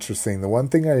kind of interesting. The one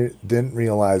thing I didn't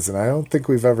realize, and I don't think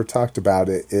we've ever talked about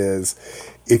it, is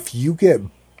if you get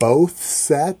both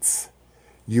sets,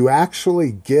 you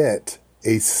actually get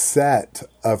a set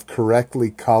of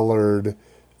correctly colored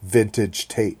vintage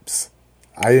tapes.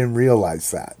 I didn't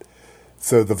realize that.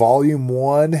 So the volume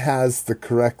 1 has the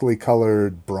correctly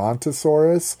colored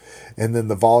Brontosaurus, and then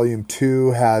the volume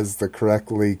 2 has the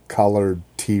correctly colored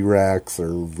T-Rex or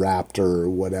Raptor or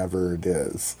whatever it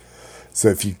is. So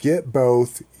if you get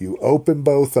both, you open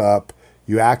both up,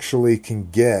 you actually can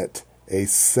get a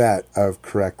set of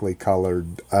correctly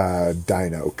colored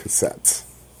Dino cassettes.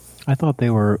 I thought they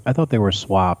were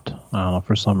swapped. I don't know,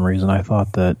 for some reason. I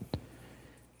thought that,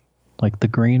 like the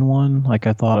green one, like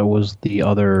I thought it was the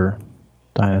other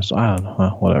dinosaur. I don't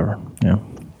know. Whatever. Yeah.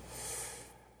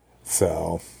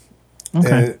 So,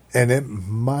 okay. and it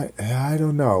might. I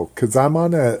don't know, because I'm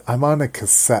on a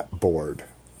cassette board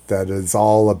that is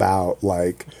all about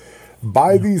like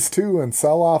buy these two and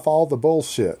sell off all the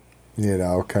bullshit,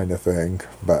 kind of thing.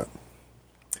 But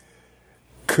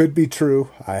could be true.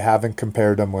 I haven't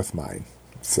compared them with mine.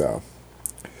 So,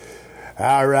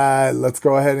 all right, let's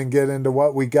go ahead and get into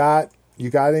what we got. You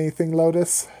got anything,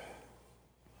 Lotus?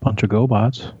 Bunch of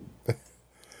GoBots.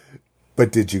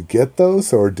 But did you get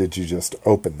those, or did you just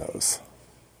open those?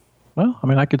 Well, I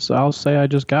mean, I'll say I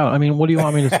just got it. I mean, what do you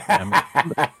want me to say?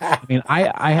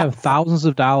 I have thousands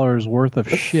of dollars worth of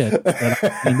shit.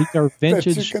 These are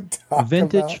vintage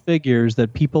figures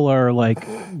that people are like,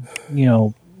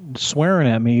 swearing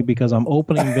at me because I'm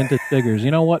opening vintage figures.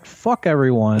 You know what? Fuck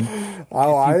everyone.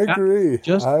 Oh, I agree.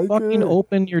 Just fucking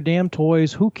open your damn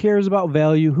toys. Who cares about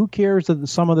value? Who cares that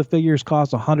some of the figures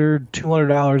cost $100,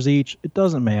 $200 each? It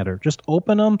doesn't matter. Just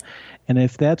open them, and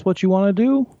if that's what you want to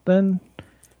do, then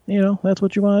that's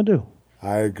what you want to do.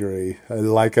 I agree.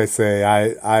 Like I say,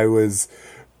 I was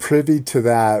privy to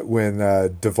that when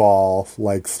Duvall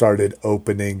started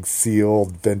opening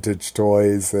sealed vintage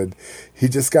toys, and he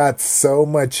just got so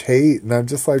much hate, and I'm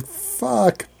just like,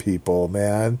 fuck people,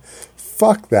 man.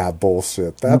 Fuck that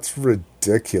bullshit. That's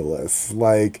ridiculous.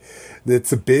 Like,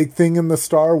 it's a big thing in the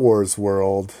Star Wars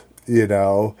world,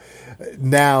 Now,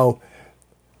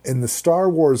 in the Star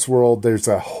Wars world, there's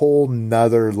a whole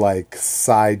nother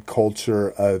side culture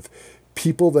of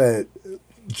people that,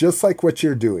 just like what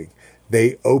you're doing,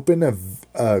 they open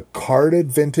a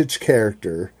carded vintage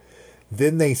character,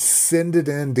 then they send it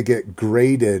in to get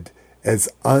graded as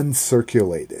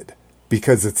uncirculated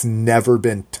because it's never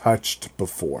been touched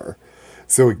before.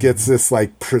 So it gets this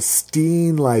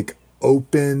pristine,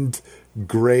 opened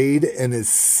grade and is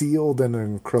sealed in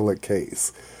an acrylic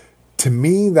case. To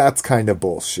me, that's kind of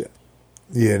bullshit,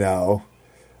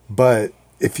 But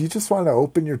if you just want to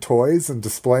open your toys and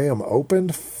display them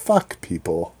opened, fuck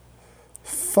people.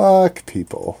 Fuck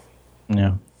people.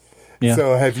 Yeah. Yeah.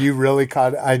 So have you really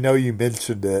caught, I know you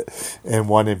mentioned it in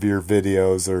one of your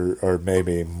videos or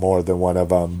maybe more than one of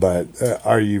them, but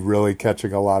are you really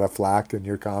catching a lot of flack in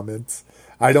your comments?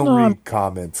 I don't read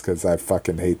comments because I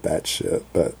fucking hate that shit,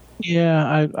 but.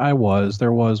 Yeah, I was.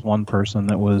 There was one person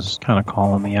that was kind of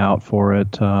calling me out for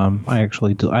it. I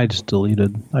just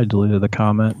deleted the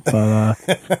comment, but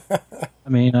I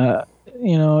mean,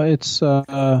 it's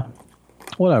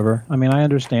whatever. I mean, I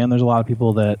understand there's a lot of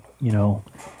people that,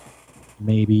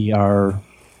 maybe are,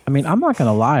 I mean, I'm not going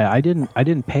to lie. I didn't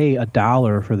pay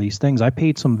 $1 for these things. I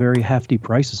paid some very hefty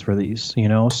prices for these,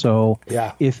 so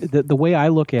yeah. If the way I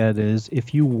look at it is,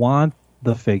 if you want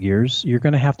the figures, you're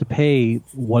going to have to pay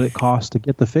what it costs to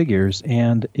get the figures.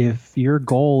 And if your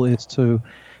goal is to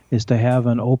have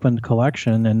an opened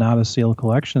collection and not a sealed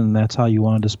collection, that's how you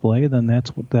want to display, then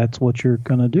that's what you're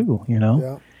going to do,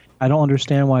 Yeah. I don't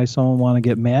understand why someone want to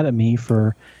get mad at me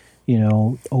for,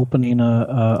 opening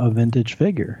a vintage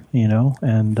figure,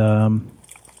 and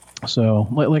so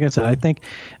like I said, I think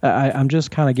I'm just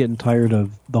kind of getting tired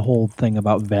of the whole thing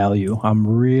about value. I'm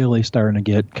really starting to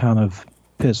get kind of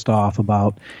pissed off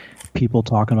about people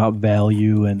talking about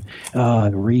value and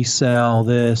resell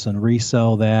this and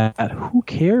resell that. Who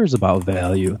cares about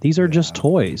value? These are just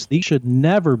toys. These should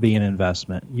never be an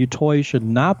investment. Your toys should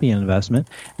not be an investment.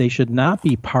 They should not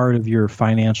be part of your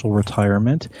financial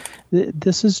retirement.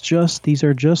 These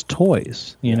are just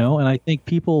toys, you know? And I think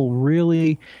people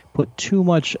really put too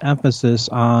much emphasis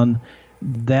on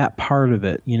that part of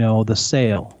it, you know, the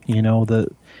sale, you know,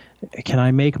 can I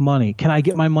make money? Can I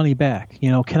get my money back? You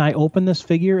know, can I open this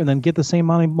figure and then get the same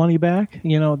money back?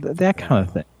 You know, that kind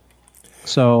of thing.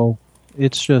 So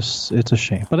it's a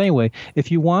shame. But anyway, if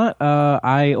you want,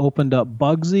 I opened up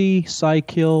Bugsy,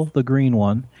 Psykill, the green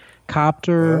one,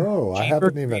 Copter. Oh, I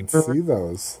haven't even seen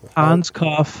those. Hans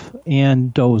Cuff,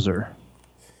 and Dozer.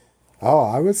 Oh,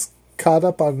 I was caught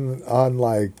up on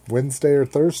like Wednesday or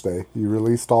Thursday. You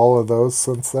released all of those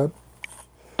since then?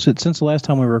 Since the last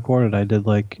time we recorded, I did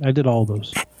all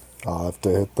those. I'll have to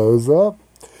hit those up.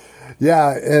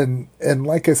 Yeah, and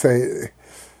like I say,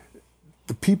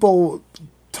 the people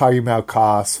talking about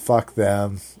costs, fuck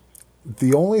them.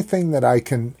 The only thing that I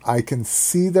can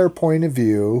see their point of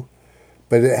view,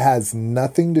 but it has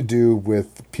nothing to do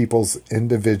with people's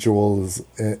individual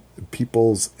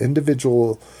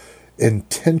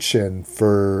intention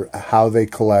for how they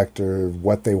collect or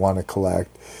what they want to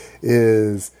collect,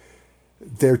 is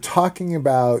they're talking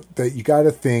about that you got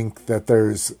to think that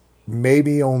there's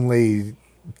maybe only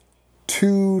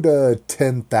 2 to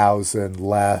 10,000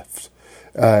 left,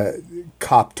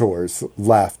 Coptors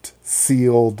left,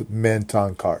 sealed, mint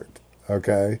on card.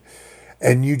 Okay.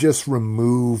 And you just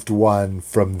removed one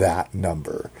from that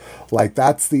number. Like,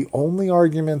 that's the only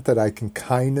argument that I can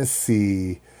kind of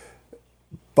see,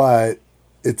 but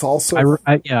it's also I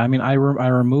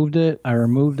removed it,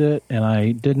 and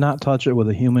I did not touch it with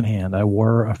a human hand. I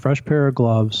wore a fresh pair of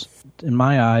gloves. In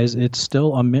my eyes, it's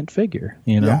still a mint figure,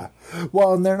 you know? Yeah.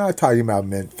 Well, and they're not talking about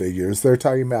mint figures. They're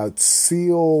talking about a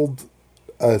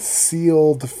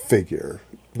sealed figure.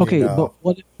 Okay, but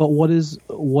what is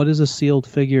a sealed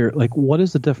figure? Like, what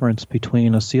is the difference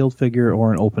between a sealed figure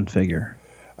or an open figure?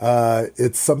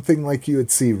 It's something like you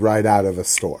would see right out of a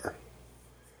store.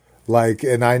 Like,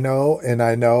 and I know,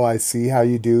 I see how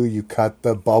you do. You cut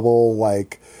the bubble,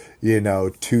 like, you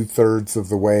know, 2/3 of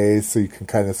the way so you can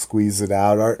kind of squeeze it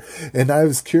out. And I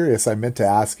was curious, I meant to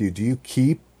ask you, do you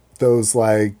keep those,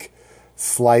 like,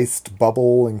 sliced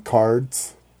bubble and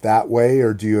cards that way,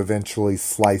 or do you eventually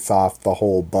slice off the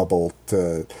whole bubble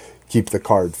to keep the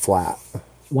card flat?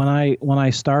 When I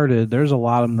started, there's a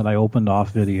lot of them that I opened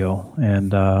off video,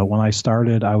 and when I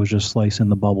started, I was just slicing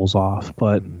the bubbles off.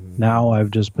 But now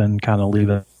I've just been kind of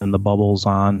leaving the bubbles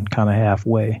on kind of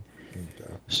halfway.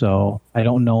 Okay. So I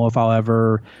don't know if I'll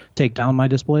ever take down my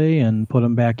display and put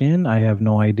them back in. I have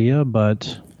no idea,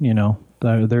 but you know,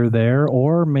 they're there.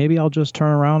 Or maybe I'll just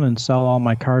turn around and sell all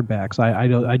my card backs.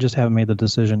 I just haven't made the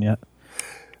decision yet.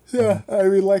 Yeah, I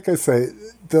mean, like I say,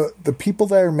 the people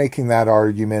that are making that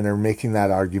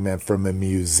argument from a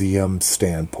museum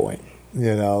standpoint.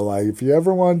 You know, like, if you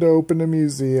ever wanted to open a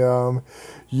museum,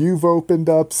 you've opened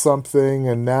up something,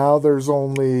 and now there's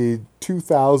only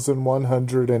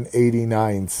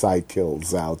 2,189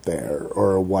 Psykills out there,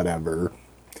 or whatever.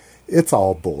 It's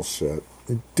all bullshit.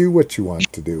 Do what you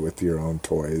want to do with your own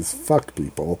toys. Fuck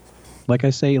people. Like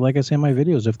I say in my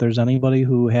videos, if there's anybody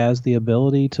who has the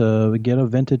ability to get a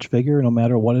vintage figure, no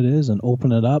matter what it is, and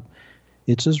open it up,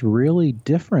 it's just really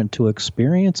different to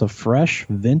experience a fresh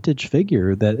vintage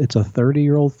figure. That it's a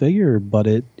 30-year-old figure, but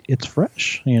it's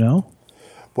fresh, you know?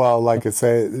 Well, like I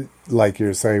say, like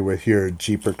you're saying with your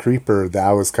Jeeper Creeper,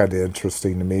 that was kind of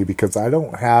interesting to me because I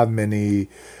don't have many.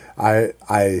 I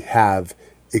have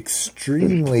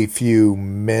extremely few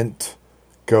mint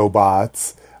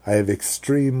GoBots. I have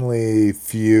extremely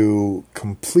few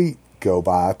complete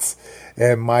GoBots,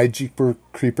 and my Jeeper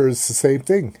Creeper is the same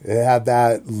thing. It had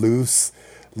that loose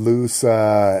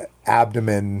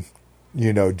abdomen,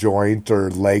 you know, joint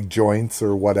or leg joints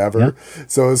or whatever. Yeah.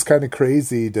 So it was kind of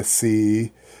crazy to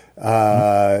see,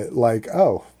 like,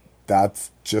 oh, that's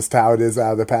just how it is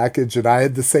out of the package. And I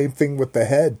had the same thing with the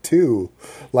head too.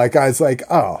 Like, I was like,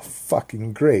 oh,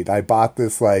 fucking great. I bought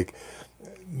this like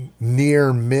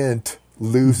near mint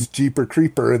loose Jeeper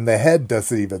Creeper, and the head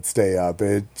doesn't even stay up.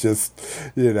 It just,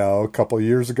 you know, a couple of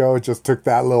years ago, it just took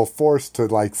that little force to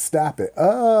like snap it.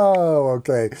 Oh,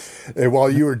 okay. And while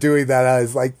you were doing that, I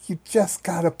was like, you just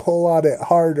got to pull on it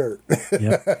harder.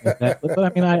 Yeah, exactly. But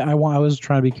I mean, I was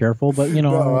trying to be careful, but you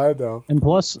know, no, I know. And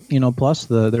plus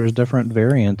there's different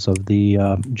variants of the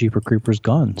Jeeper Creeper's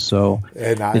gun. So,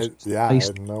 and I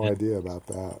had no idea about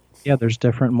that. Yeah, there's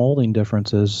different molding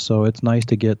differences, so it's nice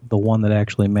to get the one that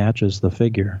actually matches the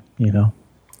figure, you know.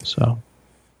 So,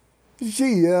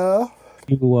 Yeah.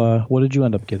 What did you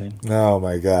end up getting? Oh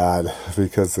my god!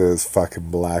 Because it was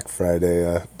fucking Black Friday,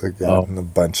 I got a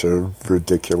bunch of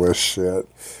ridiculous shit.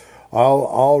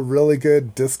 All really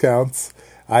good discounts.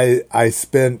 I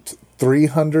spent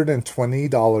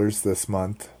 $320 this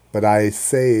month, but I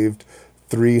saved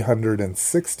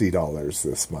 $360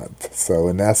 this month. So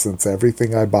in essence,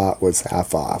 everything I bought was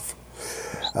half off.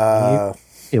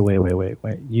 Wait.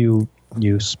 You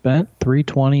spent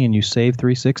 $320 and you saved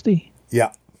 $360?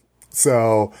 Yeah.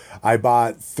 So I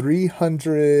bought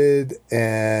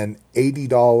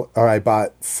 $380, or I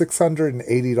bought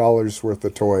 $680 worth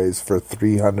of toys for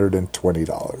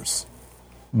 $320.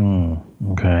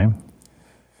 Okay.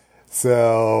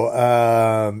 So,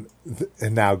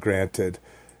 and now granted,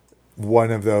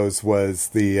 one of those was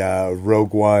the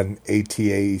Rogue One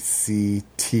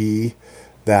ATACT,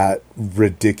 that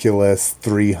ridiculous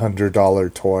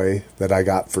 $300 toy that I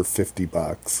got for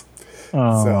 $50.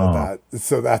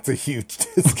 So that's a huge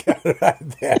discount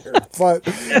right there. But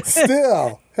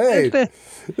still, hey,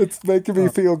 it's making me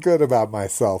feel good about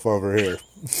myself over here.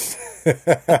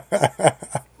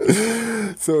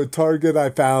 So at Target, I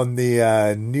found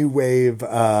the new wave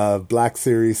Black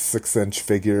Series 6-inch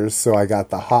figures. So I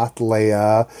got the Hoth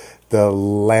Leia, the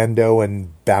Lando and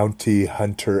Bounty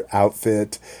Hunter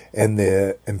outfit, and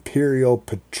the Imperial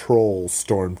Patrol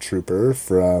Stormtrooper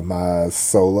from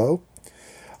Solo.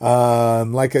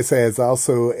 Like I say, I was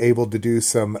also able to do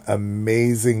some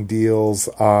amazing deals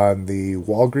on the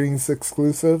Walgreens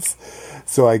exclusives.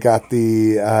 So I got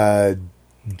the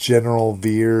General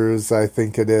Veers, I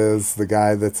think it is, the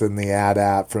guy that's in the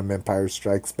AT-AT from Empire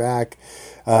Strikes Back.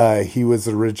 He was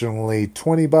originally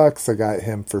 $20. I got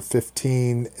him for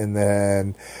 $15, and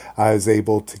then I was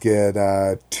able to get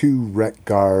 2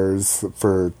 Wreck-Gars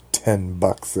for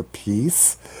 $10 a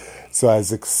piece. So I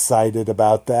was excited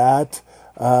about that.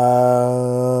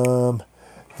 The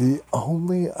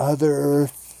only other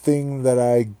thing that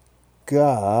I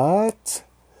got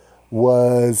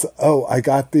was, I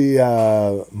got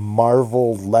the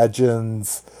Marvel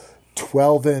Legends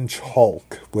 12-inch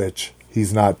Hulk, which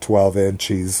he's not 12-inch,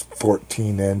 he's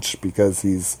 14-inch because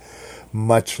he's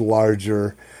much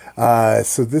larger.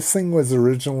 So this thing was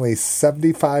originally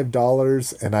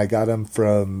 $75, and I got him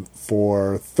for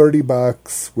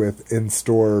 $30 with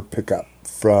in-store pickup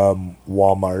from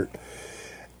Walmart.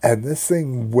 And this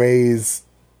thing weighs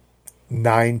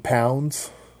 9 pounds.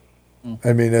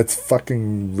 I mean, it's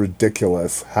fucking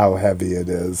ridiculous how heavy it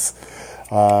is.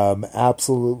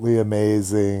 Absolutely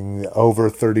amazing. Over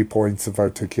 30 points of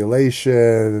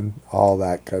articulation, all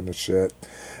that kind of shit.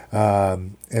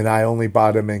 And I only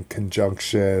bought him in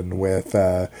conjunction with,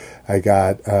 I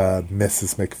got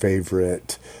Mrs.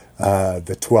 McFavorite,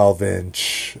 the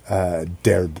 12-inch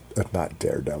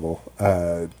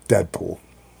Deadpool.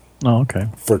 Oh, okay.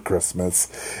 For Christmas.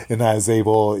 And I was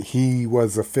he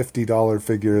was a $50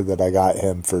 figure that I got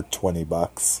him for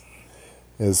 $20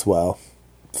 as well.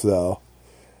 So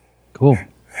cool.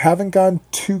 Haven't gone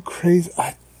too crazy.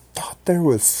 I thought there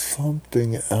was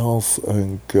something else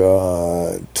I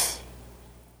got.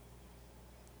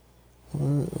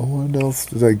 What else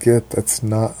did I get that's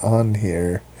not on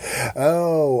here?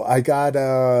 Oh, I got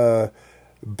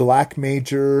Black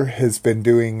Major has been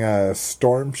doing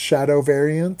Storm Shadow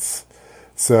variants.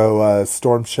 So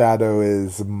Storm Shadow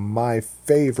is my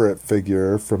favorite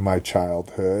figure from my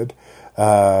childhood.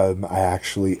 I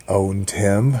actually owned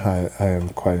him. I am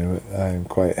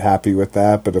quite happy with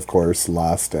that, but of course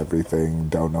lost everything.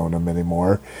 Don't own him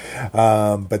anymore.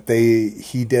 But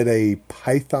he did a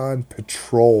Python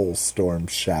Patrol Storm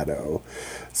Shadow.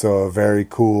 So a very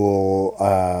cool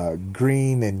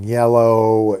green and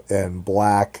yellow and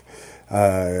black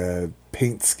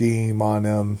paint scheme on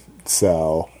him.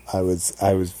 So I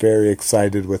was very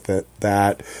excited with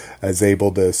that. I was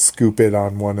able to scoop it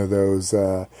on one of those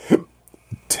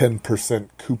 10%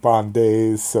 coupon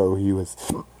days, so he was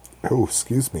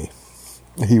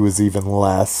he was even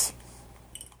less.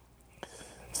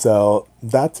 So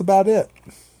that's about it.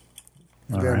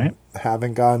 Again, all right.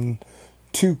 Haven't gone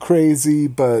too crazy,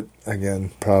 but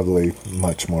again, probably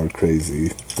much more crazy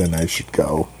than I should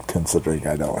go, considering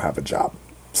I don't have a job.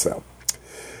 So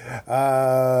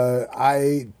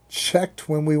I checked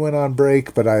when we went on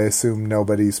break, but I assume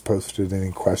nobody's posted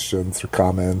any questions or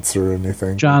comments or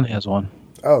anything. John has one.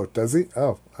 Oh, does he?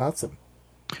 Oh, awesome.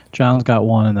 John's got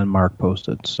one, and then Mark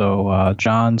posted. So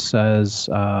John says,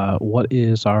 what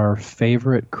is our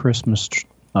favorite Christmas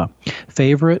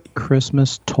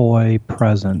toy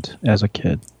present as a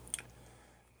kid?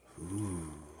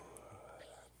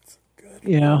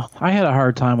 Yeah, I had a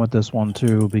hard time with this one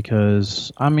too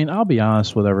because, I mean, I'll be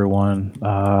honest with everyone.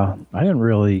 I didn't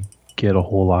really get a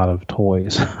whole lot of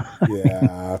toys.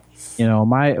 Yeah.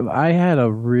 I had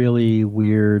a really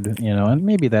weird, and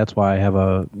maybe that's why I have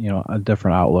a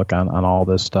different outlook on all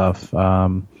this stuff.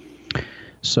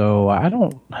 So I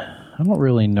don't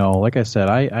really know. Like I said,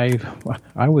 I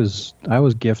was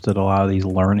gifted a lot of these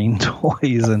learning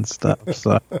toys and stuff.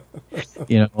 So,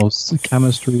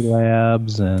 chemistry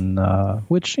labs and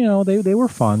which they were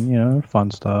fun,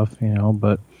 fun stuff,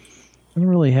 but I don't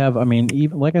really have. I mean,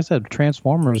 even like I said,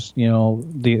 Transformers.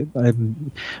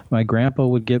 My grandpa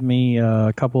would give me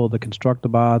a couple of the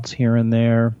Constructabots here and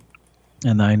there,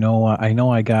 and I know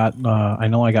I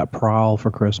got Prowl for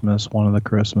Christmas, one of the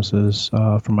Christmases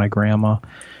from my grandma.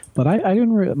 But I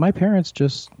didn't. My parents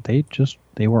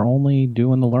they were only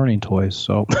doing the learning toys,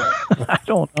 so I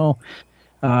don't know.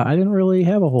 I didn't really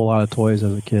have a whole lot of toys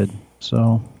as a kid,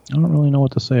 so I don't really know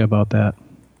what to say about that.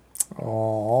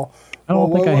 Aww. I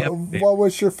don't think I have. What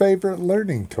was your favorite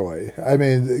learning toy? I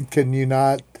mean, can you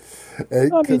not?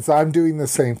 Because I'm doing the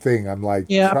same thing. I'm like,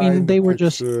 they were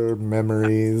just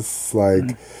memories.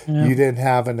 Like, you didn't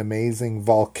have an amazing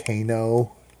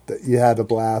volcano that you had a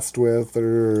blast with,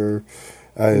 or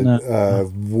a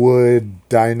wood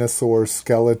dinosaur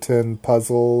skeleton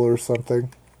puzzle or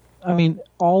something. I mean,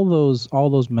 all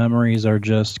those memories are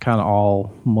just kind of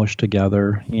all mushed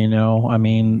together, I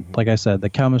mean, like I said, the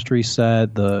chemistry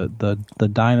set, the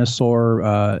dinosaur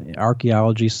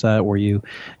archaeology set, where you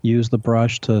use the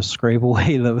brush to scrape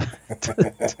away to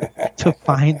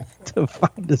find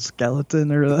the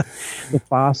skeleton or the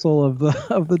fossil of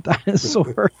the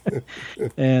dinosaur,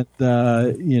 and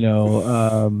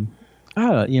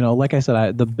like I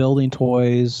said, the building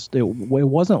toys, it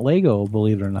wasn't Lego,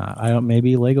 believe it or not.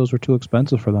 Maybe Legos were too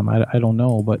expensive for them. I don't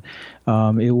know, but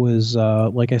it was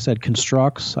like I said,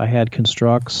 Constructs. I had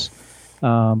Constructs,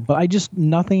 but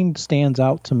nothing stands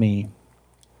out to me.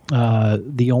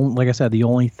 The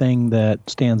only thing that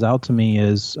stands out to me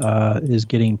is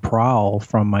getting Prowl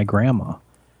from my grandma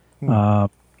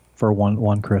for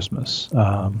one Christmas.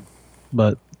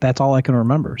 But that's all I can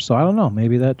remember. So I don't know.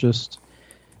 Maybe that just.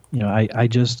 I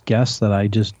just guess that I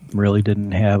just really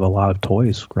didn't have a lot of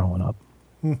toys growing up.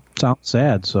 Sounds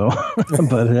sad, so,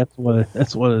 but that's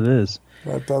what it is.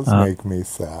 That does make me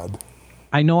sad.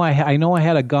 I know I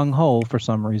had a Gung Ho for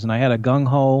some reason. I had a Gung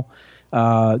Ho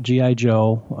G.I.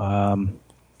 Joe.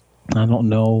 I don't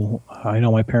know. I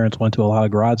know my parents went to a lot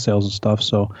of garage sales and stuff,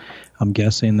 so I'm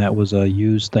guessing that was a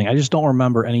used thing. I just don't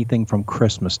remember anything from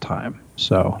Christmas time.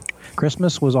 So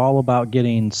Christmas was all about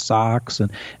getting socks and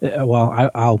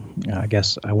I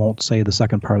guess I won't say the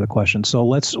second part of the question. So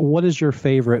what is your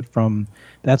favorite from?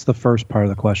 That's the first part of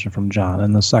the question from John,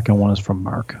 and the second one is from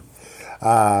Mark.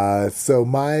 So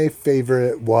my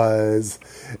favorite was,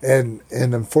 and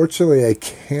unfortunately I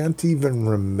can't even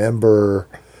remember.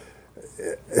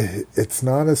 It's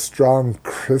not a strong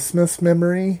Christmas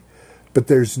memory, but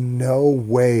there's no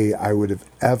way I would have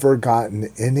ever gotten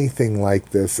anything like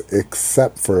this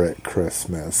except for at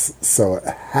Christmas. So it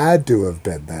had to have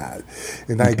been that.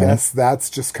 And I guess that's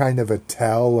just kind of a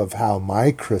tell of how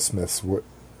my Christmases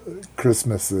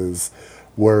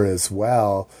were as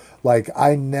well. Like,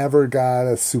 I never got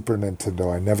a Super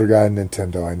Nintendo. I never got a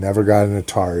Nintendo. I never got an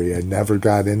Atari. I never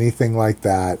got anything like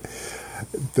that.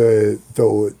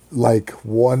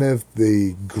 One of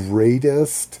the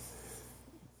greatest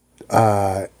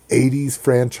 80s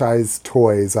franchise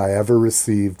toys I ever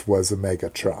received was a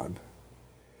Megatron.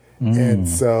 And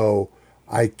so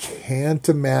I can't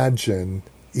imagine,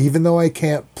 even though I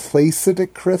can't place it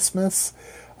at Christmas,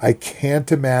 I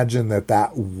can't imagine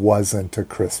that wasn't a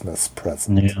Christmas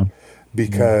present. Yeah.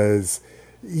 Because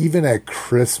even at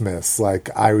Christmas, like,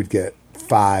 I would get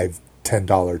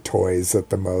 $5-10 toys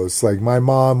at the most. Like, my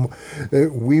mom,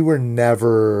 we were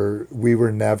never,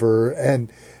 and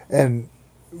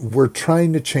we're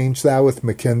trying to change that with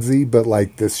Mackenzie, but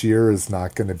like, this year is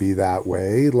not going to be that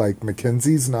way. Like,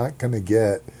 Mackenzie's not going to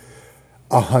get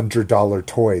 $100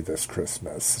 toy this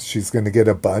Christmas. She's going to get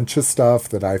a bunch of stuff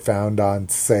that I found on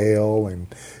sale and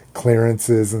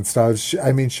clearances and stuff.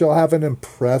 She'll have an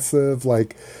impressive,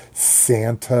 like,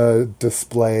 Santa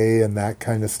display and that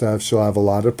kind of stuff. She'll have a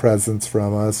lot of presents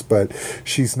from us, but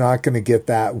she's not going to get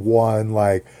that one,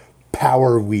 like,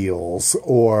 Power Wheels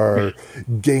or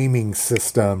gaming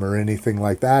system or anything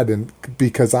like that. And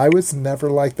because I was never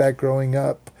like that growing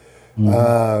up.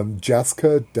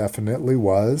 Jessica definitely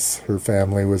was. Her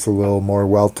family was a little more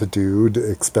well-to-do,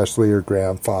 especially her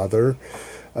grandfather.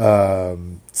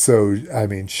 So, I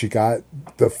mean, she got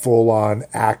the full-on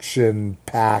action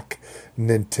pack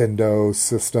Nintendo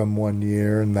system one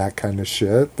year and that kind of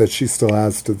shit that she still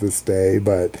has to this day.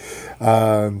 But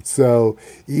so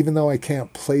even though I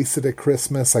can't place it at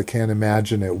Christmas, I can't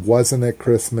imagine it wasn't at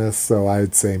Christmas. So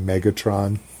I'd say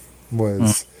Megatron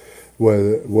was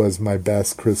my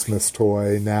best Christmas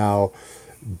toy. Now,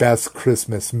 best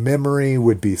Christmas memory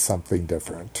would be something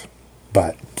different.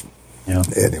 But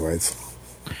anyways.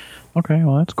 Okay,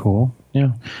 well, that's cool.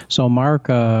 Yeah. So Mark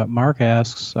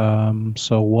asks,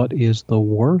 so what is the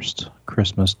worst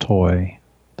Christmas toy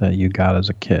that you got as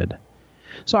a kid?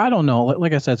 So I don't know.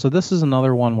 Like I said, so this is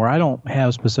another one where I don't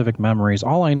have specific memories.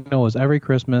 All I know is every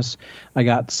Christmas I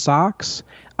got socks.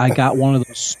 I got one of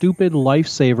those stupid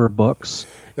Lifesaver books.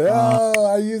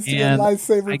 I used to get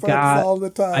Lifesaver books all the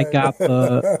time.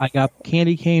 I got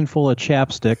candy cane full of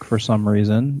chapstick for some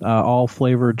reason, all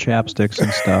flavored chapsticks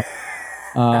and stuff.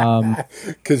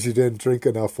 Because you didn't drink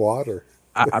enough water.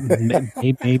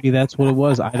 Maybe that's what it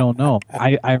was. I don't know.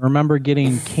 I remember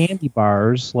getting candy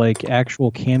bars, like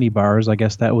actual candy bars. I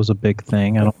guess that was a big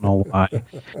thing. I don't know why.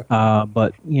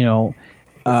 But,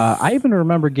 I even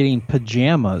remember getting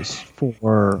pajamas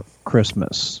for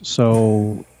Christmas.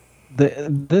 So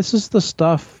this is the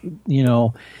stuff,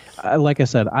 like I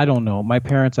said, I don't know. My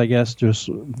parents, I guess, just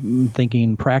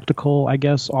thinking practical, I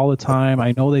guess, all the time.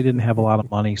 I know they didn't have a lot of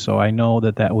money, so I know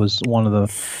that was one of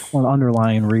the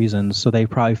underlying reasons. So they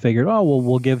probably figured, oh, well,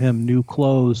 we'll give him new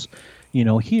clothes,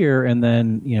 here, and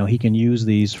then, he can use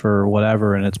these for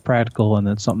whatever, and it's practical, and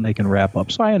it's something they can wrap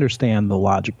up. So I understand the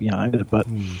logic behind it, but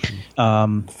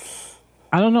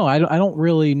I don't know. I don't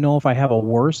really know if I have a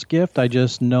worse gift. I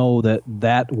just know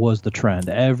that was the trend.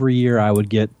 Every year I would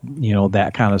get,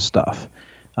 that kind of stuff.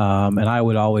 And I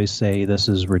would always say this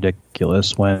is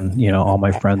ridiculous when, all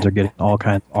my friends are getting all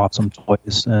kinds of awesome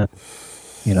toys. And,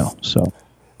 so.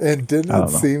 And didn't it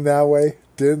seem that way?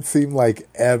 Didn't seem like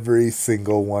every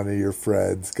single one of your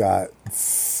friends got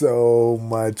so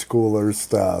much cooler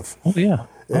stuff. Oh, yeah.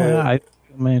 I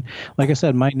mean, like I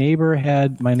said, my neighbor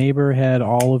had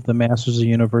all of the Masters of the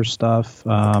Universe stuff.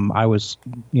 I was,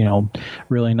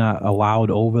 really not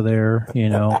allowed over there,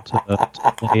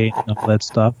 to play and all that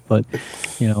stuff. But,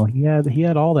 he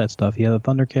had all that stuff. He had the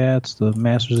Thundercats, the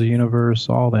Masters of the Universe,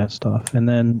 all that stuff. And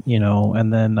then,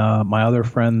 my other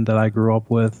friend that I grew up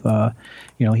with,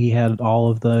 he had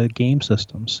all of the game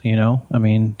systems. I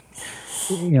mean.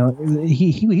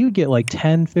 He would get like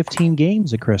 10, 15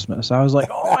 games at Christmas. I was like,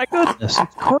 oh my goodness,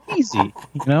 it's crazy,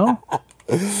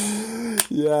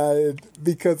 Yeah,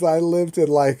 because I lived in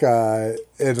like a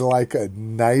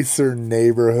nicer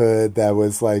neighborhood that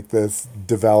was like this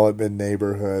development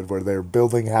neighborhood where they're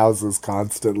building houses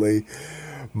constantly.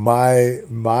 My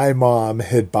mom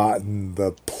had bought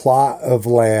the plot of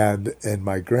land, and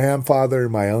my grandfather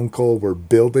and my uncle were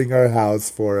building our house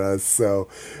for us. So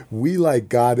we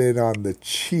got in on the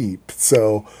cheap.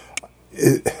 So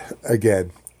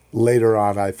again, later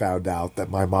on, I found out that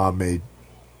my mom made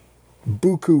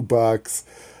buku bucks,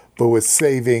 but was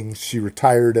saving. She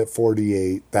retired at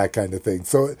 48, that kind of thing.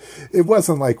 So it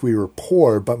wasn't like we were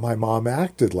poor, but my mom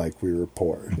acted like we were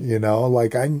poor.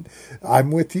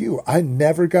 I'm with you. I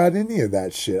never got any of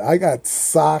that shit. I got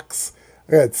socks,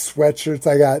 I got sweatshirts,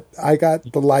 I got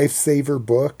the Lifesaver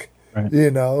book, right.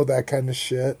 That kind of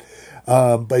shit.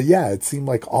 But yeah, it seemed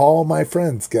like all my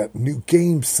friends got new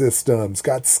game systems,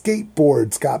 got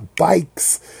skateboards, got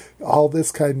bikes, all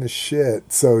this kind of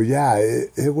shit. So yeah,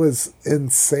 it was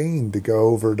insane to go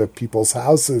over to people's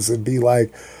houses and be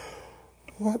like,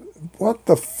 what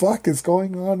the fuck is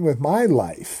going on with my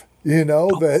life?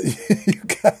 That you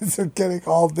guys are getting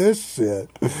all this shit.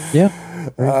 Yeah.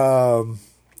 But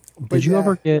did you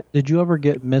ever get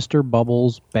Mr.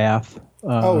 Bubbles bath?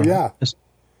 Oh yeah.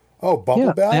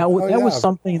 Bubble bath? That was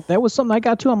something I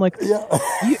got to. I'm like,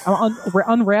 we're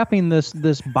unwrapping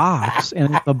this box,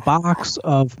 and it's the box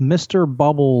of Mr.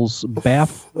 Bubbles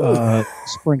bath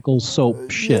sprinkle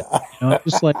soap shit.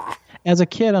 Just like, as a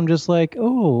kid, I'm just like,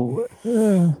 oh,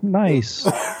 nice.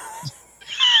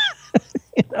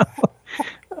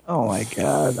 Oh my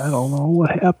God, I don't know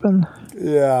what happened.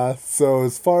 Yeah, so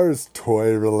as far as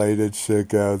toy-related shit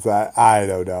goes, I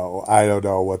don't know. I don't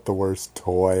know what the worst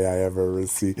toy I ever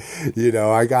received.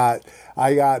 I got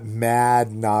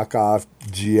mad knockoff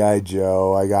G.I.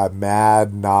 Joe. I got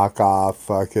mad knockoff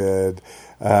fucking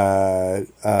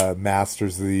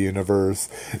Masters of the Universe.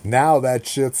 Now that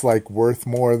shit's like worth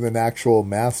more than actual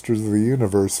Masters of the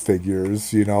Universe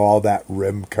figures. You know, all that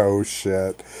Rimco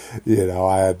shit. You know,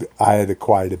 I had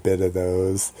quite a bit of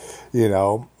those. You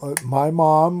know, my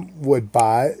mom would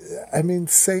buy. I mean,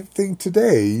 same thing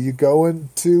today. You go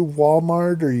into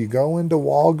Walmart or you go into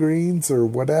Walgreens or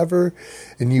whatever,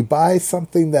 and you buy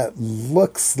something that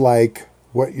looks like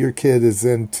what your kid is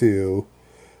into,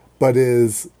 but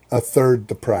is a third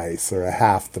the price or a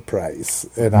half the price.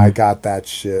 And I got that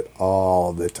shit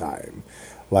all the time.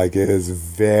 Like, it is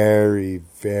very,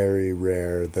 very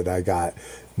rare that I got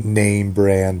name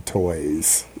brand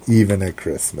toys, even at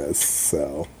Christmas.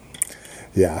 So,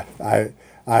 yeah,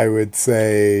 I would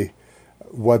say,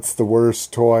 what's the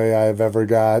worst toy I've ever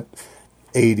got?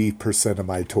 80% of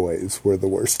my toys were the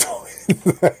worst toys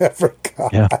I ever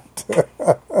got. Yeah.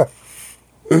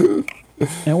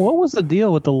 And what was the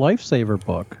deal with the Lifesaver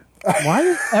book? Why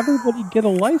did everybody get a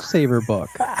Lifesaver book?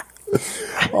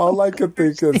 All I could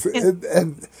think is,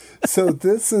 and so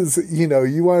this is, you know,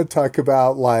 you want to talk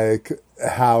about like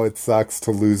how it sucks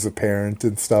to lose a parent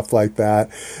and stuff like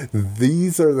that.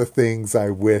 These are the things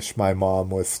I wish my mom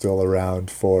was still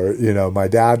around for. You know, my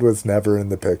dad was never in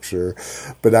the picture,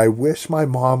 but I wish my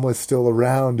mom was still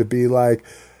around to be like,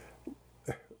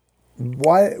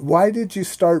 why did you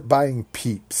start buying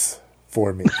Peeps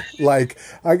for me? Like,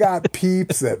 I got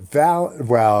Peeps at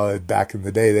back in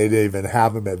the day, they didn't even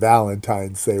have them at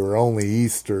Valentine's. They were only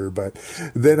Easter. But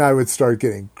then I would start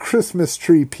getting Christmas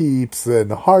tree Peeps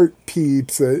and heart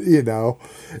Peeps, you know.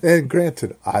 And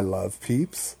granted, I love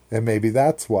Peeps, and maybe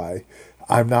that's why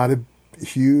I'm not a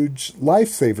huge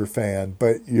Lifesaver fan.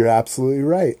 But you're absolutely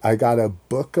right. I got a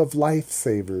book of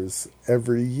Lifesavers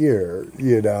every year,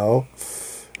 you know.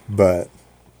 But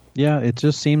yeah, it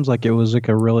just seems like it was like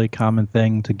a really common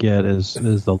thing to get is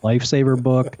the Lifesaver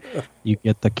book. You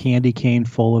get the candy cane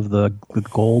full of the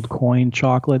gold coin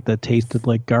chocolate that tasted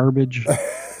like garbage.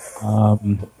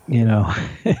 You know,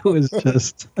 it was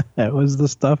just, that was the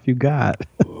stuff you got.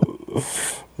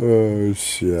 Oh,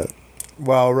 shit.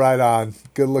 Well, right on.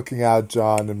 Good looking out,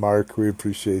 John and Mark. We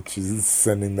appreciate you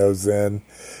sending those in.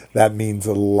 That means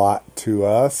a lot to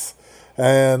us.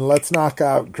 And let's knock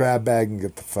out Grab Bag and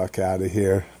get the fuck out of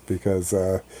here, because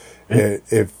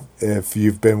if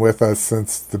you've been with us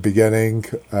since the beginning,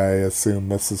 I assume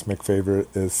Mrs. McFavorite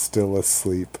is still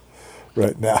asleep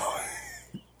right now,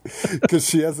 because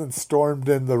she hasn't stormed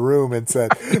in the room and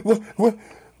said,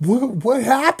 "What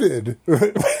happened?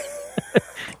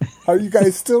 Are you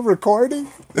guys still recording?"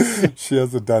 She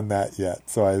hasn't done that yet,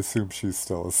 so I assume she's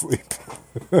still asleep.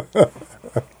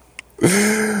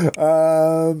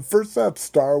 First up,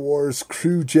 Star Wars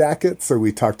crew jacket. So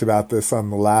we talked about this on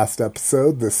the last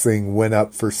episode. This thing went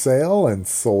up for sale and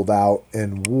sold out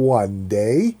in one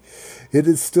day. It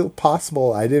is still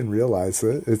possible. I didn't realize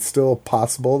it. It's still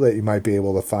possible that you might be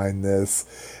able to find this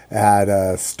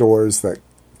at stores that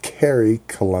carry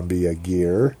Columbia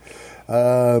gear.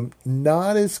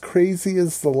 Not as crazy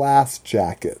as the last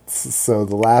jackets. So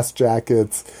the last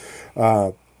jackets,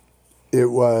 it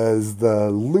was the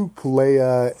Luke,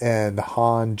 Leia, and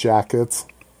Han jackets.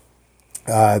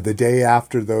 The day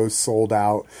after those sold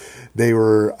out, they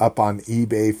were up on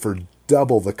eBay for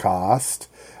double the cost.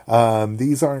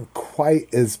 These aren't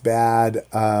quite as bad.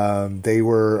 They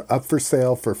were up for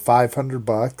sale for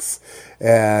 $500,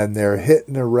 and they're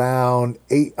hitting around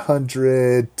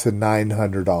 $800 to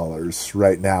 $900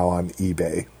 right now on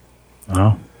eBay.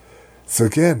 Oh. So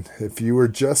again, if you were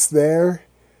just there,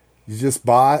 you just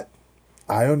bought,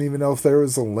 I don't even know if there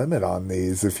was a limit on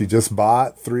these. If you just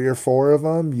bought 3 or 4 of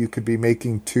them, you could be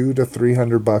making $200 to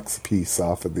 $300 a piece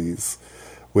off of these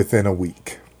within a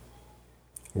week,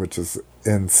 which is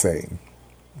insane.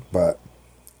 But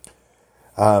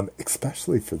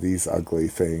especially for these ugly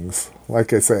things.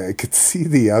 Like I say, I could see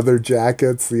the other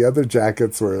jackets. The other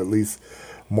jackets were at least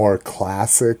more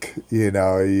classic. You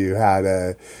know,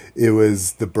 it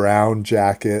was the brown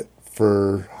jacket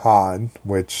for Han,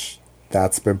 which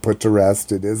that's been put to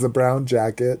rest. It is a brown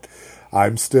jacket.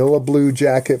 I'm still a blue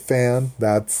jacket fan.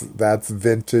 That's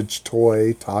vintage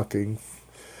toy talking.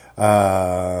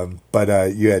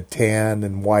 But you had tan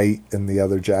and white in the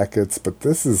other jackets. But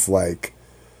this is like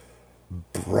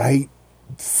bright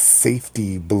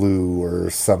safety blue or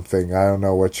something. I don't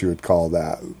know what you would call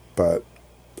that. But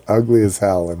ugly as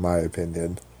hell in my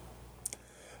opinion.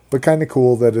 But kind of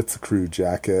cool that it's a crew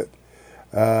jacket.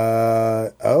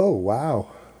 Oh, wow.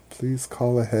 Please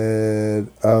call ahead.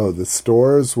 Oh, the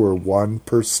stores were 1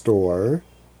 per store.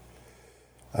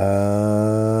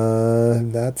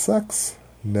 That sucks.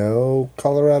 No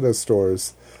Colorado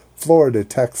stores. Florida,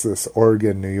 Texas,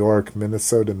 Oregon, New York,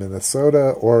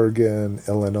 Minnesota, Oregon,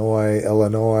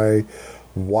 Illinois,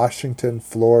 Washington,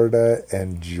 Florida,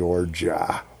 and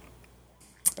Georgia.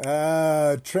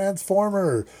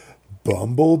 Transformer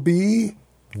Bumblebee,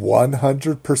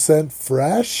 100%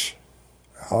 fresh.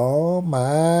 Oh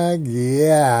my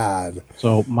god!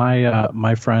 So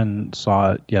my friend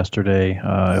saw it yesterday. It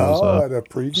was at a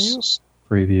preview.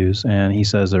 Previews, and he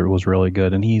says it was really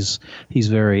good. And he's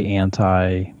very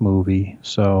anti movie,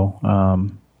 so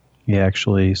he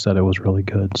actually said it was really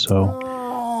good. So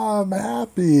I'm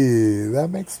happy. That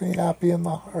makes me happy in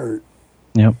the heart.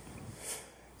 Yep.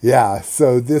 Yeah,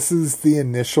 so this is the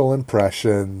initial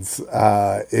impressions.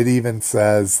 It even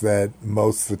says that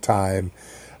most of the time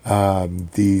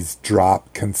these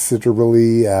drop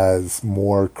considerably as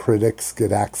more critics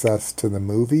get access to the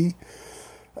movie.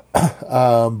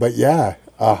 But yeah,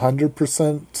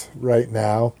 100% right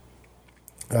now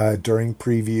during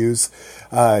previews.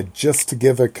 Just to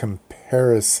give a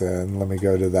comparison, let me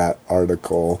go to that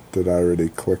article. Did I already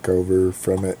click over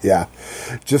from it? Yeah.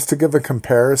 Just to give a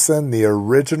comparison, the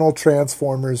original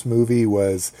Transformers movie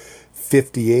was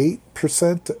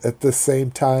 58% at the same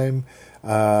time.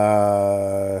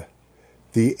 The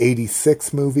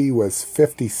 86 movie was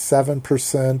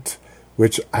 57%,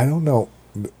 which I don't know.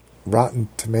 Rotten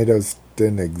Tomatoes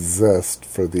didn't exist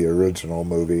for the original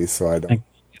movie, so I don't.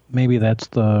 Maybe that's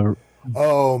the.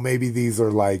 Oh, maybe these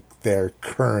are like their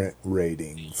current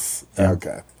ratings. Yeah.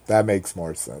 Okay, that makes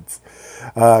more sense.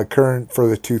 Current for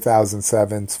the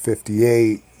 2007's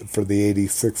 58, for the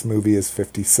 86 movie is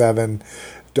 57.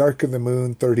 Dark of the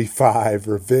Moon 35,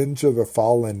 Revenge of the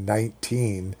Fallen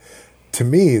 19. To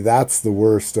me, that's the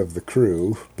worst of the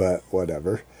crew, but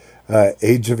whatever.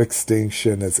 Age of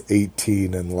Extinction is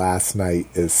 18, and Last Night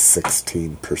is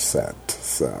 16%.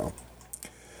 So,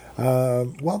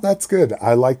 well, that's good.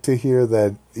 I like to hear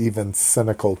that even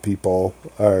cynical people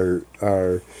are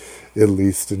at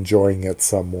least enjoying it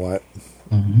somewhat.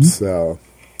 Mm-hmm. So,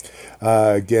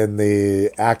 again,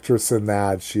 the actress in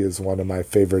that, she is one of my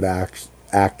favorite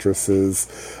actresses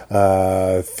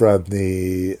from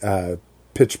the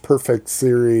Pitch Perfect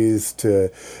series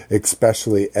to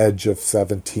especially Edge of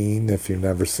 17. If you've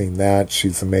never seen that,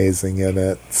 she's amazing in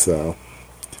it. So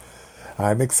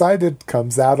I'm excited.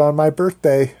 Comes out on my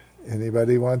birthday.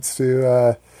 Anybody wants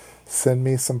to send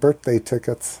me some birthday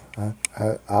tickets,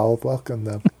 I'll welcome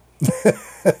them.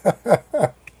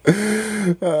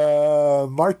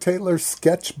 Mark Taylor's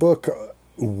Sketchbook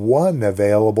 1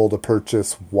 available to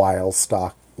purchase while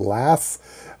stock lasts.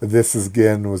 This is,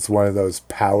 again, was one of those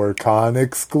PowerCon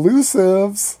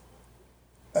exclusives.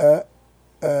 Or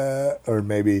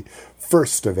maybe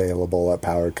first available at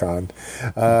PowerCon.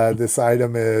 This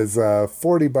item is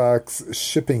 $40.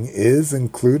 Shipping is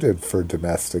included for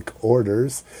domestic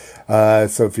orders.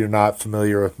 So if you're not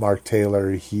familiar with Mark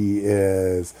Taylor, he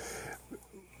is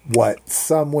what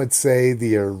some would say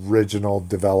the original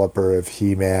developer of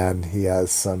He-Man. He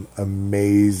has some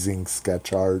amazing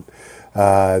sketch art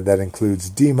that includes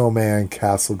Demo Man,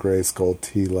 Castle Grayskull,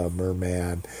 Tila,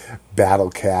 Merman,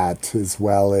 Battle Cat, as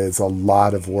well as a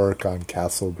lot of work on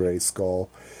Castle Grayskull.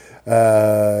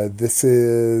 This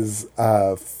is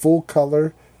full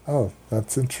color. Oh,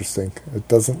 that's interesting. It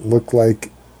doesn't look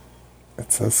like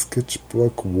it's a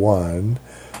Sketchbook 1.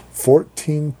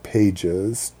 14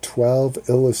 pages, 12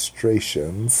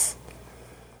 illustrations.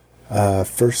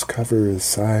 First cover is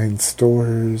signed,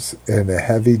 stores in a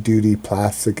heavy-duty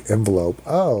plastic envelope.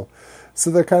 Oh,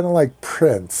 so they're kind of like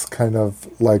prints, kind of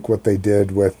like what they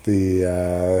did with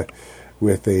the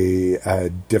with a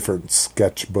different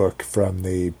sketchbook from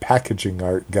the packaging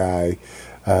art guy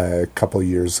a couple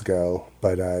years ago.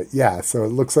 But yeah, so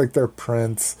it looks like they're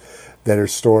prints that are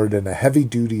stored in a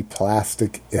heavy-duty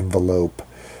plastic envelope.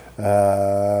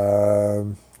 Yeah.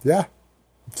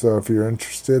 So if you're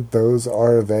interested, those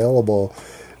are available.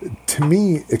 To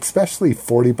me, especially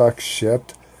 $40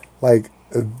 shipped, like,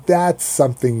 that's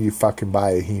something you fucking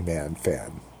buy a He-Man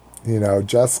fan. You know,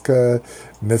 Jessica,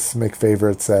 Miss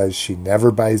McFavorite, says she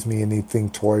never buys me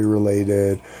anything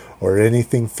toy-related or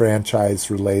anything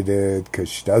franchise-related because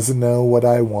she doesn't know what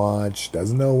I want, she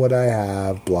doesn't know what I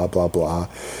have, blah, blah, blah.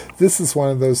 This is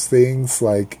one of those things,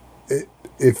 like,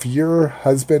 if your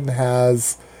husband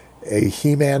has a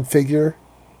He-Man figure,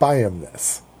 buy him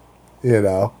this, you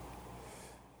know?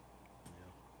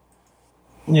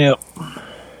 Yep.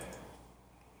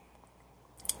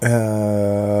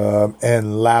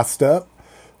 And last up,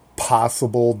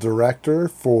 possible director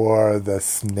for the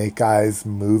Snake Eyes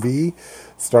movie,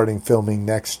 starting filming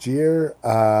next year.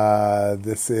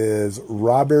 This is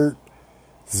Robert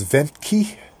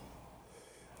Zwentke.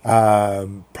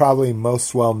 Probably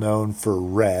most well known for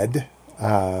Red.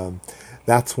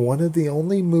 That's one of the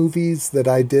only movies that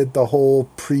I did the whole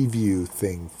preview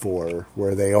thing for,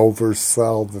 where they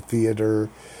oversell the theater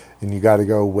and you got to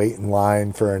go wait in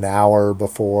line for an hour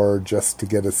before just to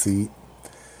get a seat.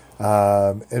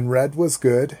 And Red was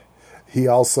good. He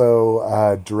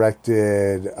also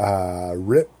directed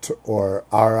Ripped, or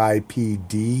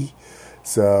R.I.P.D.,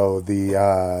 so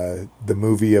the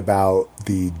movie about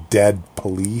the dead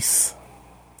police.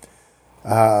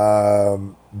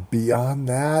 Beyond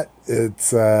that,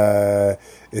 it's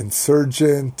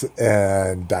Insurgent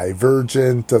and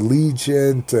Divergent,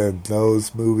 Allegiant, and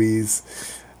those movies.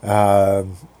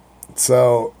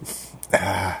 So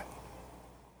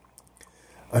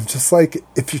I'm just like,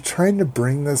 if you're trying to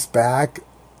bring this back,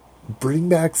 bring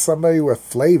back somebody with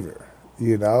flavor,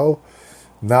 you know?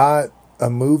 Not a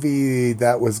movie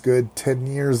that was good 10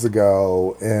 years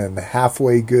ago and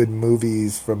halfway good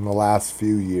movies from the last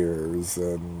few years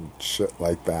and shit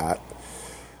like that.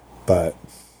 But,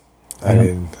 I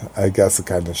mean, I guess it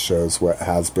kind of shows what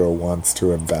Hasbro wants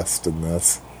to invest in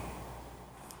this.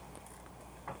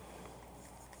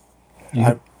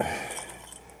 Yeah.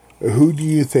 Who do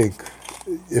you think,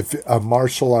 if a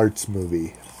martial arts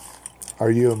movie,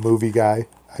 are you a movie guy?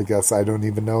 I guess I don't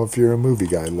even know if you're a movie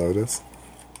guy, Lotus.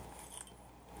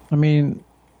 I mean,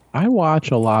 I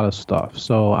watch a lot of stuff,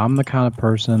 so I'm the kind of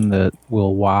person that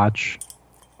will watch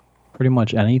pretty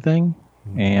much anything,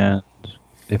 and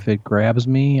if it grabs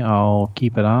me, I'll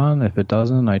keep it on. If it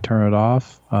doesn't, I turn it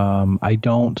off. I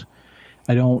don't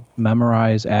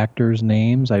memorize actors'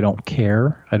 names. I don't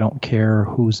care. I don't care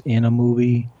who's in a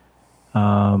movie.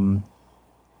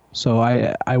 So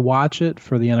I watch it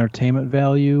for the entertainment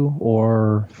value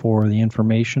or for the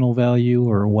informational value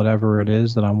or whatever it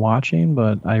is that I'm watching,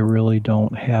 but I really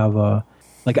don't have a,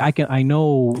 like, I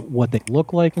know what they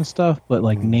look like and stuff, but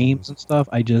like names and stuff,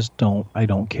 I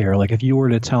don't care. Like, if you were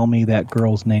to tell me that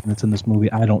girl's name that's in this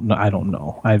movie, I don't know.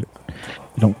 I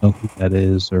don't know who that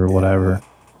is or whatever.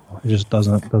 It just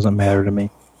doesn't matter to me.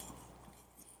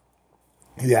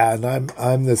 Yeah, and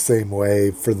I'm the same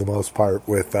way for the most part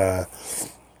with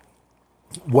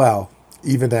well,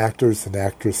 even actors and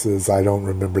actresses, I don't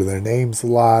remember their names a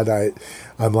lot.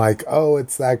 I'm like, oh,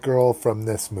 it's that girl from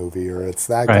this movie, or it's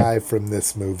that guy from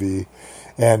this movie.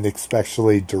 And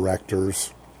especially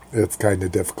directors, it's kind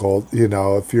of difficult. You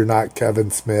know, if you're not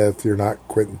Kevin Smith, you're not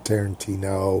Quentin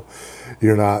Tarantino,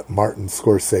 you're not Martin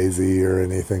Scorsese or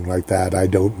anything like that, I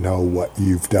don't know what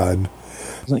you've done.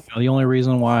 The only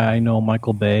reason why I know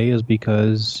Michael Bay is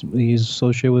because he's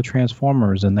associated with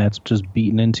Transformers, and that's just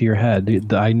beaten into your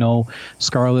head. I know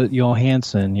Scarlett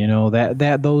Johansson, you know,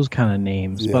 that those kind of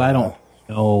names, but I don't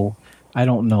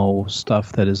know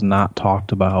stuff that is not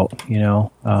talked about, you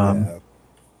know.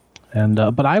 And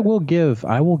but I will give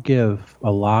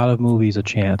a lot of movies a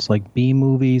chance, like B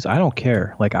movies. I don't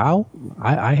care. Like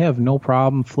I have no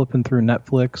problem flipping through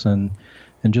Netflix and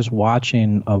just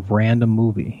watching a random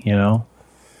movie, you know.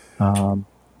 I'm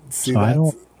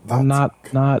not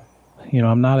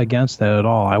against that at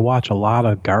all. I watch a lot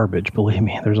of garbage, believe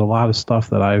me. There's a lot of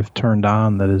stuff that I've turned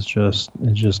on that is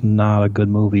just not a good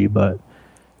movie, but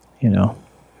you know.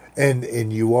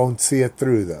 And you won't see it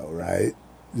through though, right?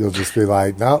 You'll just be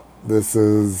like, nope, this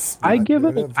is. I give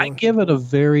it a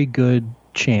very good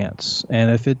chance, and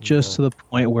if it's just to the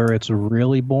point where it's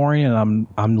really boring and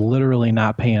I'm literally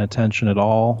not paying attention at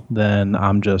all, then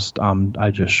I just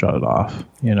shut it off,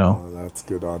 you know. Oh, that's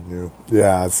good on you.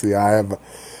 Yeah, see, I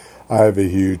have a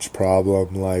huge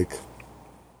problem. Like,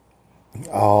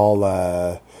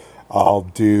 I'll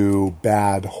do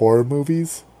bad horror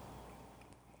movies,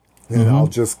 and I'll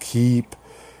just keep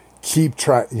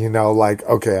trying, you know, like,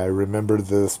 okay, I remember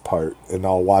this part, and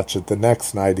I'll watch it the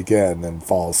next night again and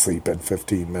fall asleep in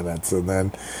 15 minutes. And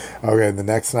then, okay, the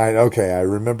next night, okay, I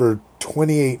remember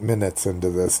 28 minutes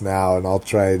into this now, and I'll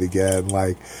try it again.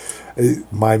 Like,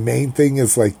 my main thing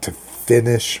is, like, to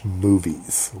finish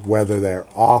movies, whether they're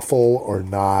awful or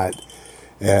not.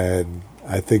 And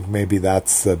I think maybe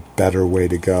that's the better way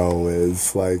to go,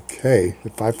 is like, hey,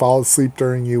 if I fall asleep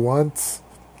during you once,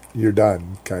 you're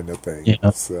done, kind of thing. Yeah.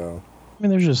 So, I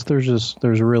mean,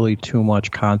 there's really too much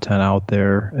content out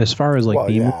there as far as like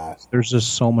B movies. There's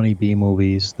just so many B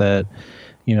movies that,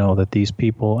 you know, that these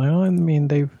people, I mean,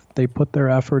 they put their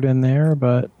effort in there,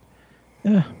 but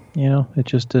yeah, you know, it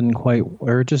just didn't quite,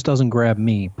 or it just doesn't grab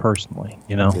me personally,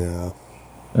 you know.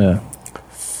 Yeah.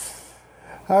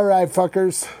 All right,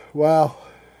 fuckers. Well,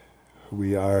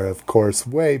 we are, of course,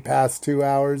 way past 2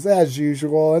 hours as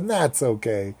usual, and that's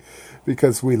okay,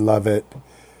 because we love it.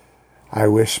 I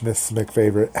wish Miss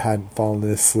McFavorite hadn't fallen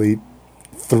asleep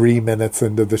 3 minutes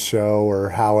into the show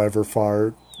or however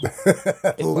far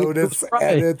Lotus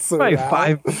edits probably around.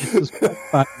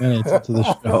 5 minutes into the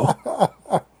show.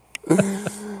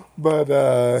 But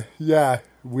yeah,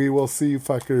 we will see you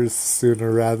fuckers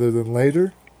sooner rather than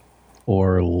later.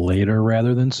 Or later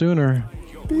rather than sooner.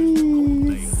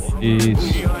 Peace.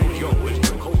 Peace.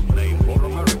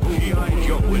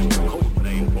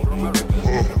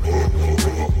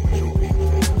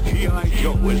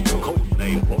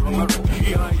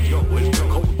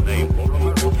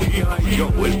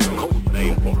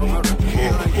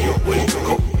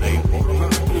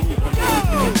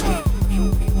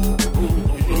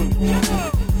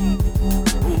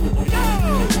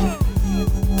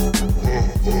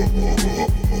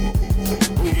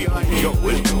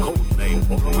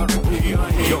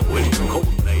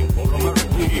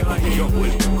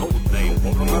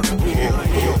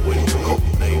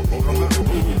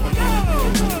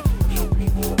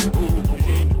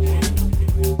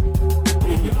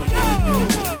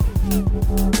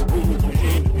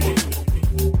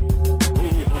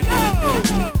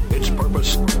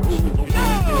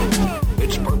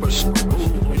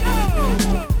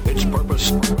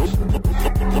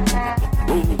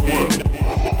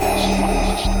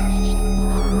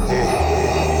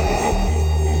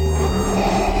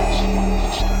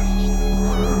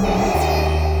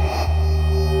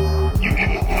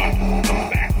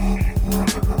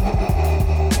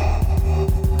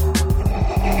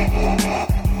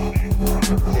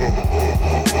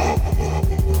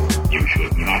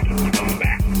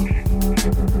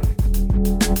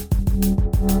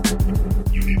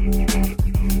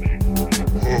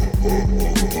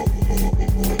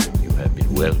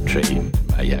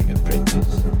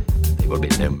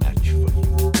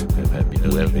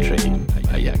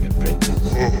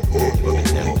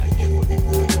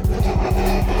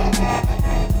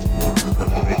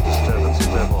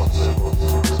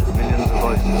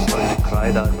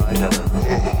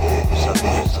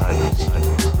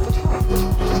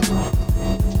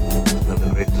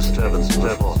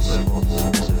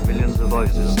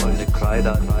 Voices, only cried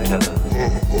out,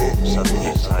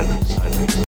 suddenly silence.